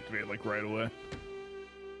just got activated like right away.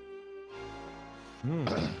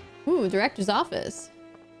 Ooh, director's office.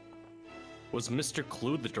 Was Mr.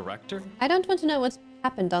 Clue the director? I don't want to know what's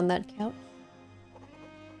happened on that couch.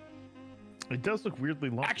 It does look weirdly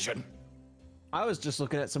long. Action. I was just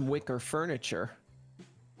looking at some wicker furniture.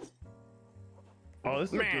 Oh, this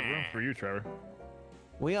is a good room for you, Trevor.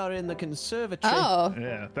 We are in the conservatory. Oh.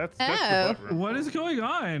 Yeah, that's Oh. the butt room. What is going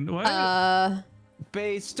on? What?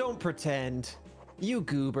 Base, don't pretend. You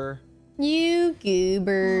goober. You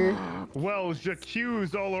goober. Well,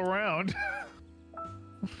 j'accuse all around.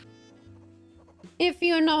 If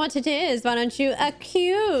you know what it is, why don't you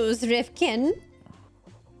accuse Rifkin?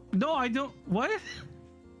 No, I don't. What?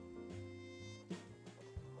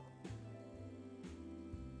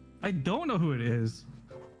 I don't know who it is.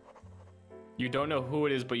 You don't know who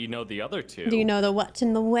it is, but you know the other two. Do you know the what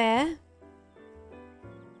and the where?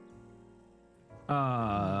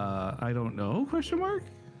 I don't know, question mark?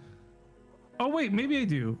 Oh, wait, maybe I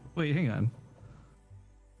do. Wait, hang on. The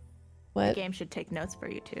What? game should take notes for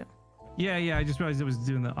you too. Yeah, I just realized it was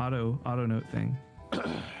doing the auto note thing. So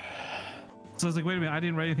I was like, wait a minute, I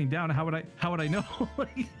didn't write anything down. How would I know?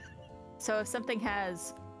 So if something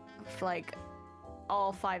has like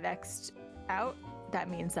all 5x'd out, that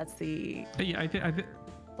means that's the Yeah, I think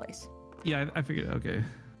place. yeah, I figured. Okay.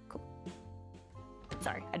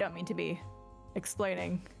 Sorry, I don't mean to be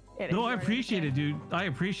explaining it. No, I appreciate it, dude. I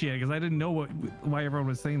appreciate it because I didn't know why everyone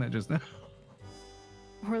was saying that just now.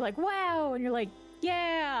 We're like, wow, and you're like,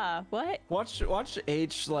 yeah, what? Watch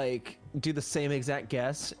H like do the same exact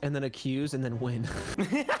guess and then accuse and then win.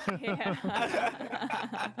 Yeah.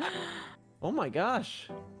 Oh my gosh.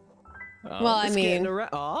 Well, I It's getting mean, around.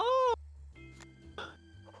 Oh.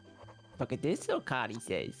 Look at this little card, he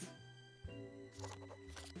says.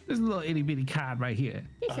 There's a little itty bitty card right here.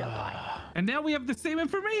 He's your guy. And now we have the same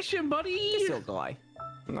information, buddy. This little guy.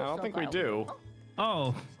 No, I don't think we do.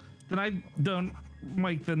 Oh, then I don't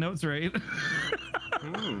make the notes right.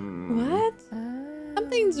 what?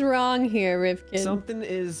 Something's wrong here, Rifkin. Something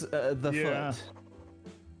is the Yeah. foot.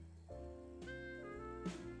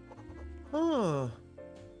 Huh.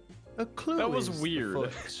 A clue. That was is the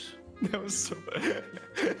weird. foot. That was so.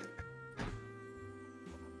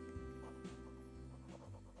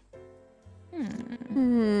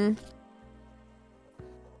 Hmm.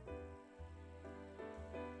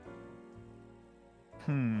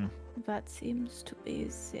 Hmm. That seems to be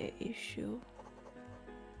the issue.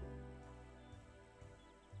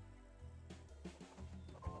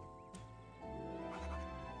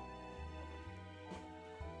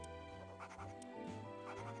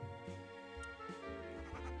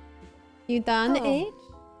 You done, H?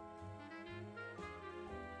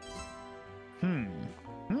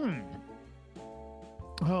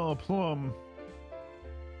 Oh, Plum.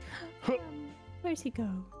 Where's he go?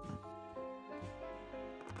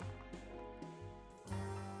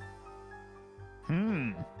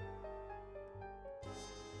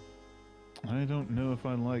 I don't know if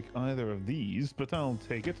I like either of these, but I'll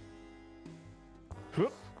take it.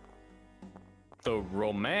 Whoop. The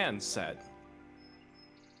romance set.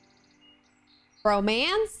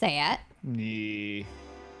 Romance set? Yeah.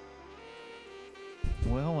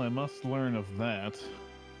 Well, I must learn of that.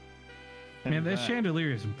 And Man, that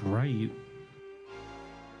chandelier is bright.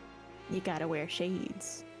 You gotta wear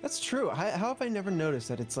shades. That's true. How have I never noticed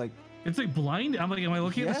that? It's like, blind. I'm like, am I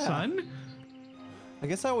looking at the sun? I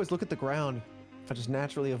guess I always look at the ground if I just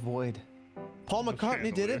naturally avoid. Paul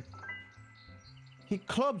McCartney did it. He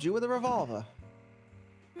clubbed you with a revolver.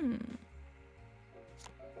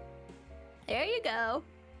 There you go.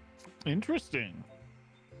 Interesting.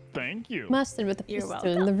 Thank you. Mustard with a You're pistol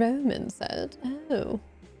welcome. in the Roman set. Oh.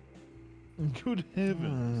 Good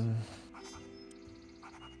heavens.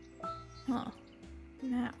 Huh.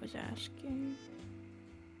 Matt was asking.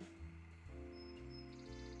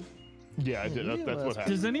 Yeah, I did. That's what happened.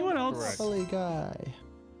 Does anyone else Correct. Silly guy.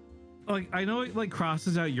 like? I know it like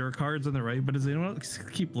crosses out your cards on the right, but does anyone else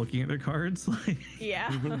keep looking at their cards? Like,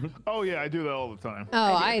 Yeah. Oh yeah, I do that all the time.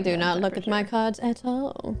 Oh, I do not look at my cards at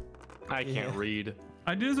all. I can't read.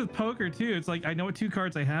 I do this with poker too. It's like I know what 2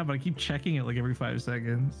 cards I have, but I keep checking it like every 5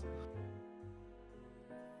 seconds.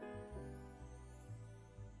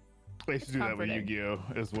 I used to do that with comforting. Yu-Gi-Oh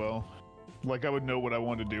as well. Like I would know what I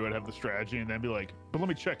wanted to do. I'd have the strategy and then be like, but let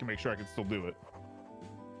me check and make sure I can still do it.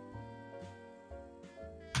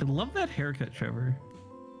 I love that haircut, Trevor.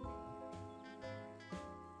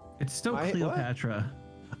 It's still What? Cleopatra.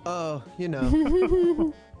 Oh, you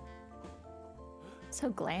know. So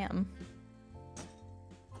glam.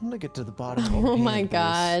 I'm gonna get to the bottom of your Oh my hand, boys.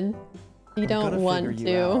 god. You I'm don't gonna want figure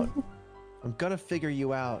to. you out. I'm gonna figure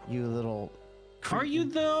you out, you little. Are you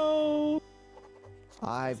though?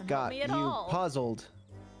 I've Doesn't got help me at you all. puzzled.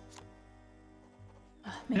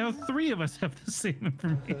 You know, 3 of us have the same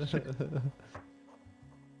information.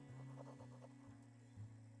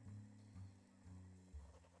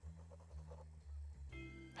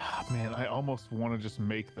 Man, I almost want to just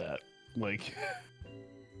make that. Like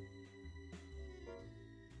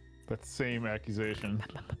that same accusation.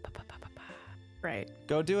 Right.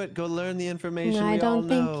 Go do it. Go learn the information I we all don't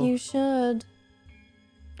know. think you should.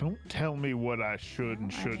 Don't tell me what I should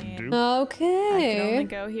and shouldn't mean- do. I can only Okay.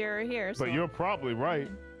 go here or here. So But you're probably right.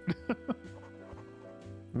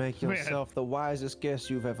 Make Man. yourself the wisest guess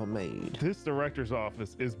you've ever made. This director's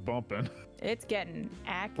office is bumping. it's getting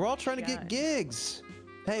accurate. We're all trying to get gigs.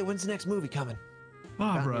 Hey, when's the next movie coming?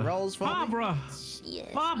 Got any Barbara. roles for me? Barbara.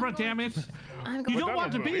 Barbara, damn it. I'm You going don't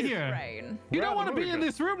want to be movie. here. Brain. You don't Well, want to be movie in goes.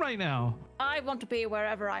 this room right now. I want to be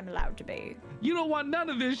wherever I'm allowed to be. You don't want none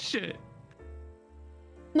of this shit.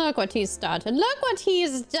 Look what he's started. Look what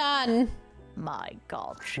he's done. My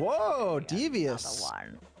God. Whoa, Another devious.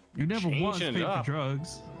 one. You never once Changing paid it for up.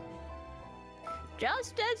 drugs.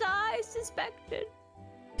 Just as I suspected.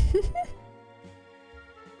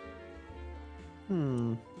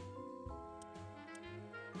 Hmm.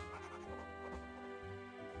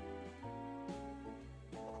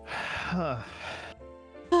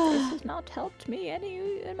 This has not helped me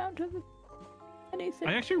any amount of anything.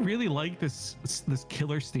 I actually really like this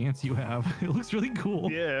killer stance you have. It looks really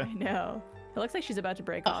cool. Yeah. I know. It looks like she's about to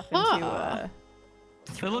break off Uh-huh.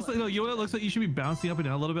 into It looks like, no, you know what it looks like? You should be bouncing up and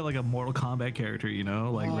down a little bit like a Mortal Kombat character, you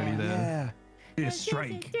know? Like Oh, ready to yeah.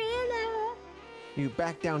 strike. You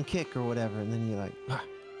back down kick or whatever, and then you like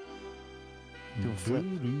do a flip.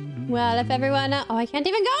 Well, if everyone... Oh, I can't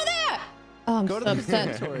even go there! Oh, I'm Go so to the upset.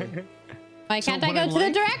 conservatory. Why So can't I what go I to the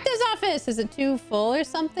like- director's office? Is it too full or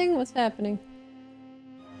something? What's happening?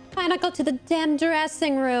 Why not go to the damn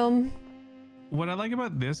dressing room? What I like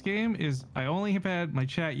about this game is I only have had my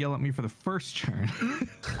chat yell at me for the first turn.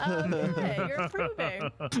 Okay, you're improving.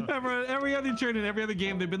 every other turn in every other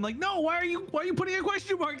game, they've been like, "No, why are you putting a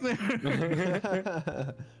question mark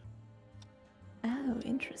there?" Oh,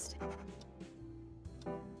 interesting.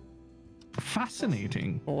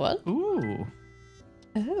 Fascinating. What? Ooh.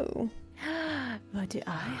 Oh. What do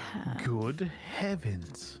I have? Good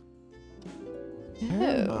heavens.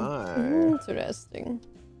 Oh. My. Interesting.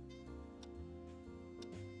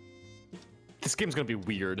 This game's gonna be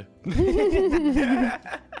weird.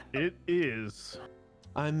 It is.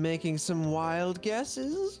 I'm making some wild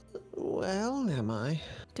guesses. Well, am I?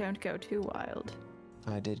 Don't go too wild.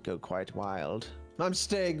 I did go quite wild. I'm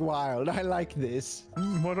staying wild. I like this.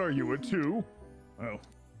 What are you, a 2? Oh.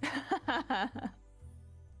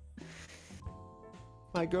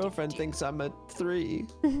 My girlfriend thinks I'm a 3.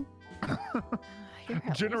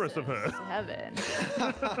 Generous of her. Heaven.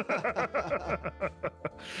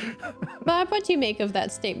 Bob, what do you make of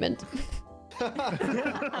that statement?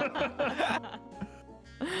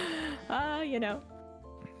 You know.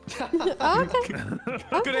 Okay.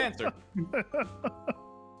 Good answer.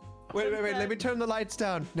 Wait. Let me turn the lights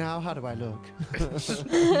down. Now, how do I look?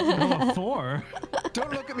 Oh, a 4.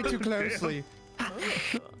 Don't look at me too closely.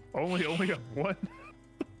 Only a 1.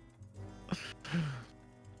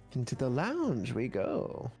 Into the lounge we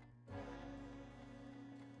go.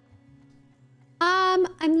 I'm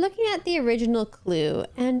looking at the original clue,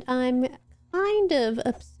 and I'm kind of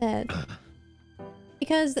upset.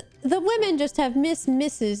 Because the women just have Miss,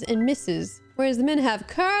 Mrs., and Mrs., whereas the men have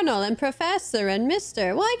Colonel and Professor and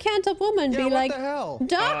Mister. Why can't a woman be what like the hell?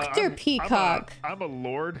 Dr. Peacock? I'm a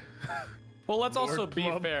lord. Well, let's also Lord be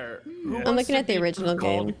Club. fair. I'm looking at the original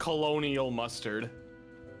called game. Colonial Mustard.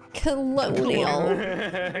 Colonial.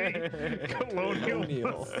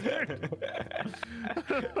 Colonial.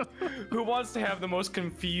 Who wants to have the most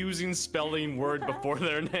confusing spelling word before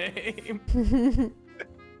their name?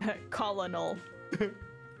 Colonel.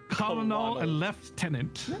 Colonel and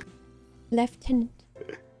Lieutenant. Lieutenant.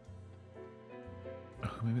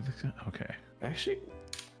 Oh, maybe okay. Actually,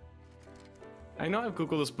 I know I've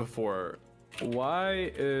Googled this before.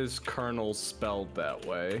 Why is Colonel spelled that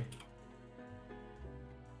way?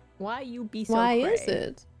 Why you be so Why cray? is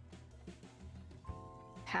it?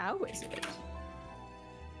 How is it?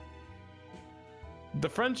 The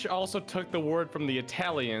French also took the word from the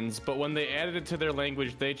Italians, but when they added it to their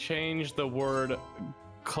language, they changed the word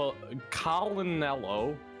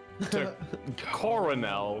colonello to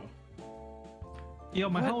coronel. Yo,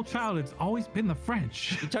 my whole childhood's always been the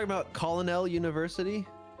French. You talking about Colonel University?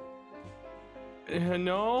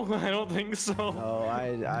 No, I don't think so.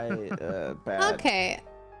 Oh, bad. Okay,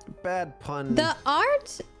 Bad pun. the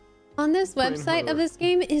art on this website of this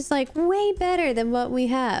game is like way better than what we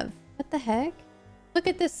have. What the heck? Look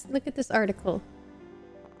at this article.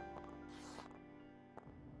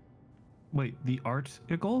 Wait, the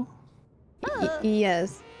article?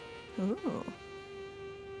 Yes. Ooh.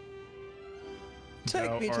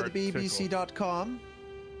 Take me to the Article. BBC.com.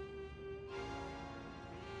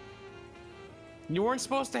 You weren't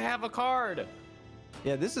supposed to have a card.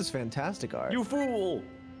 Yeah, this is fantastic art. You fool.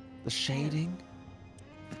 The shading.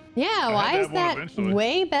 Yeah, I why had is that one that eventually.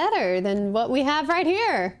 way better than what we have right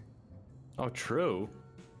here? Oh, true.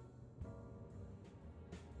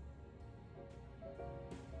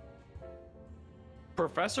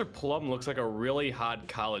 Professor Plum looks like a really hot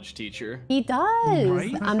college teacher. He does.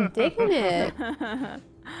 Right? I'm digging it.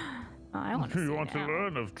 I want to see You want to now.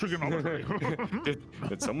 learn of trigonometry?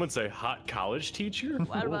 Did someone say hot college teacher?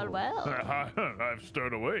 Well. I've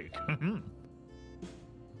stirred awake.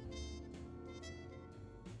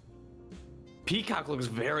 Peacock looks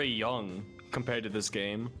very young compared to this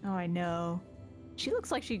game. Oh, I know. She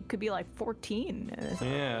looks like she could be like 14.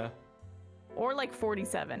 Yeah. Or like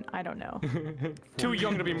 47. I don't know. Too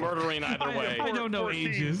young to be murdering either way. I don't know 14,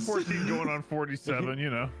 ages. 14 going on 47, you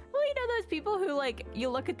know. Well, you know those people who like, you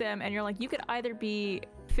look at them and you're like, you could either be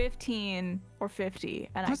 15 or 50,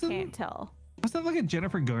 and Doesn't- I can't tell. Was that like a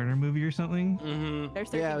Jennifer Garner movie or something? Mm-hmm. There's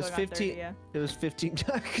 13 Yeah, it was going on 30, 15. yeah. It was 15.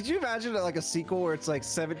 Could you imagine like a sequel where it's like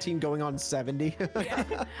 17 going on 70? Yeah.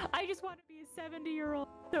 I just want to be a 70-year-old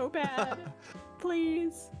so bad.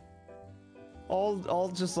 Please.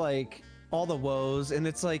 all just like all the woes, and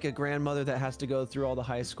it's like a grandmother that has to go through all the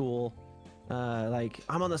high school. Like,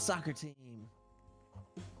 I'm on the soccer team.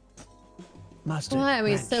 Mustard. Why are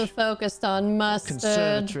we wrench, so focused on mustard?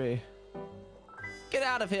 conservatory? Get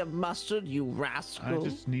out of here, Mustard, you I rascal.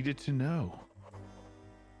 just needed to know.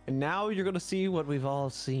 And now you're gonna see what we've all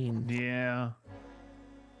seen. Yeah,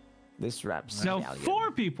 This raps. So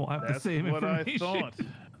 4 people have the that's same what I information. thought.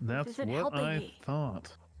 That's This isn't what helping I me.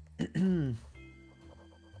 thought.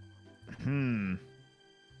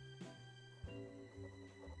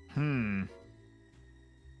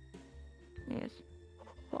 Yes.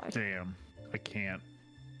 Why? Damn, I can't.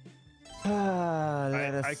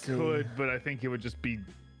 Let us I see. could, but I think it would just be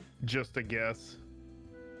just a guess.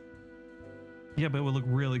 Yeah, but it would look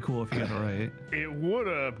really cool if you got it right. It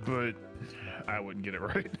woulda, but I wouldn't get it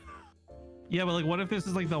right. Yeah, but like, what if this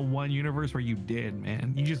is like the one universe where you did,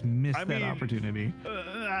 man? You just missed I that mean- opportunity.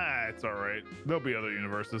 It's all right. There'll be other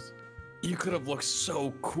universes. You could have looked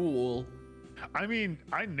so cool. I mean,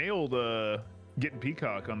 I nailed getting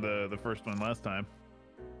Peacock on the first one last time.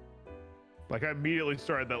 Like, I immediately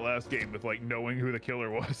started that last game with like knowing who the killer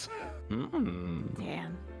was.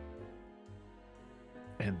 Damn.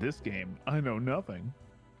 And this game, I know nothing.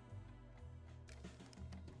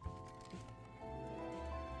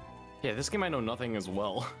 Yeah, this game I know nothing as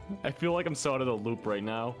well. I feel like I'm so out of the loop right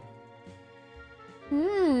now.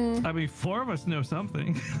 I mean, 4 of us know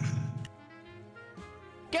something.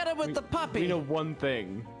 Get him with the puppy. We know one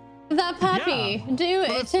thing. The puppy. Yeah. Do Well, it.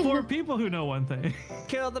 that's 4 people who know one thing.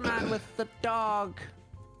 Kill the man with the dog.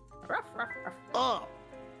 Oh.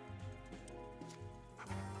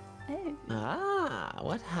 Hey. Ah,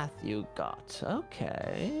 what hath you got?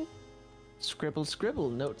 Okay. Scribble, scribble,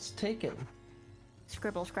 notes taken.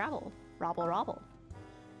 Scribble, scrabble. Robble, robble.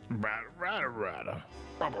 Rada.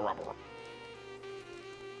 Rubble.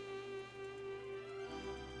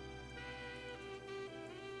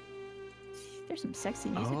 There's some sexy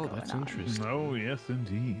music going on. interesting. Oh, yes,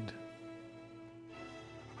 indeed.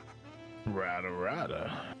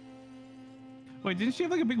 Rada. Wait, didn't she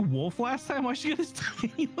have like a big wolf last time? Why'd she get this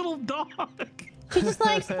tiny little dog? She just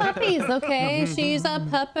likes puppies, okay? She's a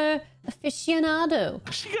pupper aficionado.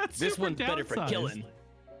 She got This super one's better for downsized. killing.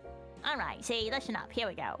 All right, see, listen up. Here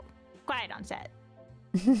we go. Quiet on set.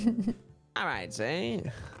 All right, Zay.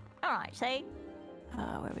 All right, see.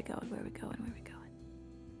 Where we going?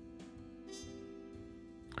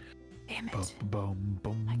 Damn it.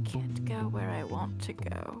 I can't go where I want to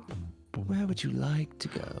go. Where would you like to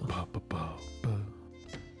go?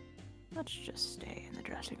 Let's just stay in the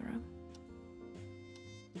dressing room.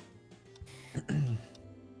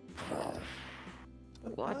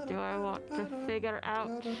 What do I want to figure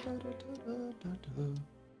out?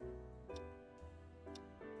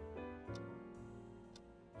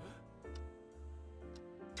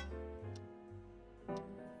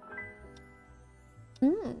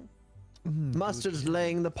 Mustard's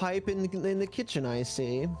laying the pipe in the kitchen, I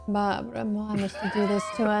see. Barbara, why must you do this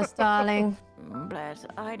to us, darling? But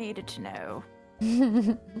I needed to know.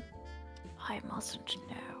 I mustn't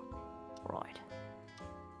know. Right.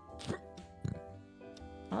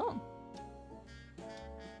 Oh.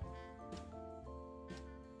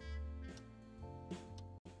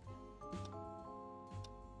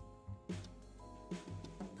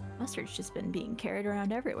 Mustard's just been being carried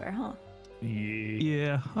around everywhere, huh?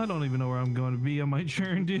 Yeah, I don't even know where I'm going to be on my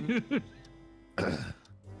turn, dude.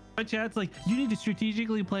 My chat's like, you need to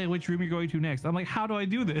strategically plan which room you're going to next. I'm like, how do I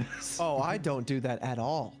do this? Oh, I don't do that at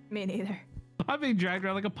all. Me neither. I'm being dragged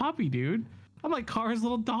around like a puppy, dude. I'm like Car's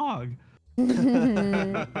little dog.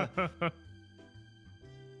 And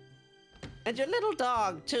your little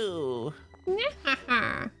dog, too.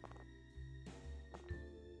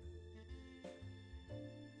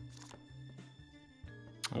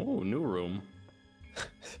 Oh, new room.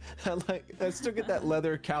 I still get that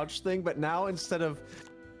leather couch thing, but now instead of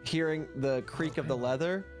hearing the creak of the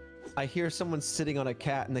leather, I hear someone sitting on a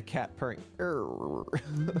cat and the cat purring. Oh,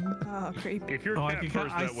 creepy. If your Oh, I cat can-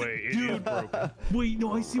 purrs I that see- way, it dude. is broken. Wait,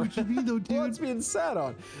 no, I see what you mean though, dude. Well, it's being sat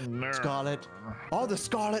on. Scarlet. Oh, the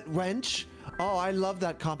Scarlet Wrench. Oh, I love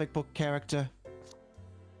that comic book character.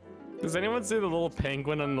 Does anyone see the little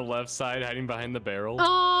penguin on the left side hiding behind the barrel?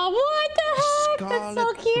 Oh, what the heck? That's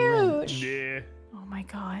so Scarlet cute. Wrench. Yeah. Oh my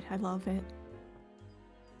god, I love it.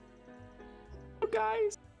 Oh,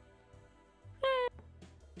 guys.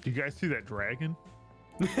 You guys see that dragon?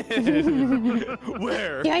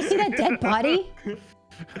 Where? Yeah, I see that dead body.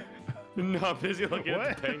 No, I'm busy looking What?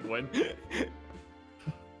 at the penguin.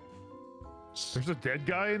 There's a dead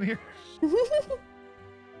guy in here?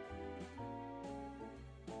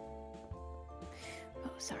 Oh,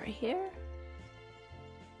 sorry, here.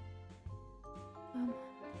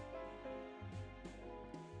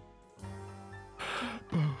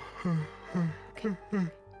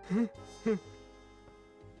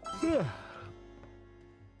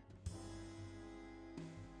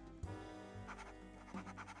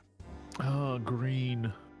 Oh,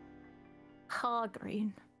 green. Ha,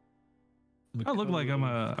 green. I look like I'm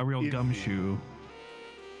a real It- gumshoe.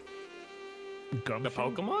 Gumshoe? The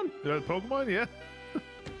Pokemon? Pokemon, yeah.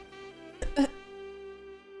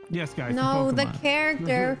 Yes, guys. No, the Pokemon.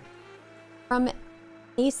 character from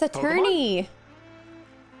Ace Attorney.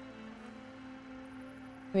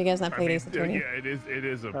 Have you guys not played Ace Attorney? yeah, it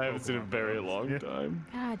is a I haven't seen it in a Pokemon, very though. long Yeah. time.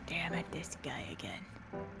 God damn it, this guy again.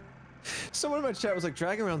 Someone in my chat was like,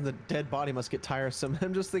 dragging around the dead body must get tiresome.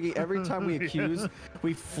 I'm just thinking every time we accuse,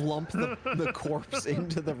 we flump the corpse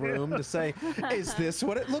into the room to say, is this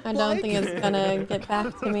what it looked I like? don't think it's gonna get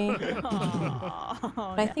back to me. Oh,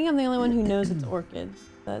 But I think I'm the only one who knows it's orchids.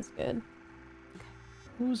 That's good.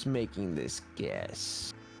 Who's making this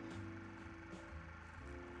guess?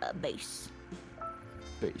 A base.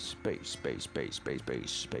 Space.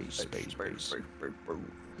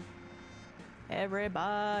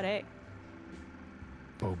 Everybody.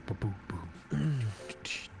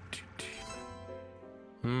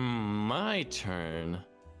 My turn.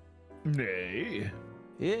 Nay.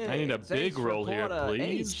 I need a big roll here,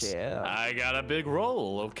 please. I got a big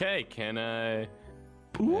roll. Okay, can I?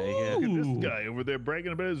 Look at this guy over there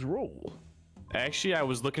bragging about his roll. Actually, I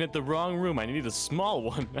was looking at the wrong room. I needed a small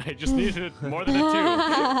one. I just needed more than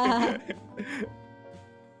a 2.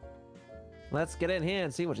 Let's get in here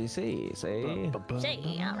and see what you see. See?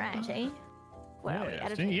 See, all right, see? Where are we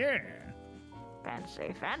at? Yeah.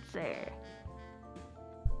 Fancy.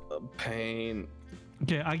 Pain.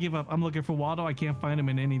 Okay, I give up. I'm looking for Waldo. I can't find him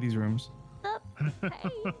in any of these rooms. Hey.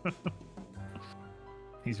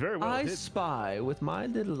 He's very well I hidden. spy with my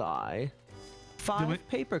little eye 5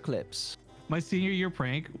 paper clips. My senior year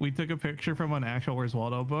prank, we took a picture from an actual Where's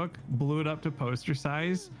Waldo book, blew it up to poster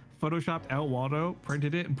size, photoshopped out Waldo,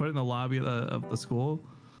 printed it, and put it in the lobby of the school.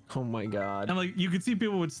 Oh my god. And like you could see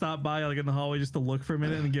people would stop by like in the hallway just to look for a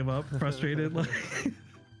minute and give up, frustrated. Like,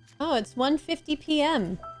 Oh, it's 1:50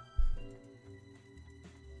 p.m.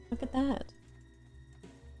 Look at that.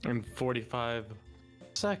 In 45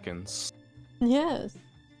 seconds. Yes.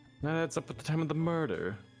 Now that's up at the time of the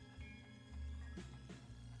murder.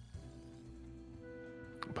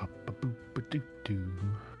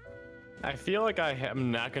 I feel like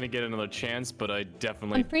I'm not gonna get another chance, but I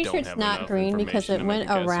definitely I'm pretty don't sure it's have not enough green because information it to went make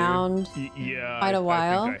a guess here. around Yeah, quite a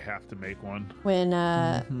while. I think I have to make one. when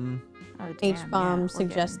Oh, damn, HBomb yeah, we're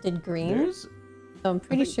suggested green. There's So I'm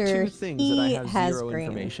pretty sure 2 things he that I have has 0 green.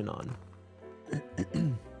 information on.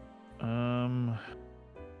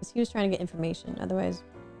 'Cause he was trying to get information. Otherwise,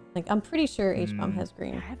 like I'm pretty sure HBomb has getting-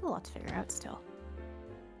 I green. have a lot to figure out still.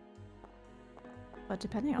 But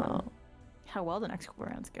depending on Oh. how well the next couple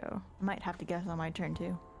rounds go, I might have to guess on my turn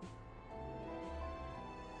too.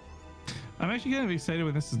 I'm actually gonna be excited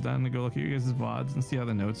when this is done to go look at you guys' VODs and see how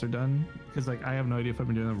the notes are done. Because like I have no idea if I've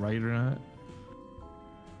been doing it right or not.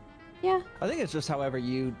 Yeah. I think it's just however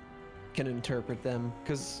you can interpret them,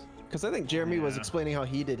 because I think Jeremy was Yeah. explaining how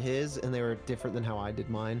he did his, and they were different than how I did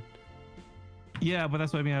mine. Yeah, but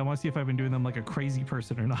that's what I mean. I want to see if I've been doing them like a crazy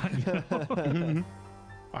person or not. You know?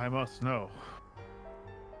 I must know.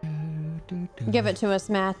 Give it to us,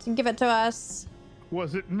 Matt. Give it to us.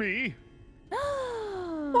 Was it me?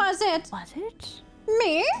 Was it Was it?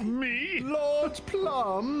 me? Me? Lord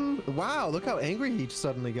Plum! Wow, look how angry he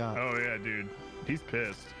suddenly got. Oh yeah, dude. He's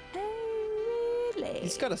pissed. Really?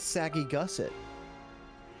 He's got a saggy gusset.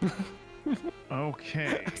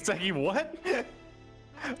 Okay. Saggy what?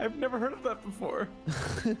 I've never heard of that before.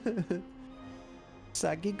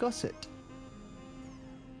 Saggy gusset.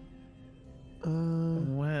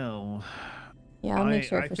 Well, Yeah, I'll make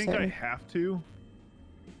sure I for think I certain. have to.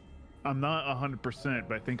 I'm not 100%,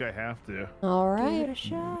 but I think I have to. All Give it right. a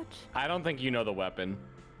shot. I don't think you know the weapon.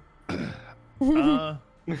 Uh,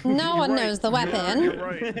 No one right. knows the weapon. You're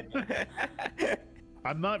right.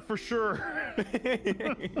 I'm not for sure.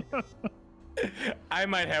 I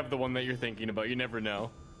might have the one that you're thinking about. You never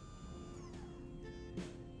know.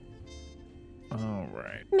 All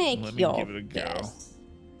right. Make Let me your give it a go. guess.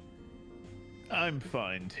 I'm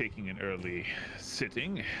fine taking an early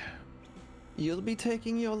sitting. You'll be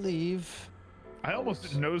taking your leave. I almost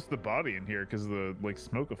didn't notice the body in here because of the like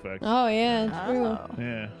smoke effect. Oh yeah, it's true. Oh.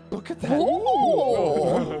 Yeah. Look at that.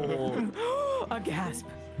 Oh. A gasp.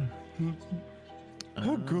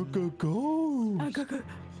 Go, go, go.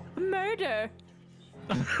 Murder.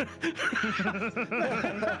 I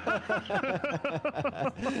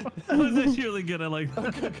was actually really good. I like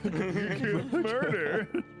that. Murder.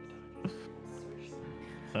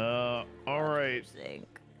 All right.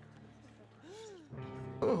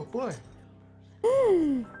 Oh boy.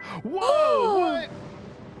 Whoa! What?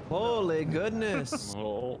 Holy goodness.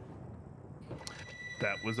 Oh.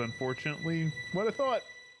 That was unfortunately what I thought.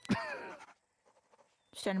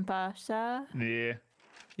 Shenpasa. Yeah.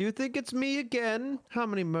 You think it's me again? How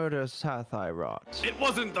many murders hath I wrought? It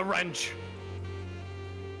wasn't the wrench.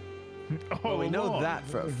 Well, we know along. that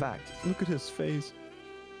for a fact. Look at his face.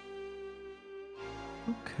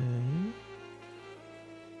 Okay.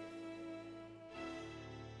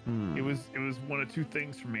 It was one of two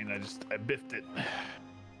things for me, and I biffed it.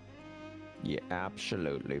 You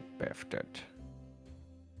absolutely biffed it.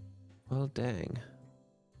 Well, dang.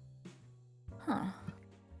 Huh.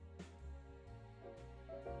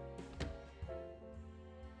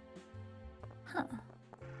 Huh.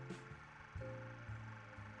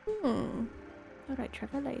 Hmm. All right,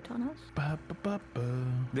 Trevor, lay it on us. Ba, ba, ba, ba.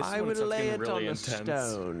 This I one would starts lay getting it on really the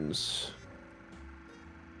intense. stones.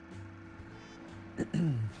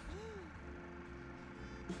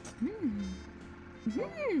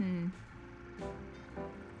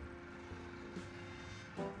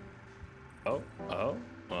 Oh.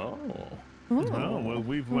 Oh, well,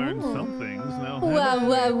 we've learned some things now.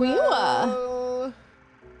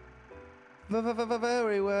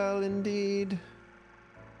 Very well indeed.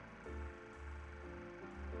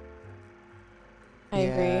 I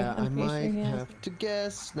agree. Yeah, I'm I pretty might sure he has. have to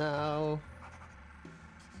guess now.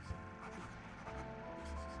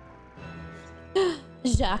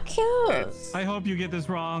 Jacques. I hope you get this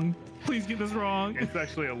wrong. Please get this wrong. It's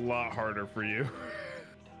actually a lot harder for you.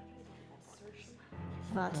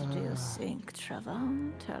 What do you think, Trevor?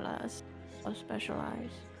 Tell us. Or specialize.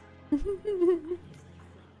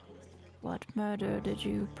 What murder did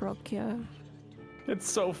you procure? It's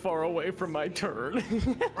so far away from my turn.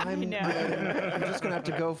 I'm just gonna have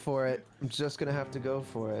to go for it. I'm just gonna have to go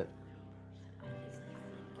for it.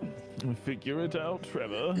 Figure it out,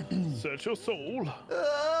 Trevor. Search your soul.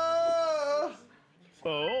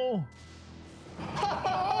 Oh.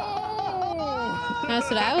 That's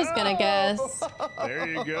what I was gonna guess. There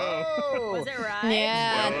you go. Was it right?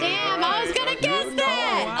 Yeah, damn, I was gonna guess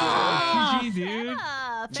that. Wow, GG,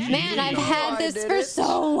 dude. Man, I've had this for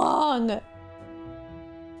so long.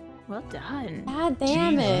 Well done. God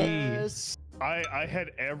damn it. Yes. I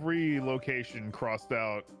had every location crossed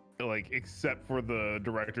out, like except for the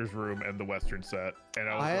director's room and the western set, and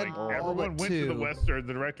I was I had like, all everyone but went to the two.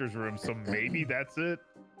 the director's room, so maybe that's it.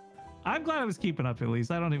 I'm glad I was keeping up at least.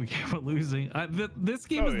 I don't even care about losing. This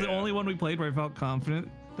game is the only one we played where I felt confident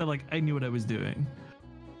that like I knew what I was doing.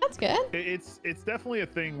 That's good. It's definitely a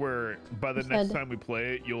thing where by the next time we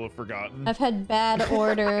play it, you'll have forgotten. I've had bad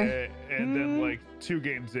order. and then like 2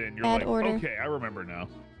 games in, you're Bad like, order. okay, I remember now.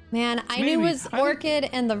 Man, I knew it was Orchid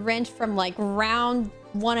and the wrench from like round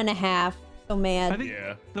 1.5. So mad. I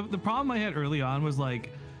think the problem I had early on was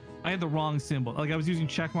like I had the wrong symbol. Like I was using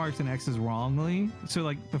check marks and X's wrongly. So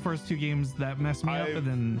like the first 2 games that messed me up, and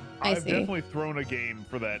then I've definitely thrown a game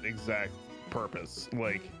for that exact purpose.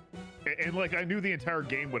 Like, and like I knew the entire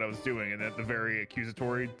game what I was doing, and at the very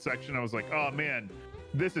accusatory section, I was like, oh man,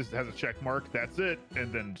 this has a check mark. That's it,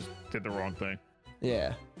 and then just did the wrong thing.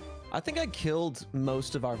 Yeah. I think I killed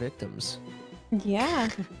most of our victims. Yeah.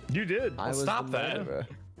 You did. I was stop the that. murderer.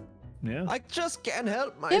 Yeah. I just can't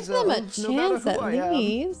help Give myself. them a no matter chance who at I am.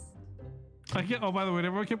 least. I kept, oh, by the way,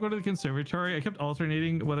 whenever I kept going to the conservatory, I kept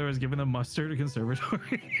alternating whether I was giving them mustard or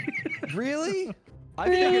conservatory. Really? I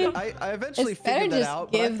Really? figured I eventually It's better figured that just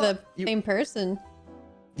out. but I give thought the you- same person.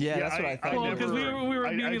 Yeah, that's what I thought. Well, because we were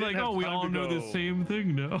I maybe didn't like, have oh, we time all to know the go. same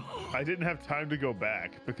thing now. I didn't have time to go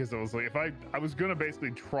back because I was like, if I was gonna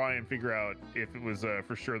basically try and figure out if it was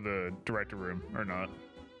for sure the director room or not.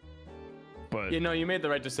 But You know, you made the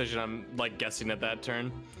right decision. I'm like guessing at that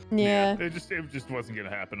turn. Yeah. it just wasn't gonna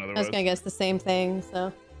happen I otherwise. was gonna guess the same thing,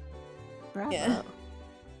 so. Bravo. Yeah.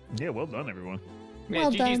 Yeah, well done, everyone. Yeah,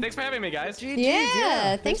 Well GG's. done. Thanks for having me, guys. GG's,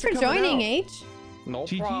 Yeah, thanks for coming joining, out. H. No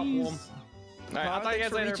GG's. problem. All right, I'll Todd, talk to you thanks guys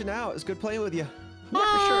for later. reaching out. It's good playing with you.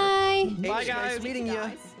 Bye. Bye, H, guys. Nice meeting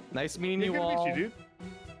you. Nice meeting Yeah, you good to all. meet you, dude.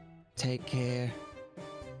 Take care.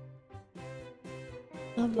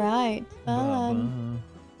 All right. Fun.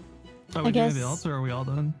 Are we I doing guess- anything else, or are we all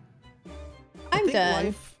done? I I'm think done,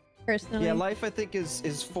 Life, personally. yeah, life I think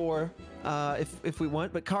is 4. If we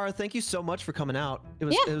want. But Kara, thank you so much for coming out. It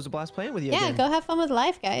was Yeah. it was a blast playing with you. Yeah, again. go have fun with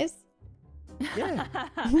life, guys. Yeah.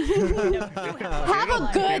 Have a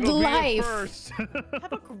good It'll be a life. first.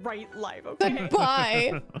 Have a great life, okay?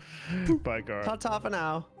 Goodbye. Bye, Gar. Ta-ta for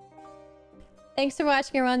now. Thanks for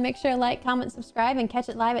watching, everyone. Make sure to like, comment, subscribe, and catch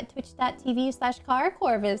it live at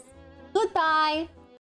twitch.tv/KaraCorvus. Goodbye.